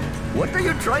 What are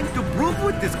you trying to prove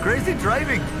with this crazy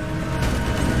driving?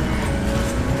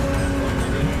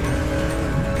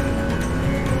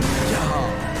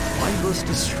 Mindless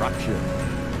destruction.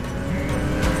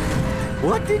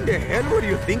 What in the hell were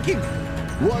you thinking?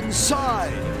 One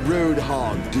side,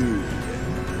 Roadhog dude.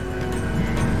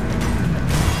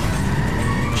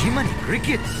 Jiminy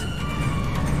crickets.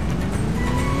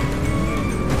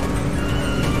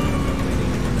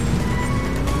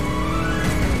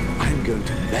 I'm going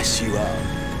to mess you up.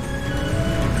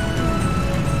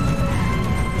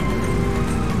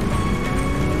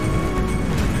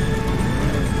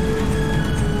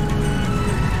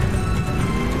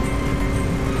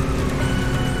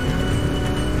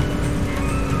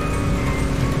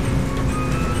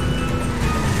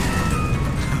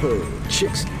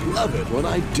 Chicks love it when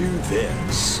I do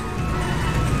this.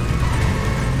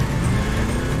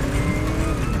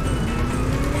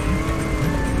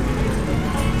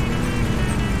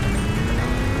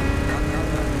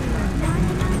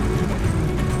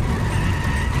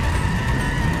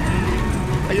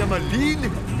 I am a lean,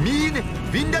 mean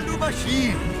Vindaloo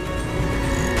machine.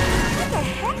 What the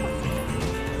heck was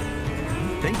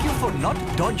that? Thank you for not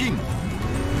dodging.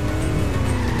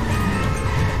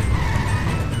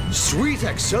 Sweet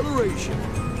acceleration.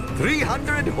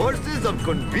 300 horses of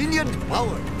convenient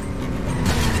power.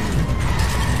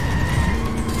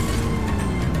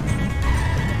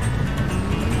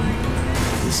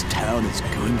 This town is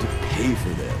going to pay for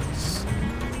this.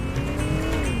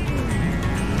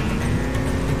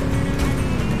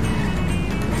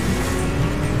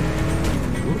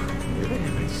 Never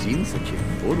have I seen such a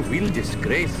four-wheel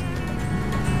disgrace.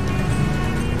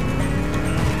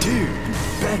 Dude, you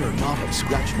better not have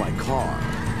scratched my car.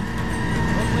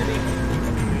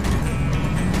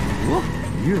 Oh,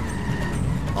 you.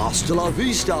 Hasta la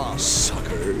vista,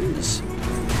 suckers.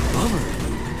 Bummer.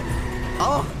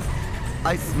 Oh,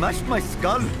 I smashed my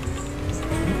skull.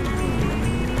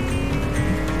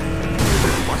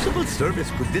 What possible service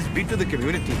could this be to the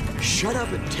community? Shut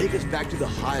up and take us back to the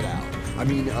hideout. I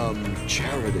mean,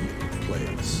 charity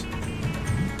place.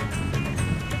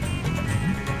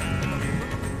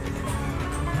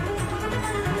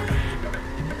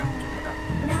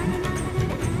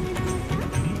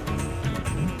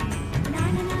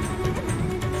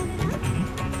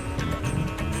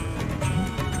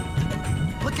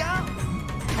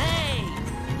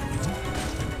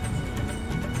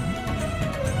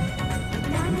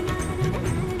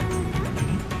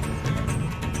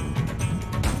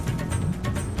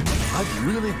 I've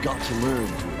really got to learn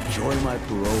to enjoy my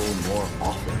parole more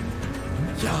often.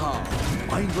 Yeah,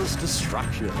 mindless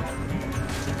destruction.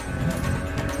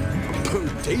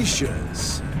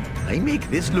 Bodacious. I make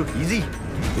this look easy.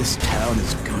 This town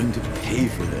is going to pay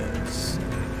for this.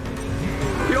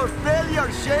 Your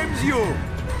failure shames you!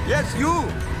 Yes, you!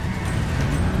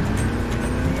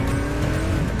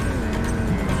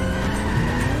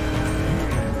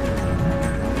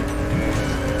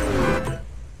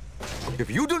 If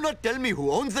you do not tell me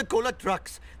who owns the cola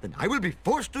trucks, then I will be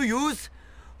forced to use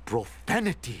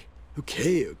profanity.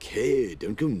 Okay,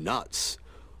 don't go nuts.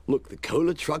 Look, the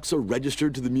cola trucks are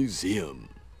registered to the museum.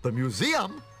 The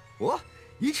museum? What?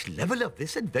 Each level of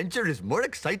this adventure is more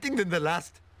exciting than the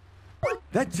last.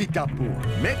 That's it,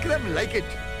 Apu. Make them like it.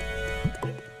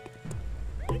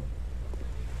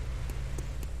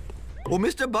 Oh,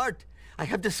 Mr. Bart, I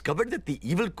have discovered that the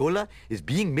evil cola is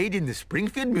being made in the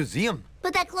Springfield Museum.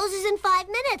 But that closes in 5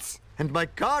 minutes. And my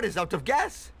car is out of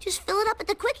gas. Just fill it up at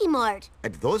the Quickie Mart.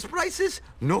 At those prices?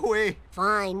 No way.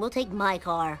 Fine, we'll take my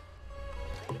car.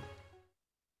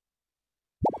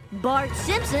 Bart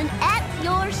Simpson at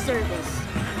your service.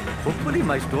 Hopefully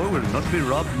my store will not be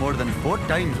robbed more than 4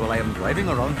 times while I am driving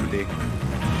around today.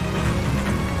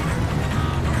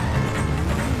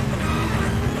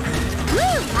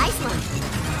 Woo! Nice one.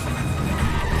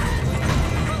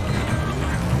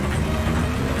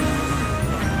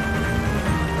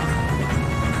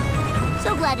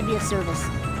 So glad to be of service.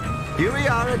 Here we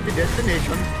are at the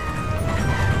destination.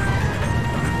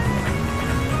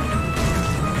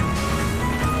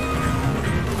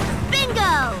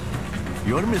 Bingo!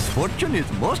 Your misfortune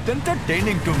is most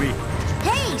entertaining to me.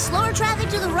 Hey, slower traffic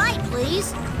to the right,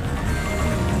 please.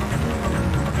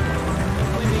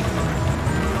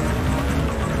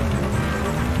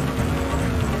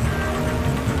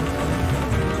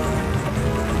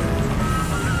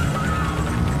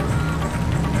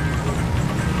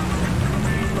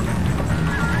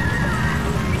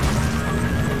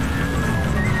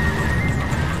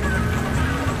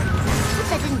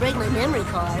 Break my memory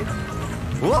card.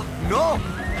 Oh, no!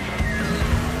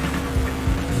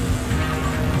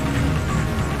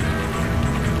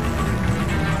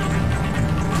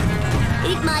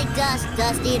 Eat my dust,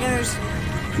 dust eaters.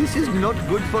 This is not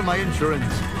good for my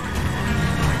insurance.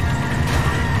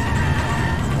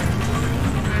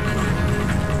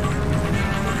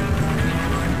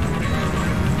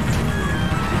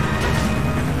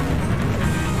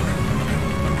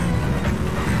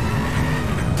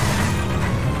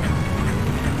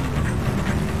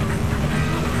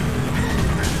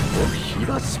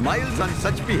 Smiles on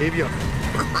such behavior.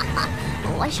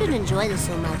 Oh, I shouldn't enjoy this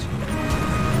so much.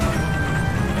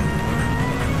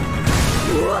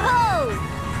 Whoa!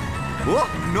 Oh,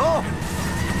 no!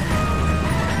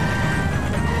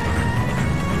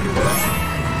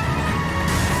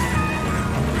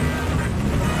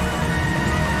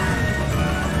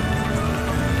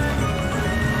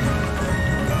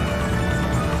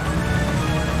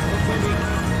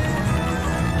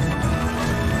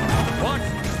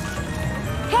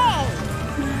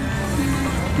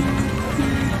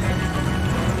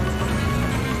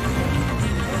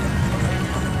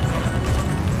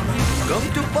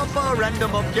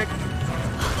 Random object.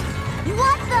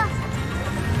 What the?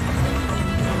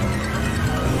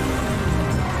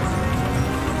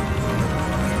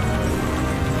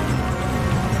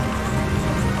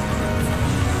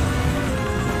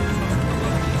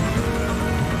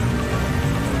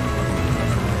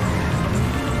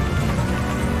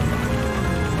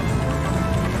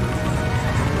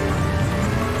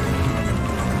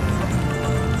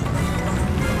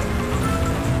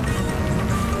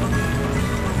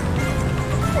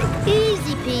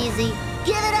 Easy peasy.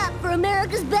 Give it up for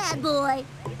America's bad boy.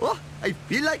 Oh, I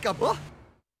feel like a... Oh.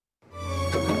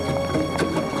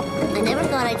 I never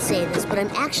thought I'd say this, but I'm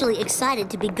actually excited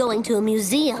to be going to a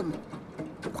museum.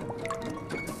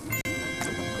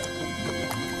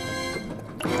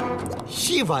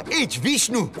 Shiva H.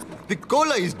 Vishnu! The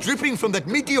cola is dripping from that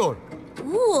meteor.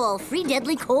 Ooh, free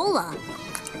deadly cola.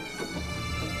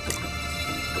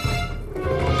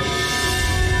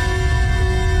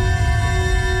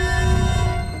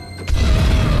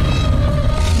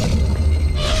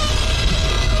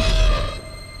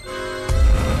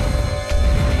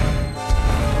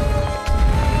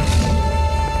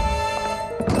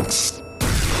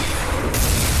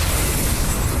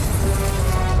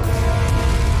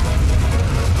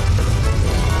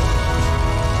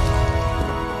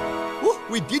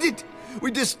 We did it! We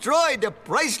destroyed a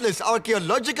priceless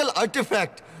archaeological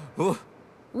artifact. Oh.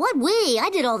 What we? I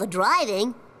did all the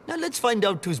driving. Now let's find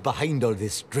out who's behind all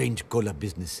this strange cola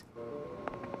business.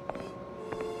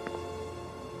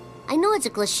 I know it's a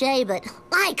cliche, but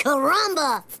ay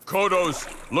caramba! Kodos,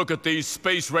 look at these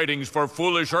space ratings for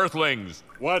foolish Earthlings.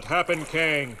 What happened,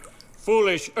 Kang?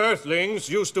 Foolish Earthlings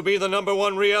used to be the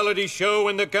 #1 reality show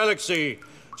in the galaxy.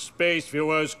 Space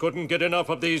viewers couldn't get enough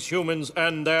of these humans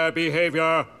and their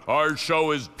behavior. Our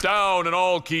show is down in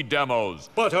all key demos.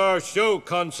 But our show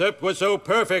concept was so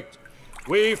perfect.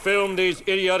 We filmed these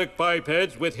idiotic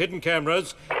bipeds with hidden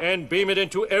cameras and beam it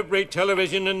into every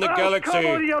television in the galaxy. Come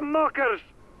on, you knockers!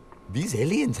 These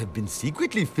aliens have been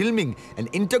secretly filming an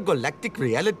intergalactic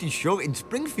reality show in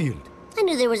Springfield. I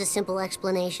knew there was a simple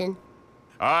explanation.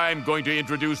 I'm going to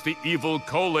introduce the evil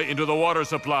cola into the water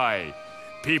supply.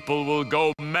 People will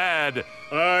go mad.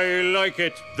 I like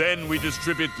it. Then we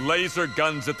distribute laser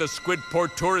guns at the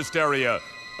Squidport tourist area.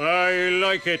 I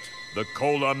like it. The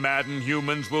cola-maddened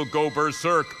humans will go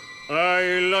berserk.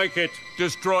 I like it.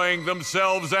 Destroying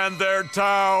themselves and their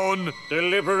town.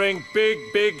 Delivering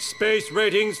big space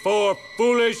ratings for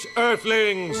foolish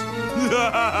earthlings.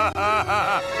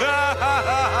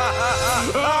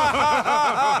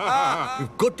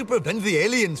 We've got to prevent the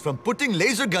aliens from putting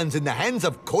laser guns in the hands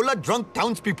of cola-drunk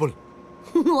townspeople.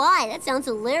 Why? That sounds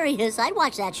hilarious. I'd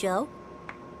watch that show.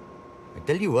 I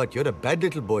tell you what, you're a bad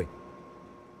little boy.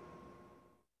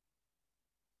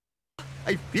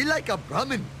 I feel like a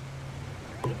Brahmin.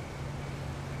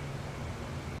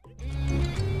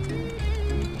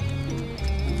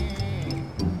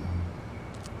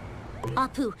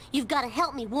 Apu, you've got to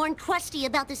help me warn Krusty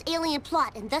about this alien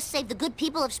plot and thus save the good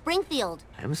people of Springfield.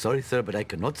 I'm sorry, sir, but I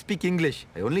cannot speak English.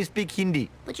 I only speak Hindi.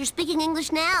 But you're speaking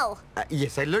English now.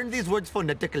 Yes, I learned these words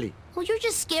phonetically. Well, you're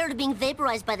just scared of being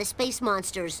vaporized by the space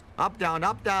monsters. Up, down,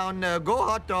 go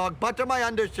hot dog, butter my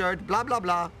undershirt, blah, blah,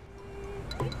 blah.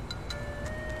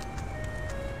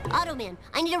 Automan,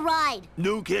 I need a ride.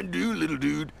 No can do, little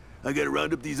dude. I gotta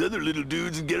round up these other little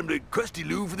dudes and get them to Krusty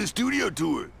Lou for the studio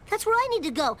tour. That's where I need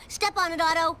to go. Step on it,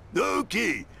 Otto.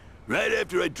 Okay. Right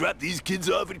after I drop these kids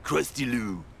off at Krusty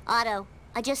Lou. Otto,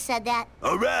 I just said that.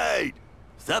 All right.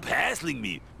 Stop hassling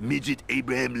me, midget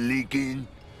Abraham Lincoln.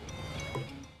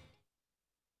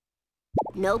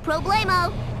 No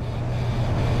problemo.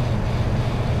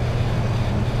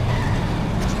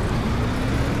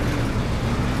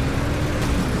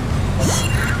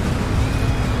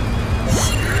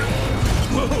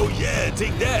 Oh, yeah,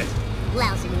 take that.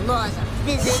 Lousy laws of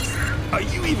physics. Are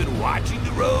you even watching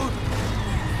the road?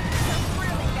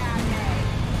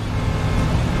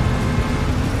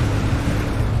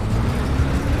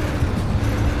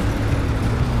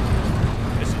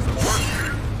 This is the worst.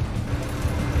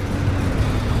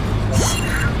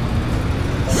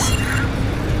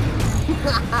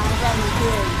 That was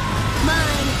good.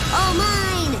 Mine. Oh,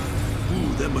 mine.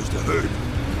 Ooh, that must have hurt.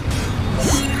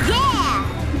 Yeah.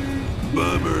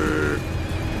 Bummer.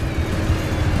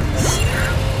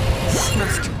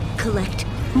 Must collect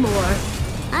more.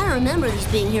 I don't remember these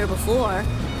being here before.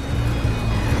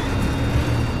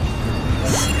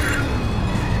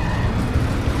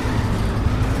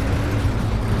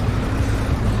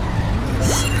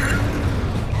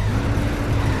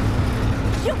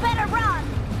 You better run!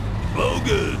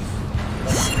 Bogus!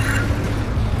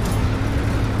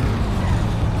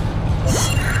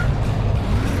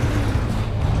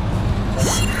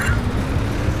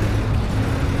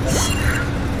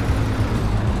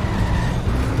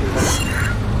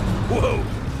 Whoa!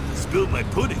 Spilled my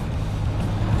pudding.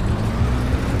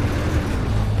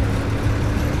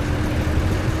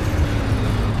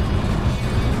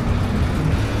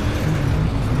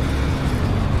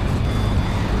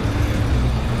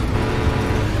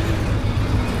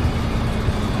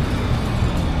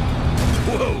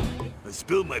 Whoa! I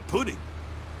spilled my pudding.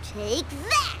 Take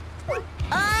that!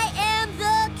 I am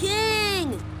the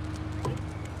king!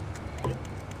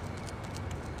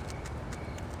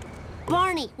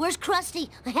 Barney, where's Krusty?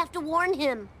 I have to warn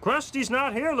him. Krusty's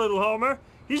not here, little Homer.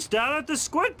 He's down at the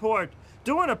Squidport,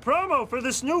 doing a promo for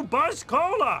this new Buzz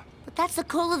Cola. But that's the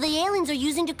cola the aliens are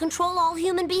using to control all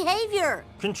human behavior.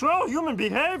 Control human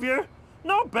behavior?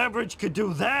 No beverage could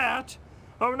do that.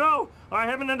 Oh no, I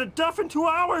haven't had a duff in 2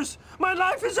 hours. My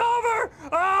life is over!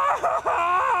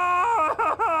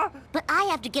 But I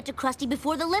have to get to Krusty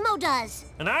before the limo does.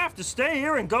 And I have to stay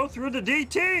here and go through the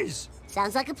DTs.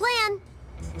 Sounds like a plan.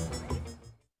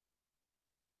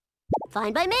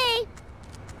 Fine by me.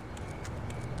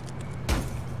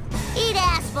 Eat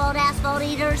asphalt, asphalt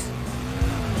eaters.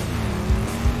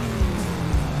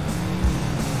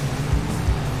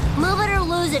 Move it or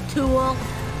lose it, tool.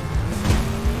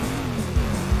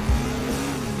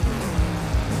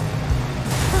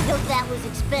 That was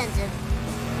expensive.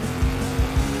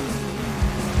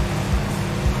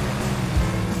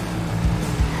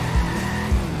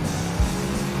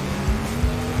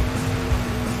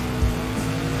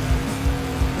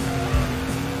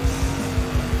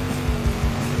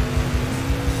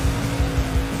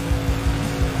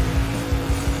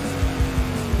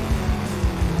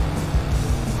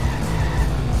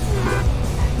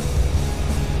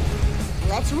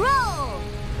 Let's roll!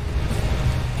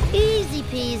 Easy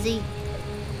peasy.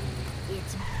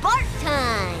 It's Bart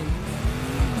time!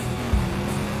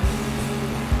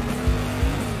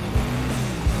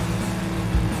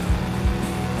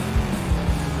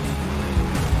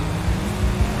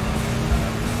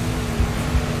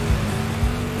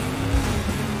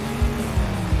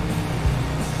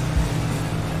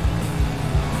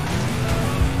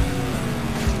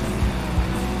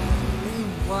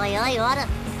 Why, I oughta...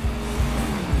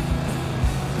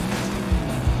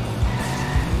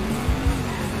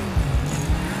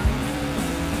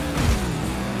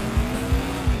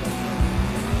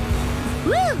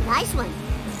 Woo! Nice one!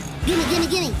 Gimme, gimme,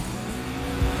 gimme!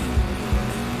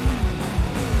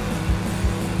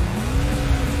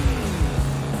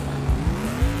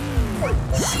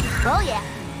 Oh yeah,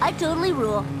 I totally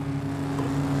rule.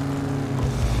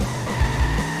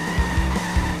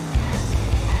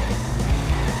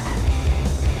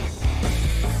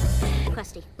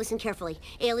 Krusty, listen carefully.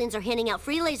 Aliens are handing out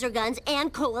free laser guns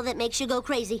and cola that makes you go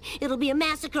crazy. It'll be a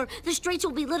massacre. The streets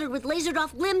will be littered with lasered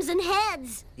off limbs and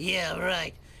heads. Yeah,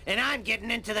 right. And I'm getting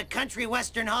into the Country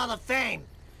Western Hall of Fame.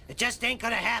 It just ain't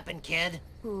gonna happen, kid.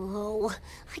 Oh,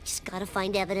 I just gotta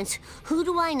find evidence. Who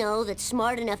do I know that's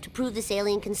smart enough to prove this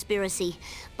alien conspiracy?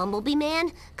 Bumblebee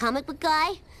Man? Comic book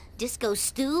guy? Disco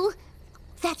Stew?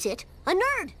 That's it. A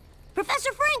nerd!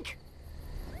 Professor Frink!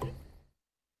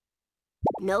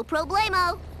 No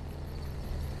problemo.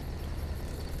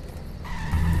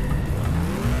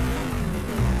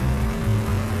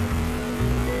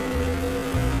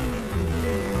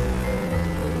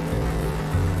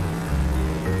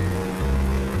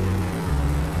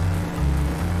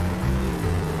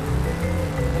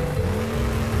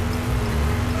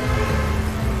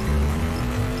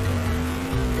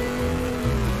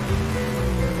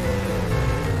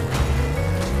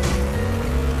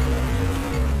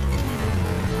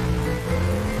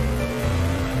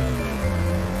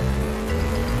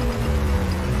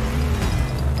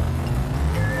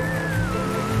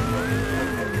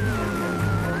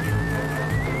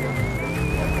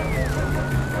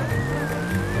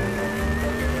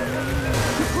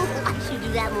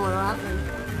 That more often.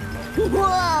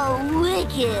 Whoa,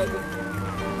 wicked!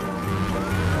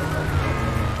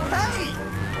 Hey!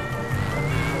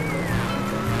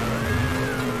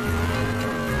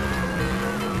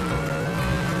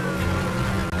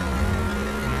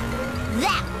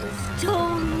 That was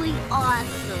totally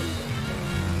awesome!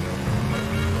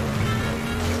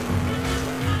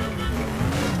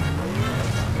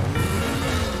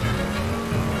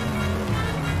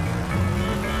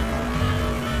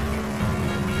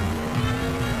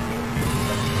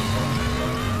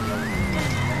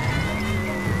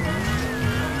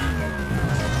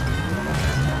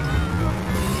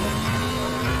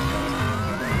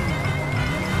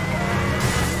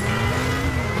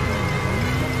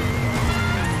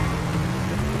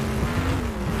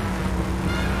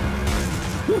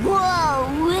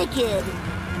 Whoa, wicked!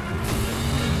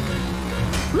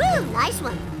 Woo, nice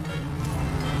one!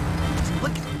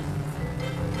 Look.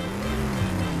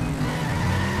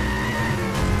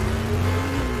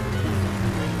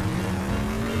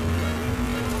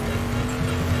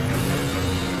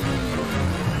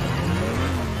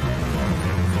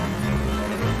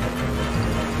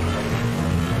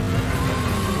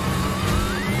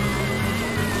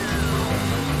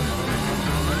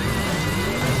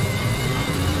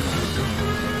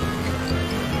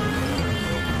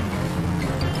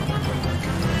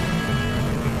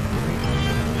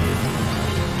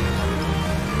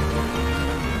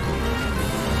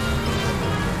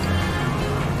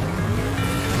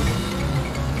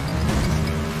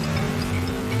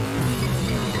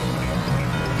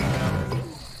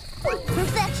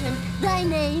 Perfection, thy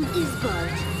name is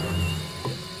Bart.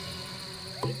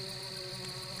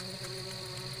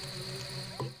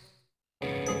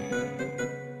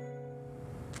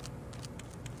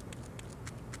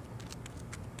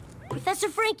 Professor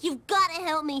Frink, you've got to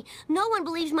help me. No one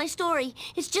believes my story.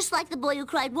 It's just like The Boy Who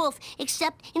Cried Wolf,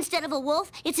 except instead of a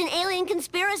wolf, it's an alien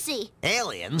conspiracy.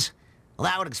 Aliens? Well,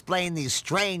 that would explain these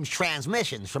strange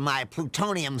transmissions from my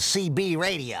plutonium CB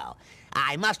radio.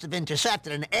 I must have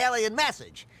intercepted an alien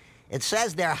message. It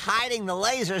says they're hiding the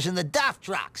lasers in the duff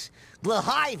trucks.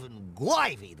 Glahiven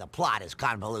Gloivy, the plot is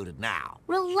convoluted now.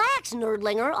 Relax,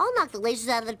 nerdlinger. I'll knock the lasers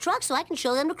out of the truck so I can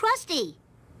show them to Krusty.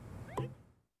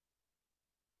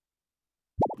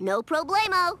 No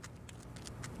problemo.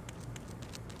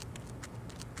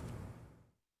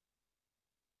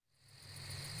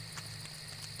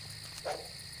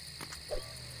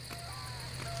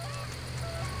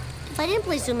 If I didn't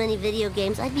play so many video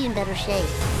games, I'd be in better shape.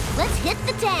 Let's hit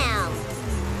the town!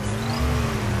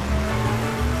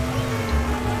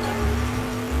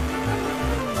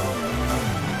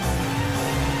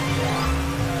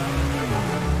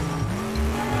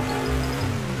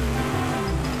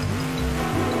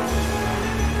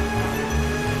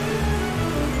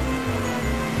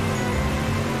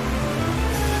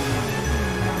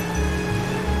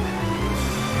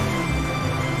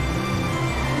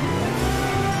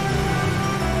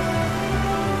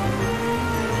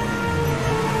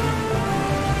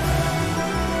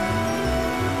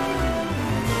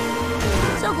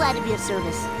 Glad to be of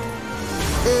service.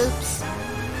 Oops.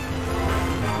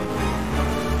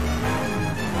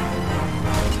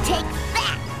 Take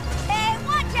that! Hey,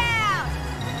 watch out!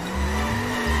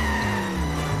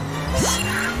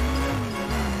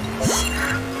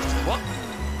 What?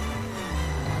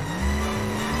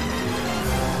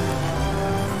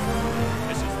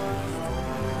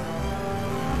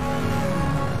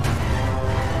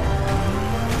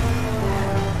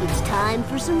 It's time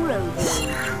for some road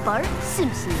rage, Bart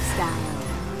Simpson style.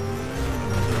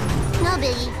 No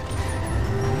biggie.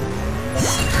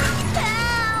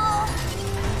 Ow!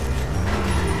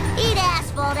 Eat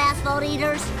asphalt, asphalt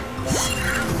eaters.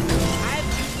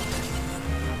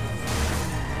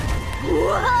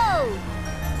 Whoa!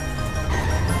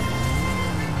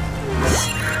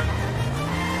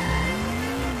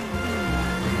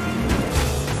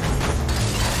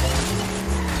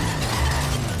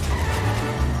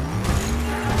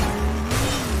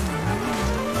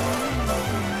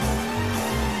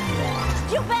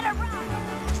 You better run!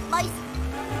 Lice.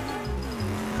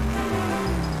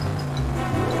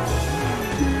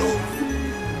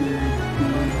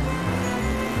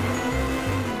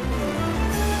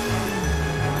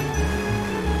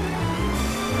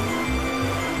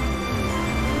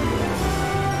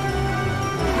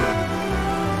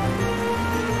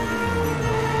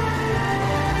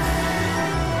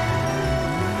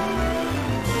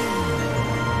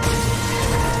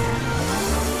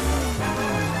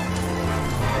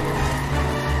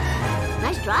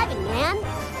 Nice driving, man.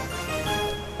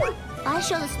 If I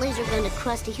show this laser gun to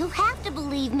Krusty, he'll have to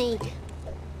believe me.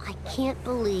 I can't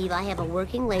believe I have a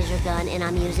working laser gun and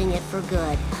I'm using it for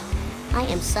good. I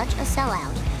am such a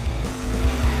sellout.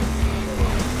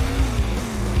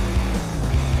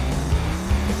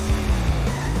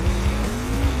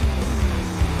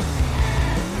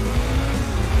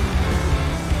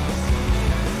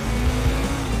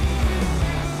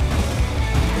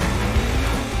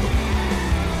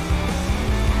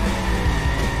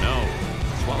 No.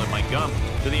 Swallowed my gum.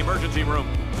 To the emergency room.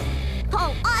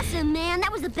 Oh, awesome, man.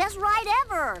 That was the best ride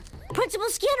ever. Principal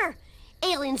Skinner,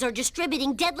 aliens are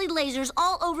distributing deadly lasers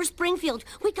all over Springfield.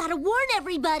 We gotta warn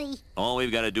everybody. All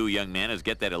we've got to do, young man, is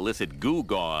get that illicit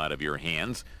goo-gaw out of your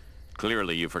hands.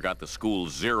 Clearly, you forgot the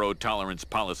school's zero-tolerance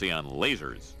policy on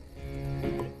lasers.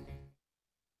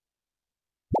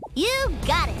 You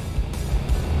got it.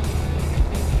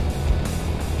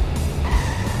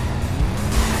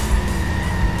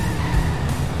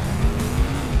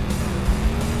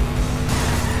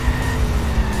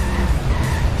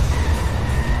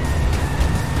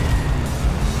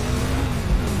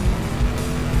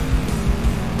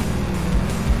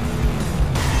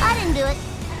 I didn't do it.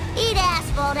 Eat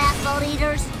asphalt, asphalt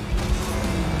eaters.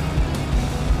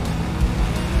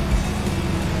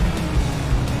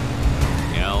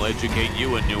 I'll educate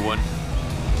you a new one.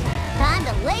 Time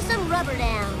to lay some rubber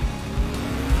down.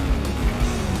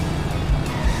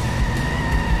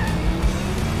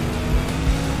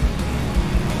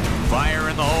 Fire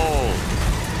in the hole.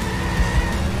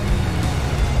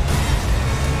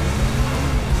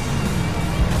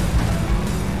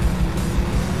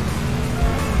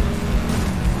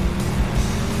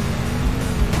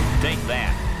 Take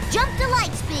that. Jump to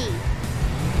light speed.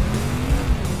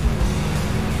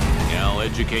 I'll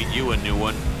educate you a new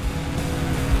one.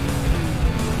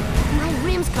 My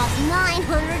rims cost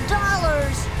 $900.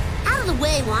 Out of the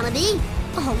way, wannabe.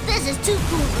 Oh, this is too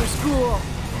cool for school.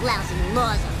 Lousy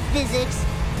laws of physics.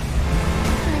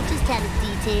 I just had it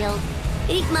detailed.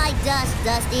 Eat my dust,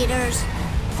 dust eaters.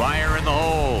 Fire in the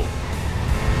hole.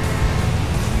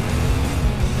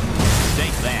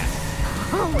 Take that.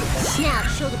 Oh, now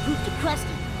show the proof to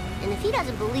Krusty. And if he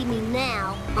doesn't believe me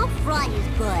now, I'll fry his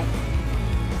butt.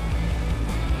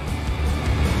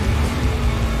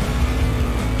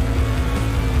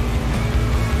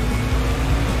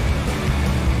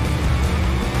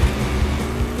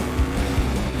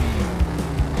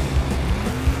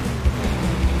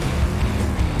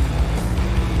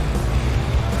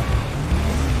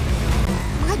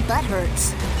 My butt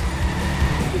hurts.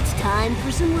 It's time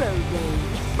for some road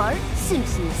rage, Bart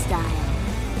Simpson style.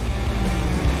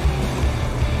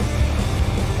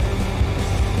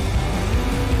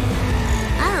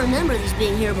 I don't remember these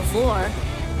being here before.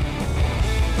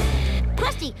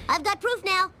 Krusty, I've got proof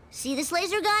now. See this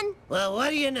laser gun? Well, what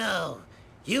do you know?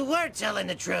 You were telling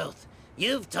the truth.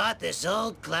 You've taught this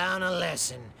old clown a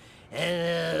lesson.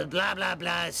 And blah, blah,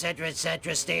 blah, etc.,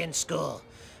 stay in school.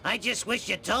 I just wish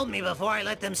you told me before I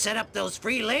let them set up those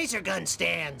free laser gun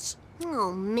stands.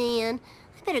 Oh, man.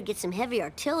 I better get some heavy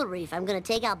artillery if I'm gonna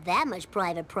take out that much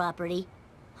private property.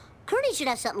 Curdy should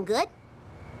have something good.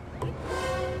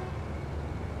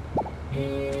 I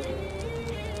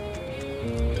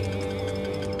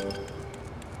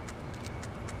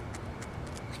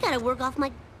gotta work off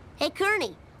my... Hey,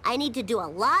 Kearney, I need to do a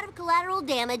lot of collateral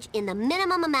damage in the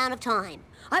minimum amount of time.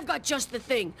 I've got just the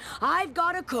thing. I've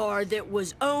got a car that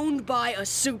was owned by a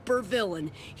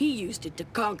supervillain. He used it to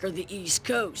conquer the East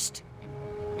Coast.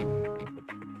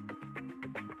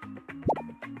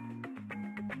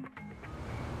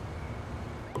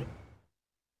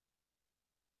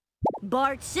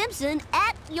 Bart Simpson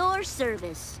at your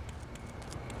service.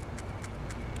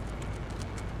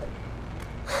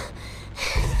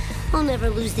 I'll never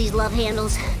lose these love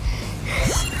handles.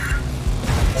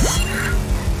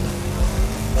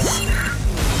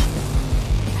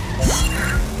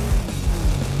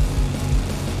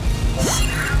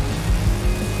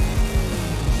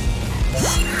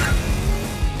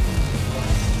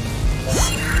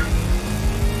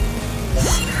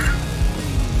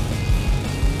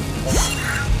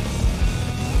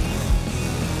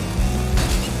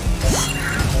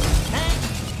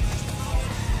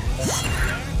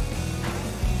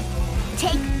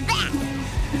 Take that!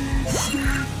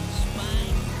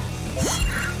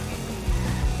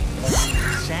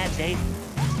 Sad day.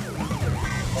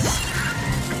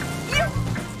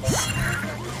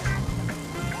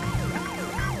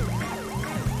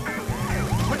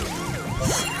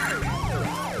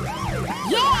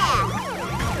 Yeah!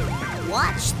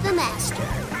 Watch the master.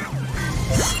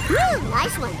 Woo,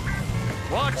 nice one.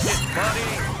 Watch it, buddy.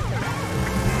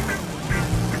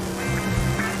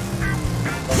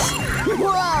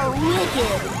 Whoa,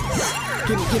 wicked!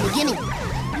 Gimme, gimme, gimme!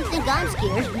 You think I'm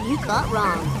scared? You thought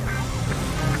wrong.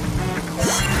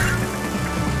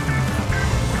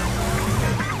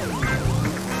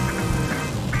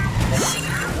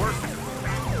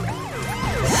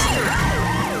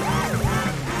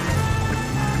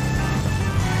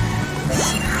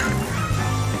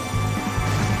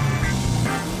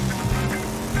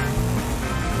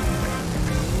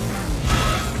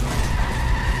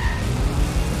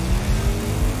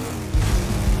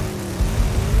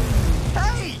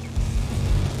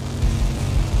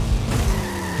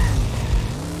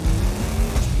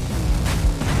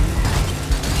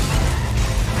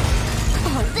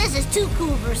 This is too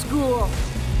cool for school.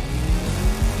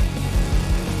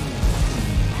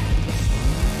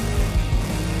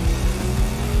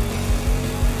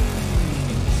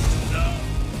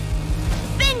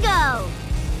 Bingo!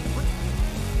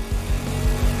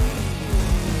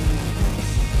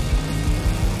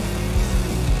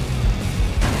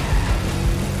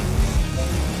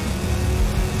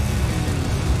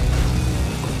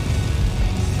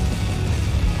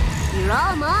 You're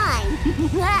all mine.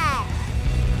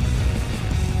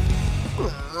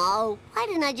 Oh, why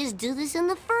didn't I just do this in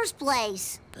the first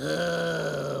place?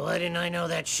 Why didn't I know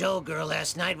that showgirl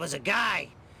last night was a guy?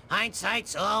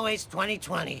 Hindsight's always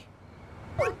 20/20.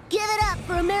 Give it up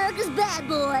for America's bad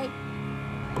boy.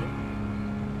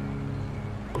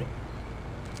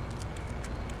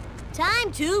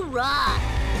 Time to rock.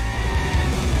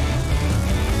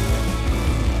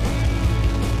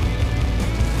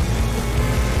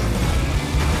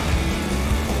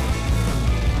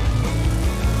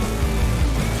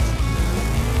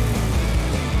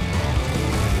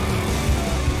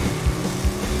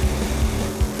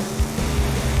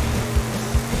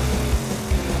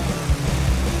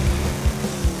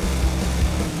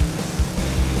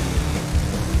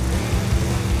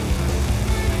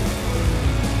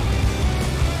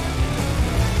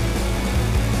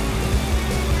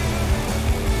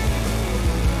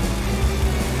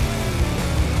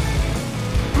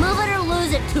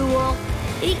 Tool.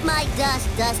 Eat my dust,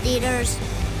 dust eaters.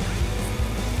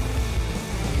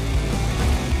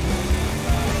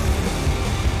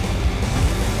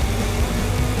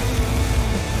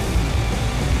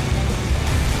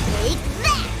 Take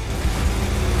that!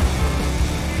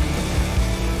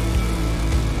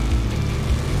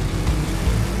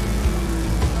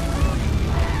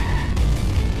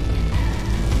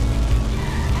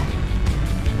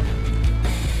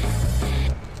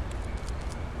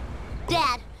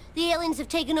 Dad, the aliens have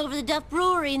taken over the Duff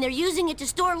Brewery and they're using it to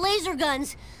store laser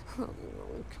guns. Oh,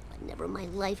 God, never in my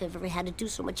life I've ever had to do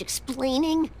so much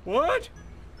explaining. What?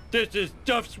 This is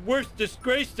Duff's worst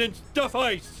disgrace since Duff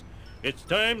Ice. It's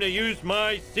time to use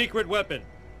my secret weapon.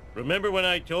 Remember when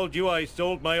I told you I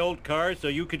sold my old car so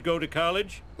you could go to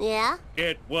college? Yeah?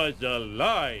 It was a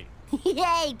lie.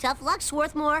 Yay, tough luck,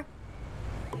 Swarthmore.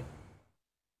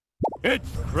 It's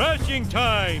crashing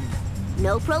time!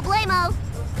 No problemo.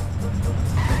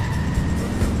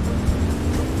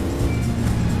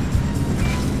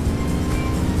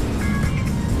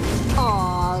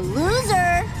 Aw,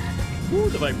 loser! Ooh,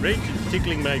 the vibrations.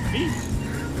 tickling my feet.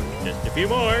 Just a few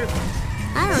more.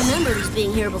 I don't remember these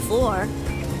being here before.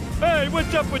 Hey,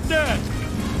 what's up with that?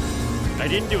 I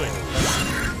didn't do it.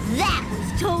 That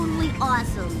was totally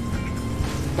awesome.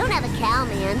 Don't have a cow,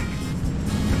 man.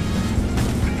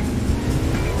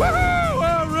 Woohoo!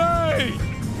 All right!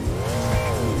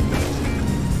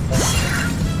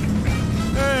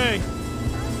 Hey!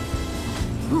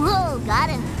 Whoa, got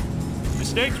him.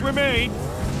 Mistakes were made.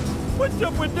 What's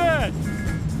up with that?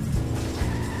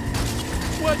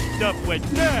 What's up with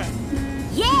that?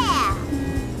 Yeah!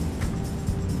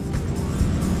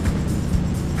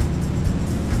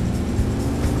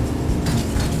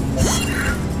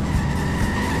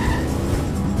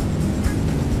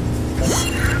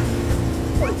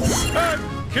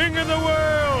 I'm king of the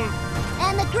world!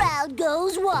 And the crowd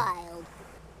goes wild.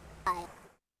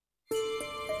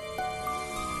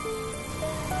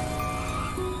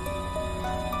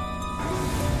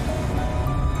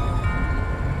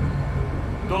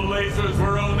 The lasers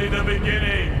were only the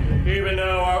beginning. Even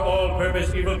now, our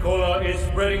all-purpose evil cola is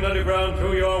spreading underground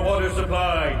through your water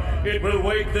supply. It will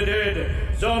wake the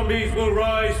dead. Zombies will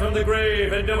rise from the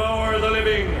grave and devour the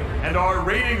living. And our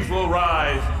ratings will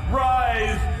rise.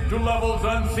 Rise to levels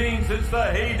unseen since the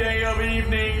heyday of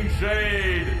evening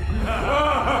shade.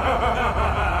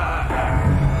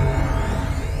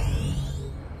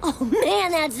 Oh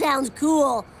man, that sounds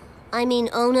cool. I mean,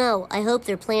 oh no, I hope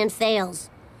their plan fails.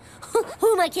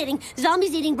 Who am I kidding?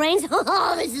 Zombies eating brains?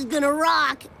 Oh, this is gonna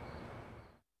rock!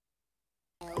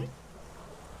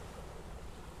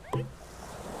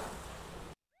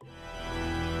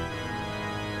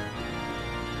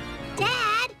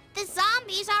 Dad, the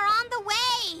zombies are on the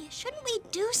way. Shouldn't we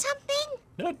do something?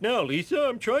 Not now, Lisa.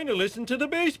 I'm trying to listen to the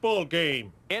baseball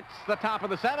game. It's the top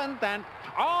of the seventh, and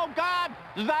oh God,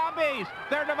 zombies!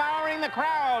 They're devouring the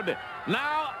crowd.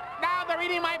 Now they're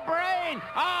eating my brain.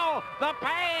 Oh, the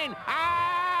pain!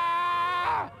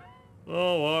 Ah!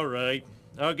 Oh, all right.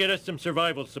 I'll get us some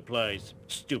survival supplies.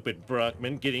 Stupid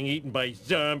Brockman getting eaten by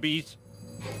zombies.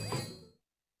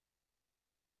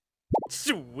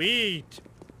 Sweet!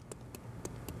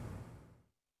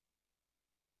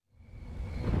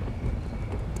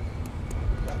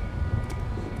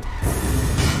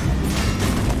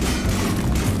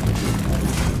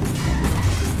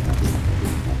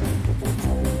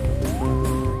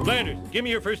 Landers, give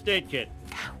me your first aid kit.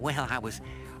 Well, I was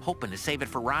hoping to save it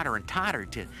for Rodder and Totter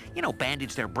to,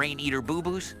 bandage their brain-eater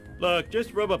boo-boos. Look,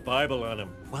 just rub a Bible on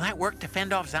them. Will that work to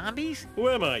fend off zombies? Who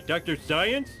am I, Dr.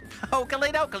 Science?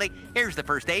 Oakley-dokley, here's the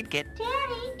first aid kit.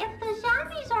 Daddy, if the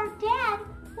zombies are dead,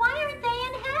 why aren't they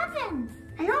in heaven?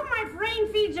 I hope my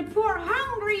brain feeds a poor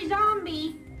hungry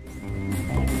zombie.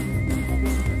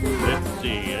 Let's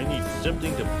see, I need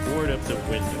something to board up the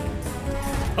window.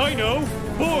 I know!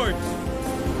 Boards!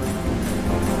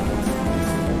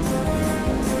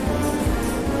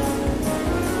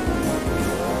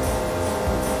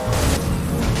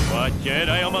 Watch it,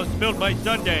 I almost spilled my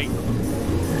sundae.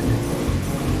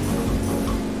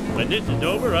 When this is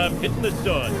over, I'm hitting the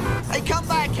sun. Hey, come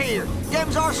back here.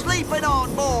 Them's are sleeping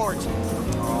on boards.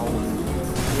 Oh,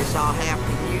 guess I'll have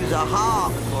to use a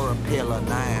hog for a pillow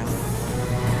now.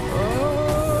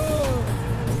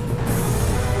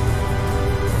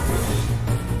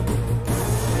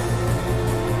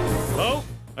 Oh,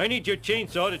 I need your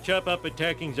chainsaw to chop up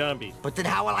attacking zombies. But then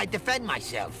how will I defend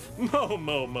myself?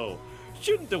 Mo.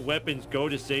 Shouldn't the weapons go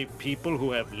to save people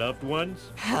who have loved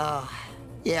ones?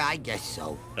 Yeah, I guess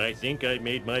so. I think I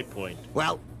made my point.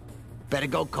 Well, better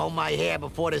go comb my hair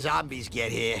before the zombies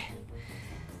get here.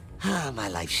 My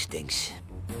life stinks.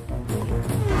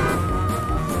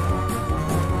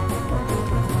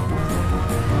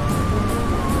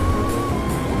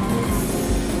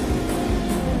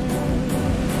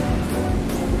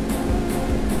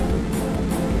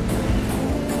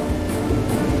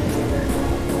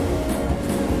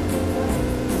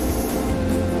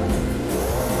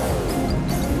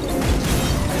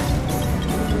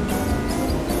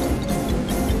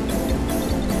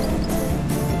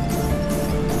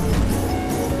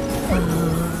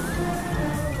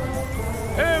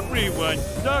 Everyone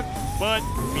sucks but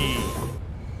me.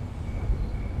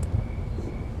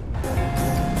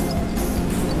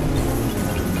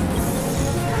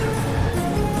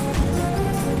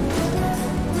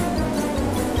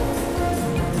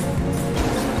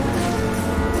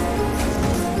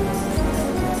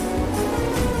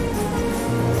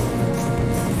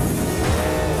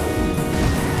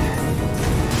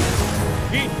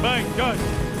 Eat my dust.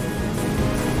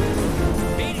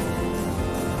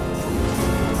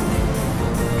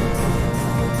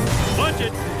 Watch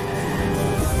it!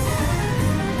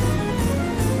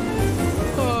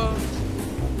 Hey,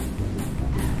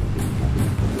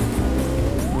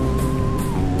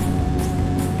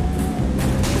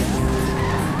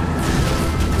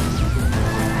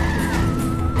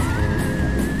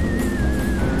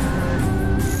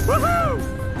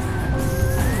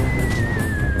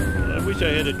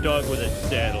 get a dog with a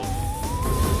saddle.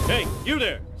 Hey, you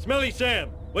there! Smelly Sam!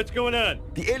 What's going on?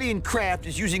 The alien craft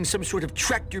is using some sort of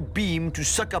tractor beam to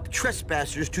suck up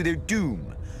trespassers to their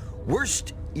doom.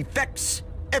 Worst effects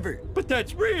ever. But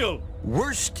that's real!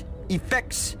 Worst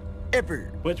effects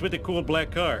ever. What's with the cool black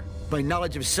car? My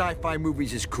knowledge of sci-fi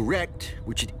movies is correct,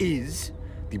 which it is.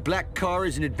 The black car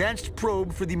is an advanced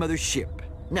probe for the mother ship.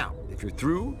 Now, if you're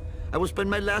through, I will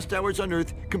spend my last hours on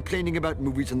Earth complaining about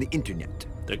movies on the internet.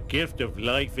 The gift of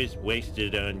life is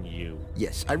wasted on you.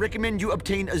 Yes, I recommend you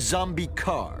obtain a zombie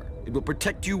car. It will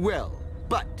protect you well,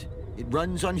 but it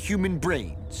runs on human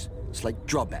brains. Slight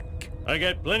drawback. I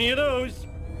got plenty of those.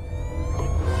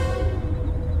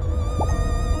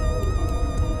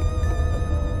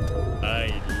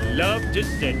 I love to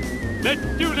sing. Let's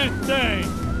do this thing!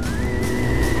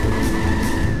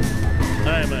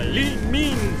 I'm a lean,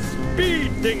 mean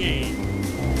speed thingy.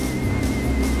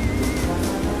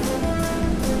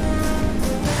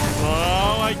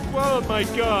 Oh, I swallowed my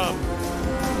gum.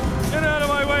 Get out of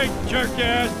my way,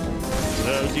 jerk-ass.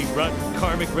 Lousy, rotten,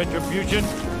 karmic retribution.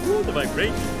 Ooh, the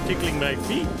vibration tickling my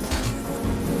feet.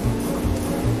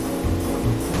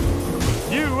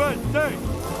 USA!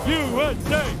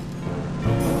 USA!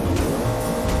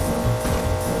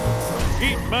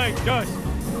 Eat my dust!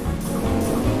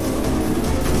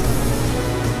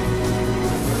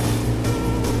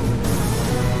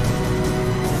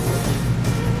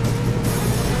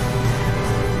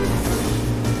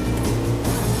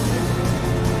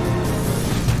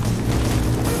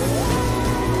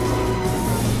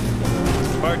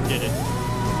 Bart did it.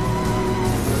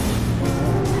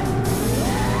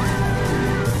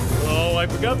 Oh, I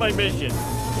forgot my mission.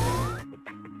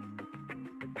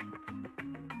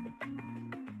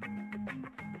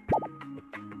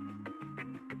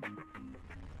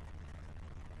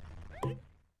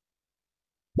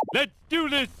 Let's do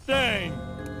this thing!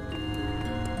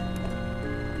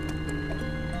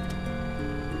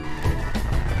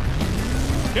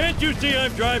 Can't you see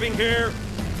I'm driving here?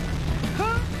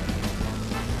 Huh?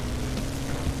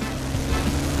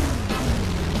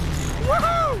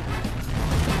 Woohoo!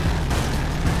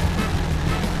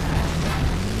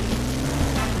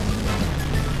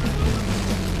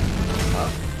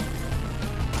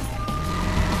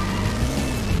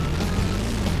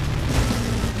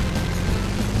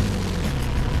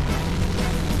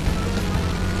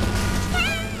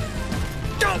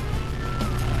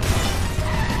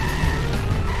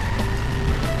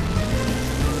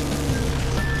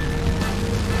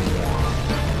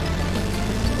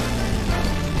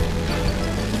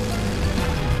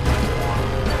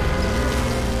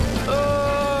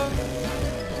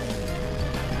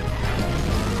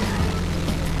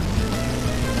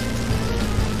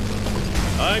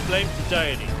 I blame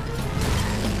society.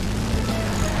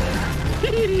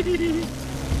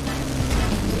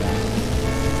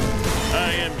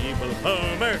 I am evil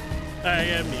Homer. I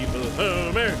am evil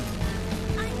Homer.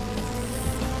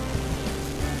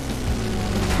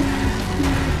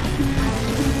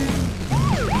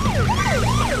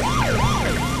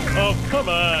 Oh, come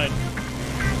on.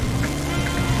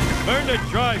 Learn to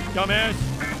drive, dumbass.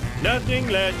 Nothing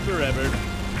lasts forever.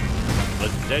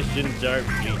 Possessions are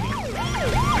fleeting.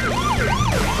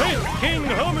 Prince King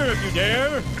Homer, if you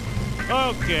dare!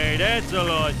 Okay, that's a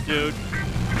lawsuit.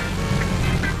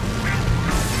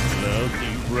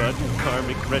 Lousy, rotten,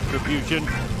 karmic retribution.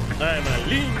 I'm a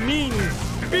lean, mean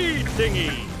speed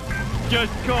thingy.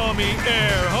 Just call me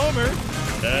Air Homer.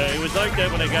 It was like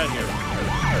that when I got here.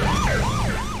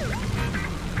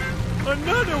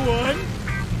 Another one!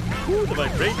 Ooh, the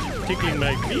vibration tickling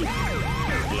my feet.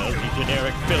 Lousy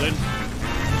generic villain.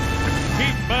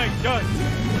 Eat my dust!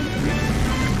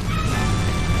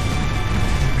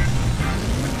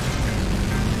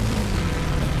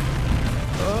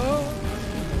 Oh.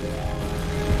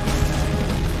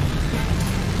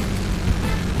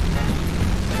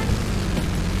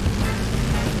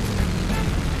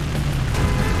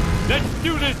 Let's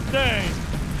do this thing!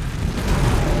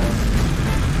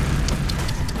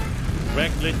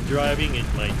 Reckless driving is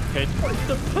my pet. It's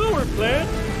the power plant,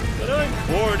 but I'm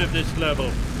bored of this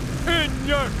level. In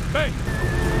your face!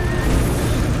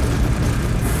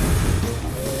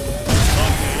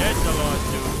 Okay, that's a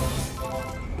lawsuit.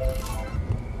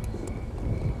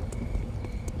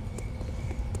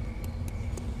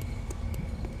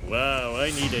 Wow,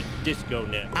 I need a disco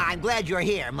nap. I'm glad you're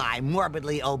here, my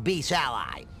morbidly obese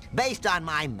ally. Based on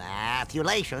my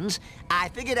mathulations, I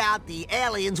figured out the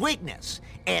alien's weakness.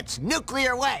 It's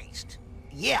nuclear waste.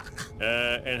 yuck.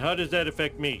 And how does that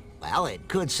affect me? Well, it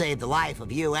could save the life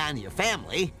of you and your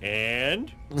family.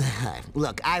 And?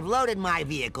 Look, I've loaded my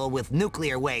vehicle with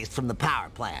nuclear waste from the power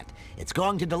plant. It's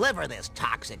going to deliver this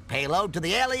toxic payload to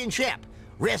the alien ship,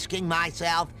 risking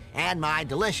myself and my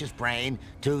delicious brain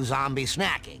to zombie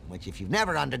snacking, which if you've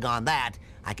never undergone that,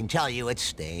 I can tell you it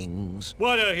stings.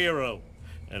 What a hero.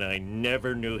 And I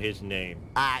never knew his name.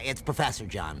 It's Professor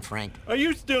John, Frank. Are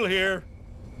you still here?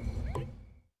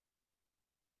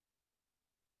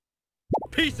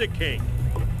 Piece of cake.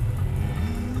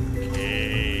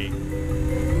 Cake.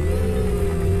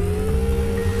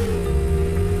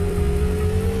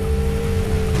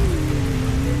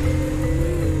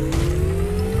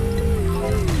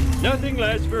 Nothing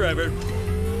lasts forever.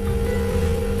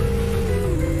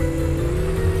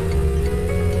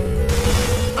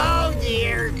 Oh,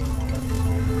 dear.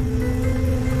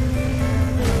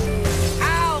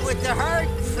 Ow, with the hurt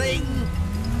thing.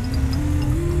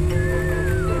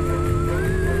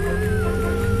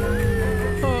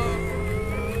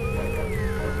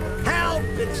 Help,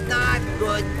 it's not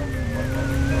good.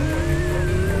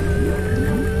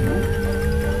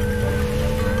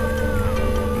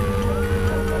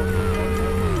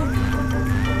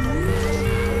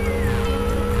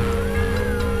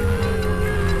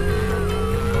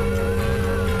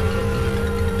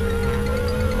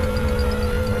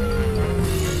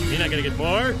 Gonna get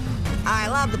more? I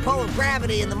love the pull of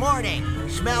gravity in the morning.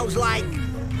 Smells like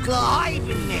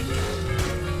Gleibennick.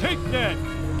 Take that!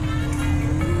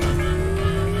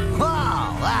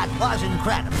 Wow, that was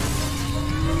incredible.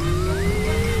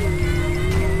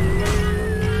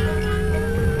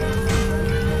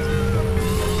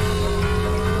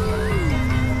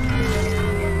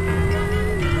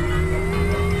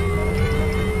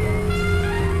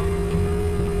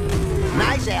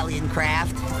 Nice alien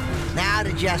craft. Now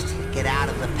to just get out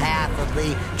of the path of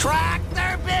the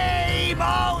tractor beam!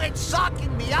 Oh, it's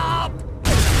sucking me up!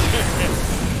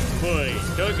 Boy,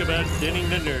 talk about thinning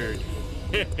the nerd.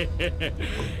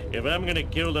 If I'm gonna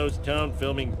kill those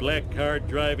town-filming, black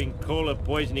car-driving,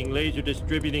 cola-poisoning,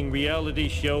 laser-distributing, reality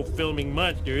show-filming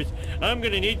monsters, I'm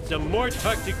gonna need some more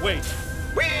toxic waste.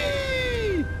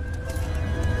 Whee!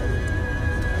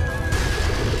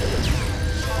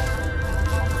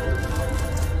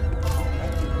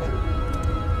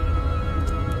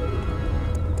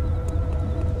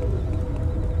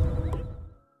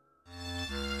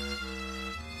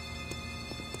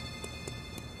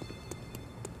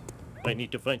 I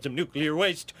need to find some nuclear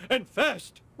waste, and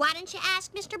fast! Why don't you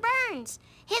ask Mr. Burns?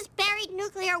 His buried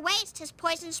nuclear waste has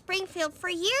poisoned Springfield for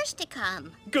years to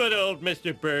come. Good old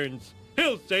Mr. Burns.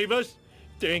 He'll save us.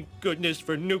 Thank goodness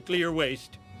for nuclear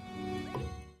waste.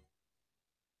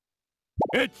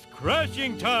 It's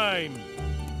crashing time!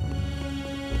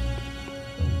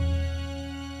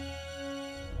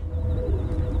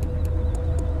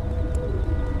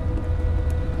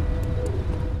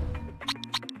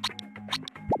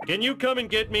 Can you come and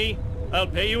get me? I'll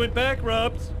pay you in back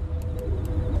rubs.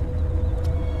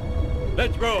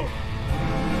 Let's roll.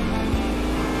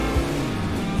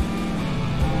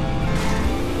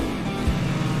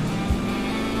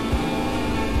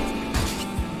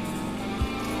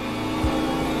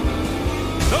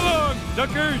 So long,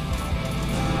 suckers!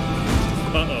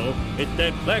 Uh-oh, it's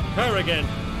that black car again.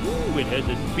 Ooh, it has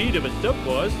the speed of a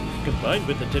sub-boss combined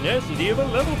with the tenacity of a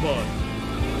level boss.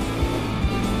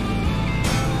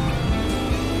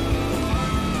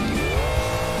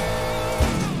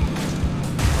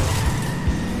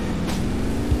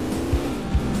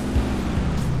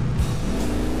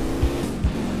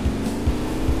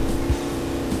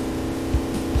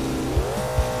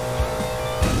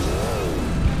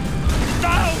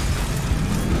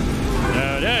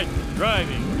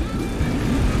 Driving.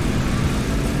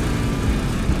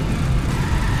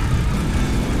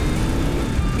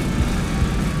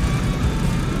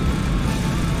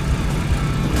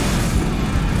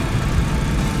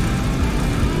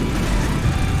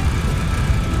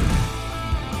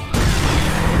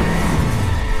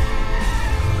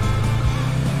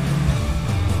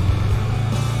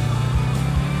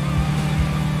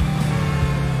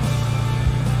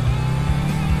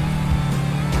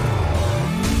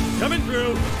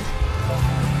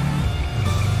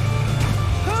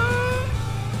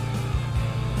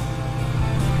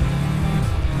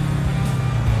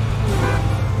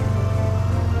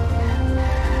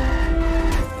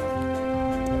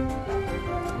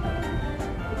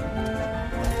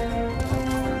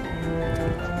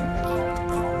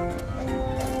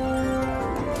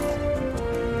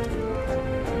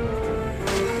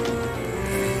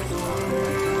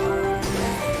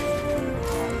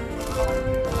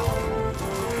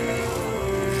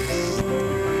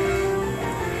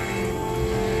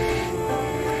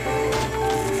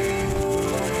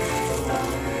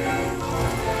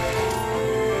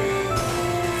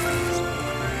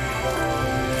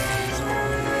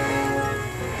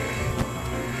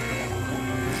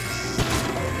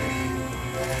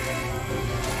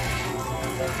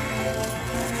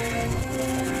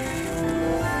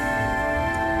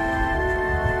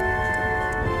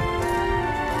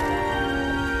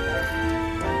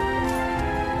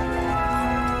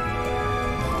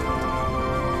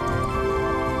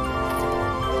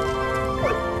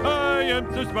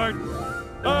 am so smart.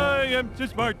 I am so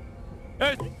smart.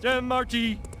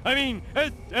 S-M-R-T. I mean,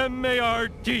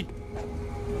 S-M-A-R-T.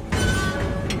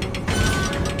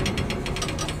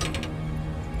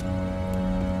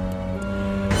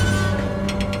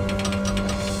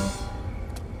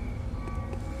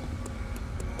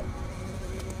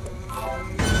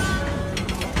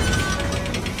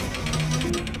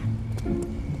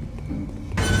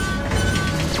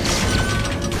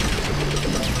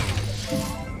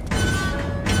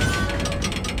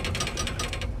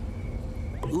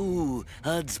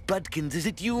 Odds Budkins, is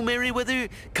it you, Merryweather?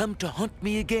 Come to haunt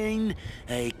me again?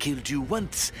 I killed you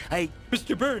once.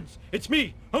 Mr. Burns, it's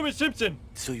me, Homer Simpson.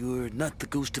 So you're not the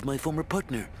ghost of my former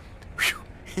partner.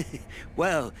 Whew.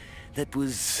 Wow, that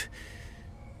was...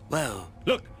 Wow.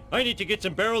 Look, I need to get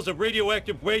some barrels of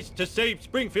radioactive waste to save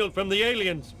Springfield from the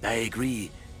aliens. I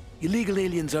agree. Illegal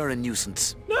aliens are a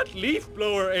nuisance. Not leaf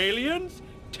blower aliens,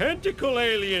 tentacle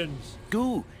aliens.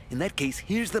 Go. In that case,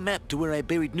 here's the map to where I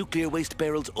buried nuclear waste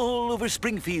barrels all over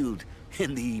Springfield.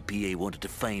 And the EPA wanted to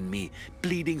fine me.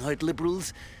 Bleeding heart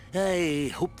liberals.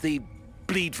 I hope they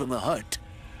bleed from the heart.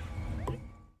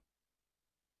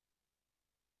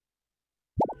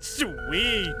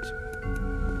 Sweet!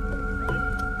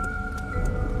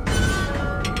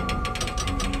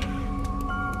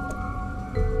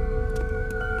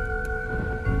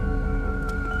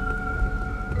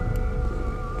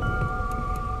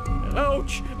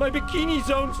 Ouch! My bikini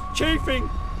zone's chafing!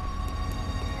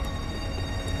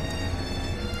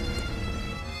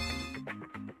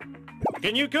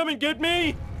 Can you come and get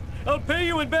me? I'll pay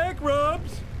you in back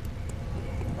rubs!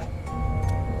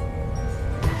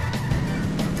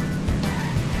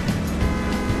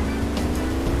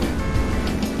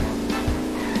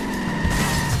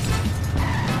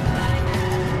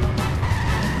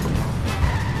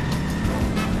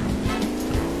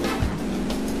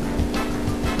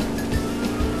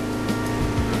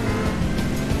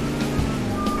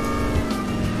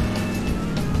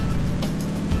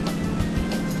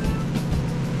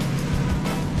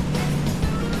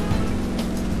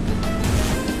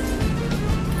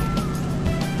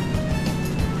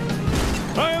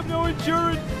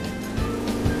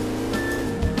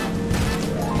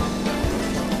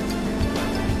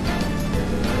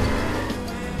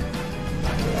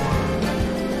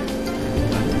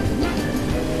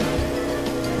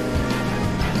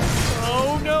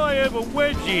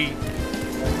 Wedgie.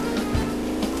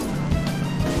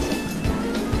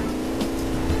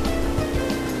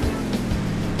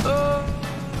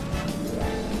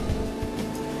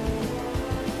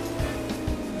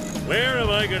 Where am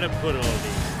I gonna put all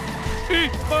these?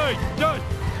 Eat my dust!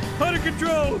 Out of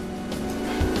control!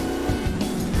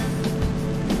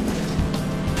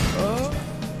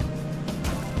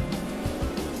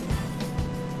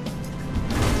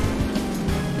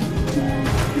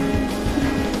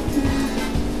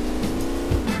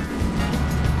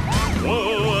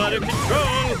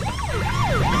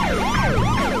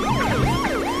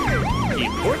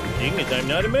 I'm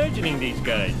not imagining these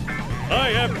guys. I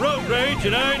have road rage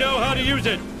and I know how to use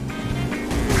it.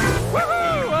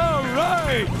 Woohoo! All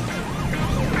right!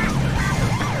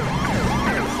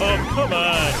 Oh, come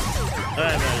on.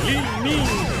 I'm a lean, mean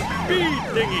speed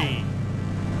thingy.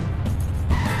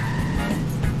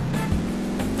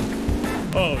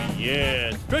 Oh,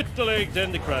 yeah. Stretch the legs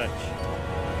and the crotch.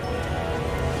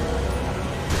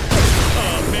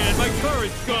 Oh, man, my car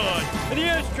is gone. And the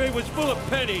ashtray was full of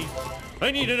pennies. I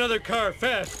need another car,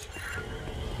 fast!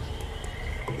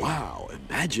 Wow,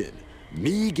 imagine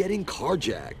me getting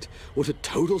carjacked. What a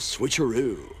total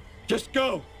switcheroo. Just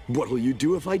go! What'll you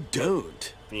do if I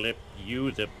don't? Flip you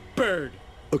the bird!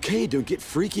 Okay, don't get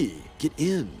freaky. Get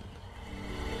in.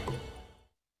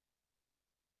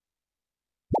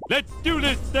 Let's do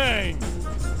this thing!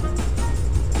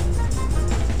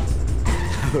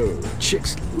 Oh,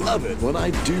 chicks love it when I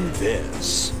do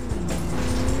this.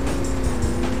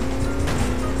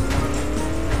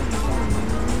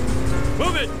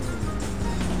 Move it!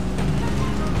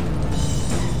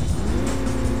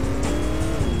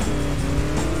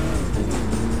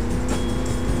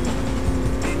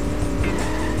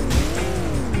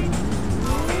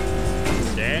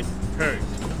 That hurt.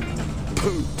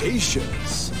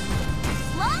 Bodacious.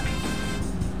 What?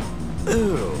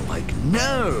 Oh, like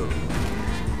no.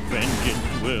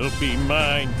 Vengeance will be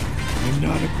mine. I'm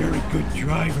not a very good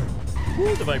driver.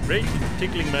 Ooh, the vibration's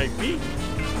tickling my feet.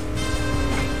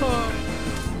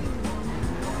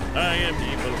 I am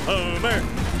evil Homer.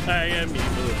 I am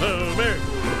evil Homer.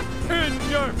 In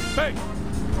your face.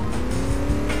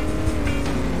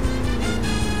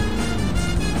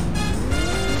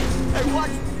 Hey,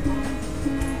 watch.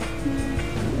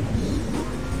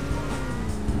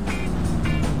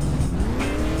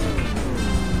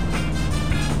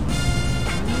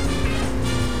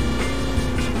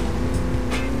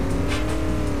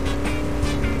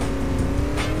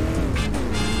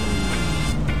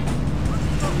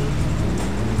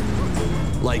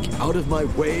 like out of my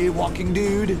way walking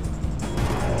dude?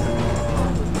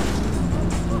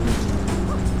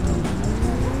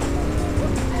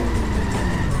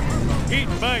 Eat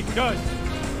my dust!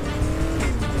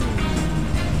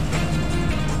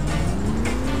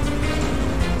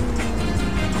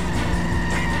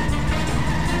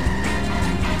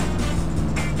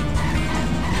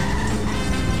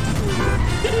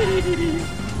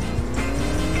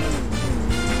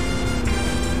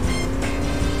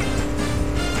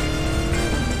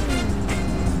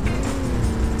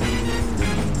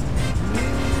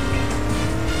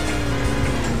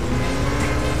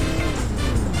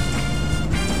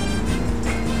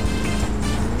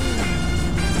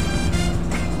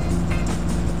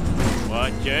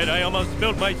 Watch it, I almost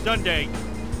spilled my sundae.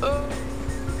 Oh,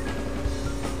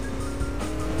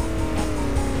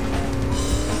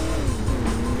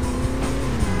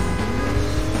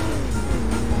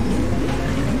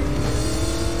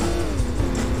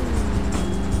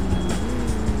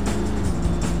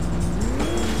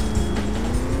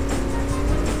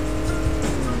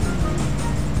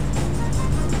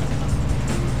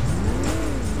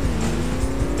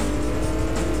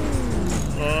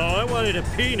 I wanted a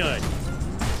peanut.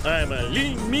 I'm a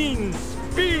lean, mean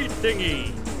speed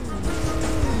thingy.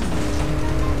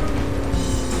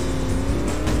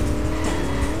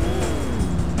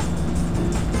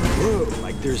 Whoa,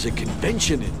 like there's a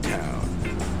convention in town.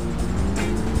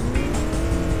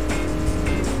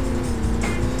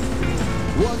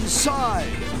 One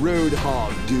side,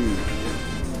 Roadhog dude.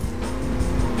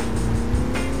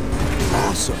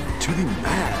 Awesome to the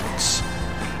max.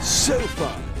 So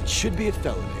fun, it should be a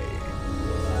felony.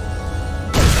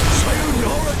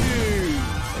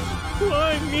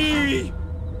 Why me?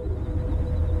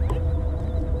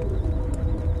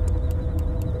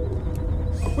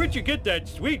 Where'd you get that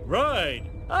sweet ride?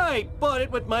 I bought it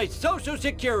with my Social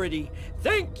Security.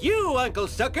 Thank you, Uncle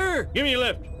Sucker. Give me a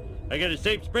lift. I gotta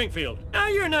save Springfield. Now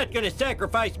you're not gonna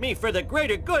sacrifice me for the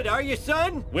greater good, are you,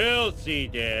 son? We'll see,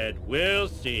 Dad. We'll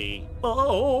see.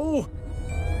 Oh.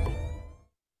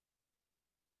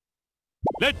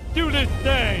 Let's do this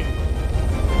thing!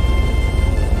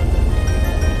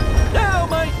 Now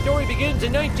my story begins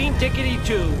in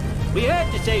 19-2. We had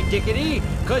to say Dickety,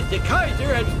 because the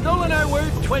Kaiser had stolen our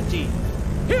word 20.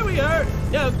 Here we are.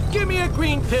 Now give me a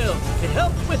green pill. It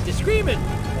helps with the screaming.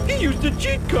 He used a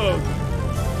cheat code.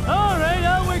 All right,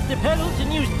 I'll work the pedals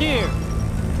and you steer.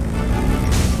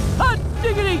 Hot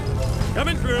diggity!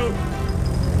 Coming through.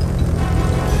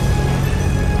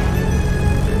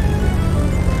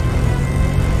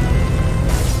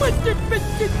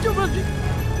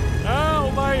 Ow,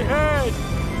 my head!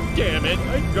 Damn it,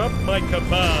 I dropped my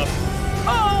kebab.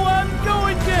 Oh, I'm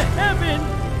going to heaven!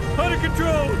 Out of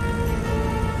control!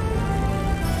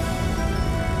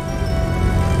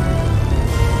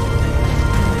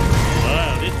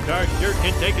 Wow, this car sure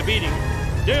can take a beating.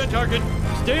 Stay on target!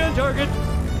 Stay on target!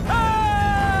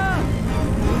 Ah!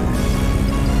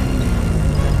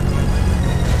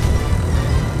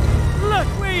 Look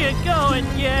where you're going,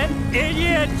 you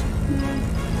idiot!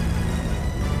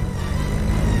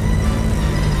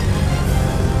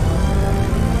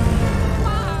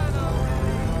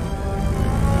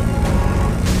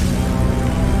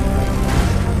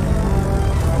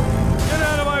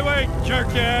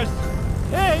 Jerk-ass!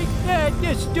 Hey,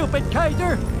 you stupid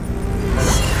Kaiser!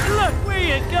 Look where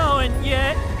you're going, you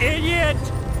idiot!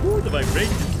 Ooh, the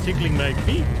vibration's tickling my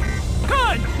feet.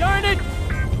 God darn it!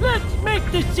 Let's make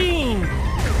the scene!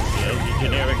 Well, the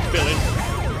generic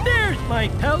villain. There's my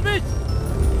pelvis!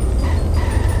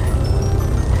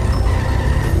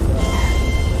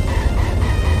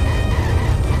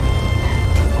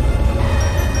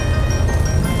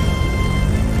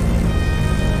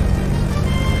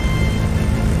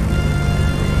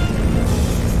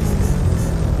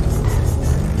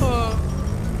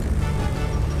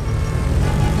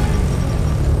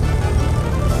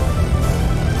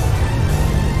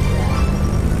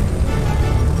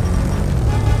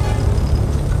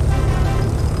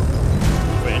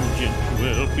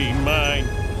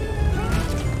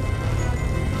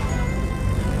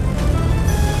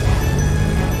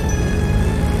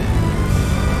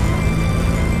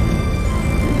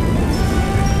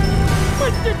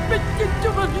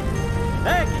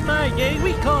 Back in my day,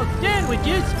 we called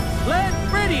sandwiches flat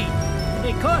Freddy.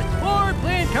 It cost 4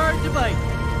 playing cards a bite.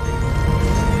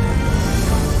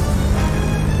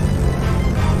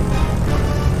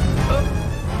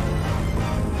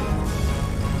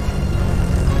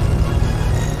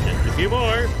 Just a few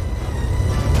more.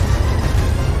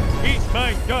 Eat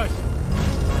my dust.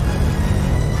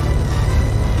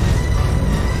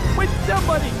 Would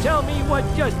somebody tell me what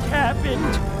just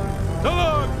happened? So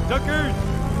long, suckers!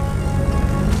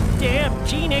 Damn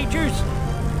teenagers!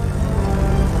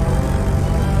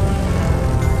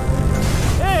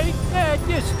 Hey,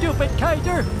 you stupid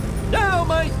Kaiser! Now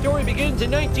my story begins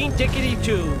in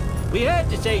 1952. We had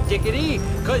to say tickety,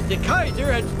 because the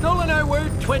Kaiser had stolen our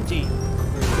word 20.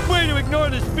 Way to ignore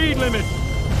the speed limit!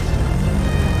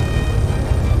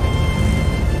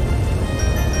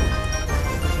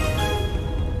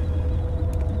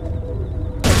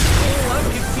 Oh,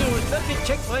 I'm confused. Let me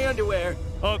check my underwear.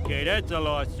 Okay, that's a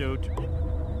lawsuit.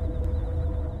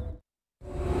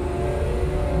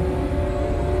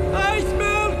 I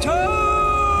smell toad!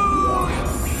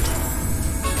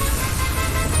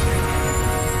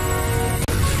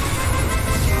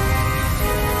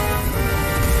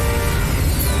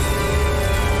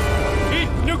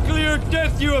 Nuclear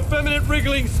death, you effeminate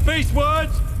wriggling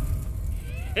spacewads!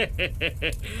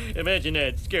 Imagine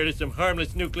that, scared of some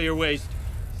harmless nuclear waste.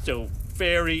 So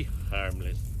very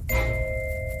harmless.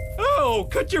 Oh,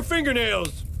 cut your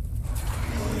fingernails!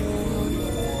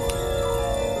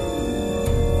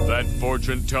 That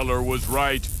fortune teller was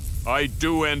right. I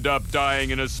do end up dying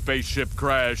in a spaceship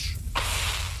crash.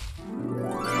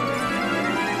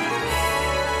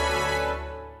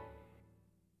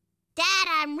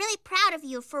 I'm really proud of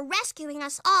you for rescuing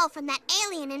us all from that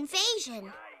alien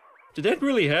invasion. Did that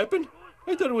really happen?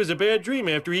 I thought it was a bad dream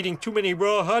after eating too many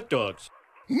raw hot dogs.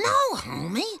 No,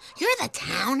 homie. You're the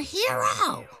town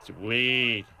hero.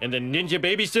 Sweet. And the ninja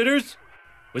babysitters?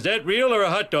 Was that real or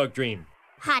a hot dog dream?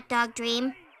 Hot dog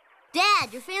dream.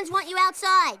 Dad, your fans want you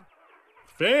outside.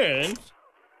 Fans?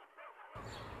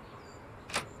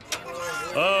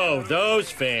 Oh,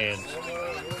 those fans.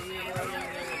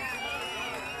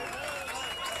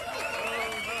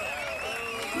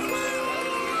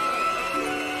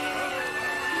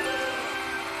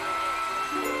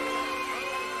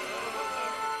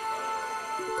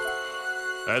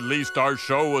 At least our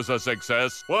show was a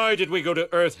success. Why did we go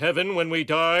to Earth Heaven when we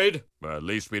died? At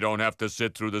least we don't have to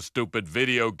sit through the stupid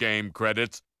video game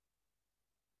credits.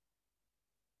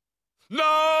 No!